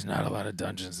me. There's not a lot of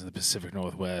dungeons in the Pacific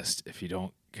Northwest if you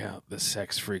don't count the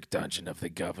sex freak dungeon of the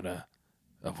governor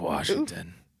of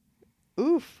Washington.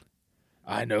 Oof.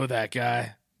 I know that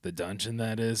guy. The dungeon,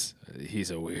 that is.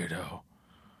 He's a weirdo.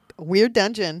 Weird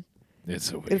dungeon.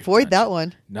 It's a weird Avoid dungeon. that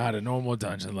one. Not a normal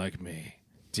dungeon like me.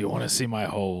 Do you want to see my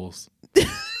holes?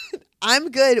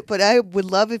 I'm good, but I would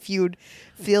love if you'd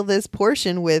fill this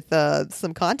portion with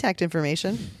some contact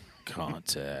information.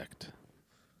 Contact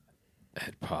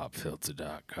at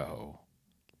popfilter.co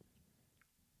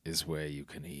is where you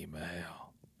can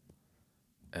email.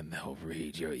 And they'll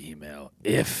read your email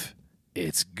if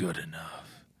it's good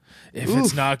enough. If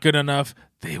it's not good enough,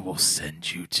 they will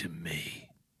send you to me.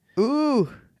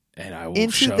 Ooh. And I will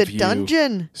into shove the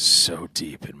dungeon. You so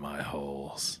deep in my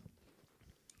holes.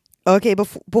 Okay,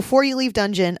 before you leave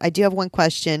dungeon, I do have one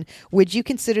question. Would you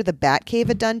consider the Batcave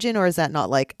a dungeon, or is that not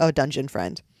like a dungeon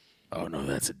friend? Oh no,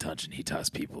 that's a dungeon. He ties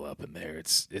people up in there.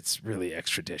 It's really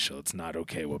extraditional. It's not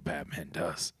okay what Batman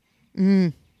does.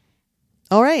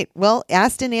 All right. Well,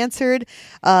 asked and answered.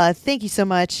 Thank you so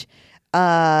much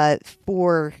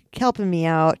for helping me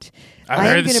out. I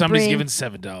heard that somebody's giving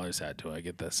 $7. How do I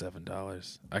get that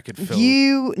 $7? I could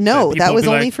fill that was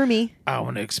only for me. I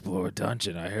want to explore a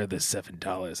dungeon. I heard this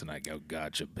 $7, and I go,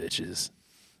 gotcha, bitches.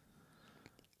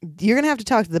 You're gonna have to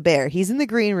talk to the bear. He's in the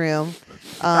green room.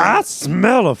 I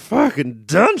smell a fucking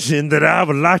dungeon that I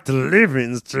would like to live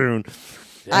in soon.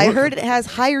 I heard it has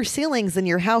higher ceilings than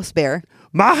your house, Bear.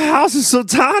 My house is so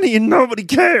tiny and nobody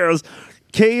cares.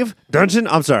 Cave? Dungeon?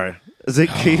 I'm sorry. Is it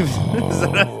cave?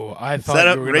 I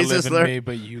thought you were going to live in me,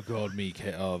 but you called me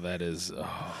that is...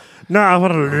 No, I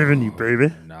want to live in you,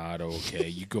 baby. Not okay.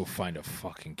 You go find a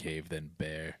fucking cave then,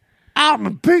 Bear. I'm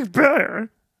a big bear.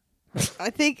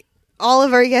 I think all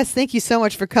of our guests, thank you so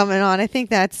much for coming on. I think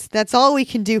that's all we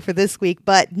can do for this week.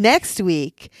 But next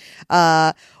week,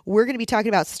 we're going to be talking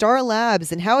about Star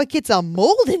Labs and how it gets a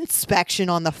mold inspection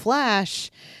on the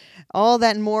Flash. All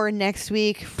that and more next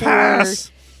week.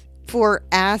 For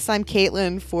Ass, I'm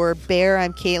Caitlin. For Bear,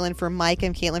 I'm Caitlin. For Mike,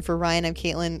 I'm Caitlin. For Ryan, I'm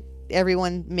Caitlin.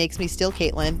 Everyone makes me still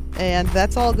Caitlin. And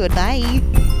that's all good. Bye.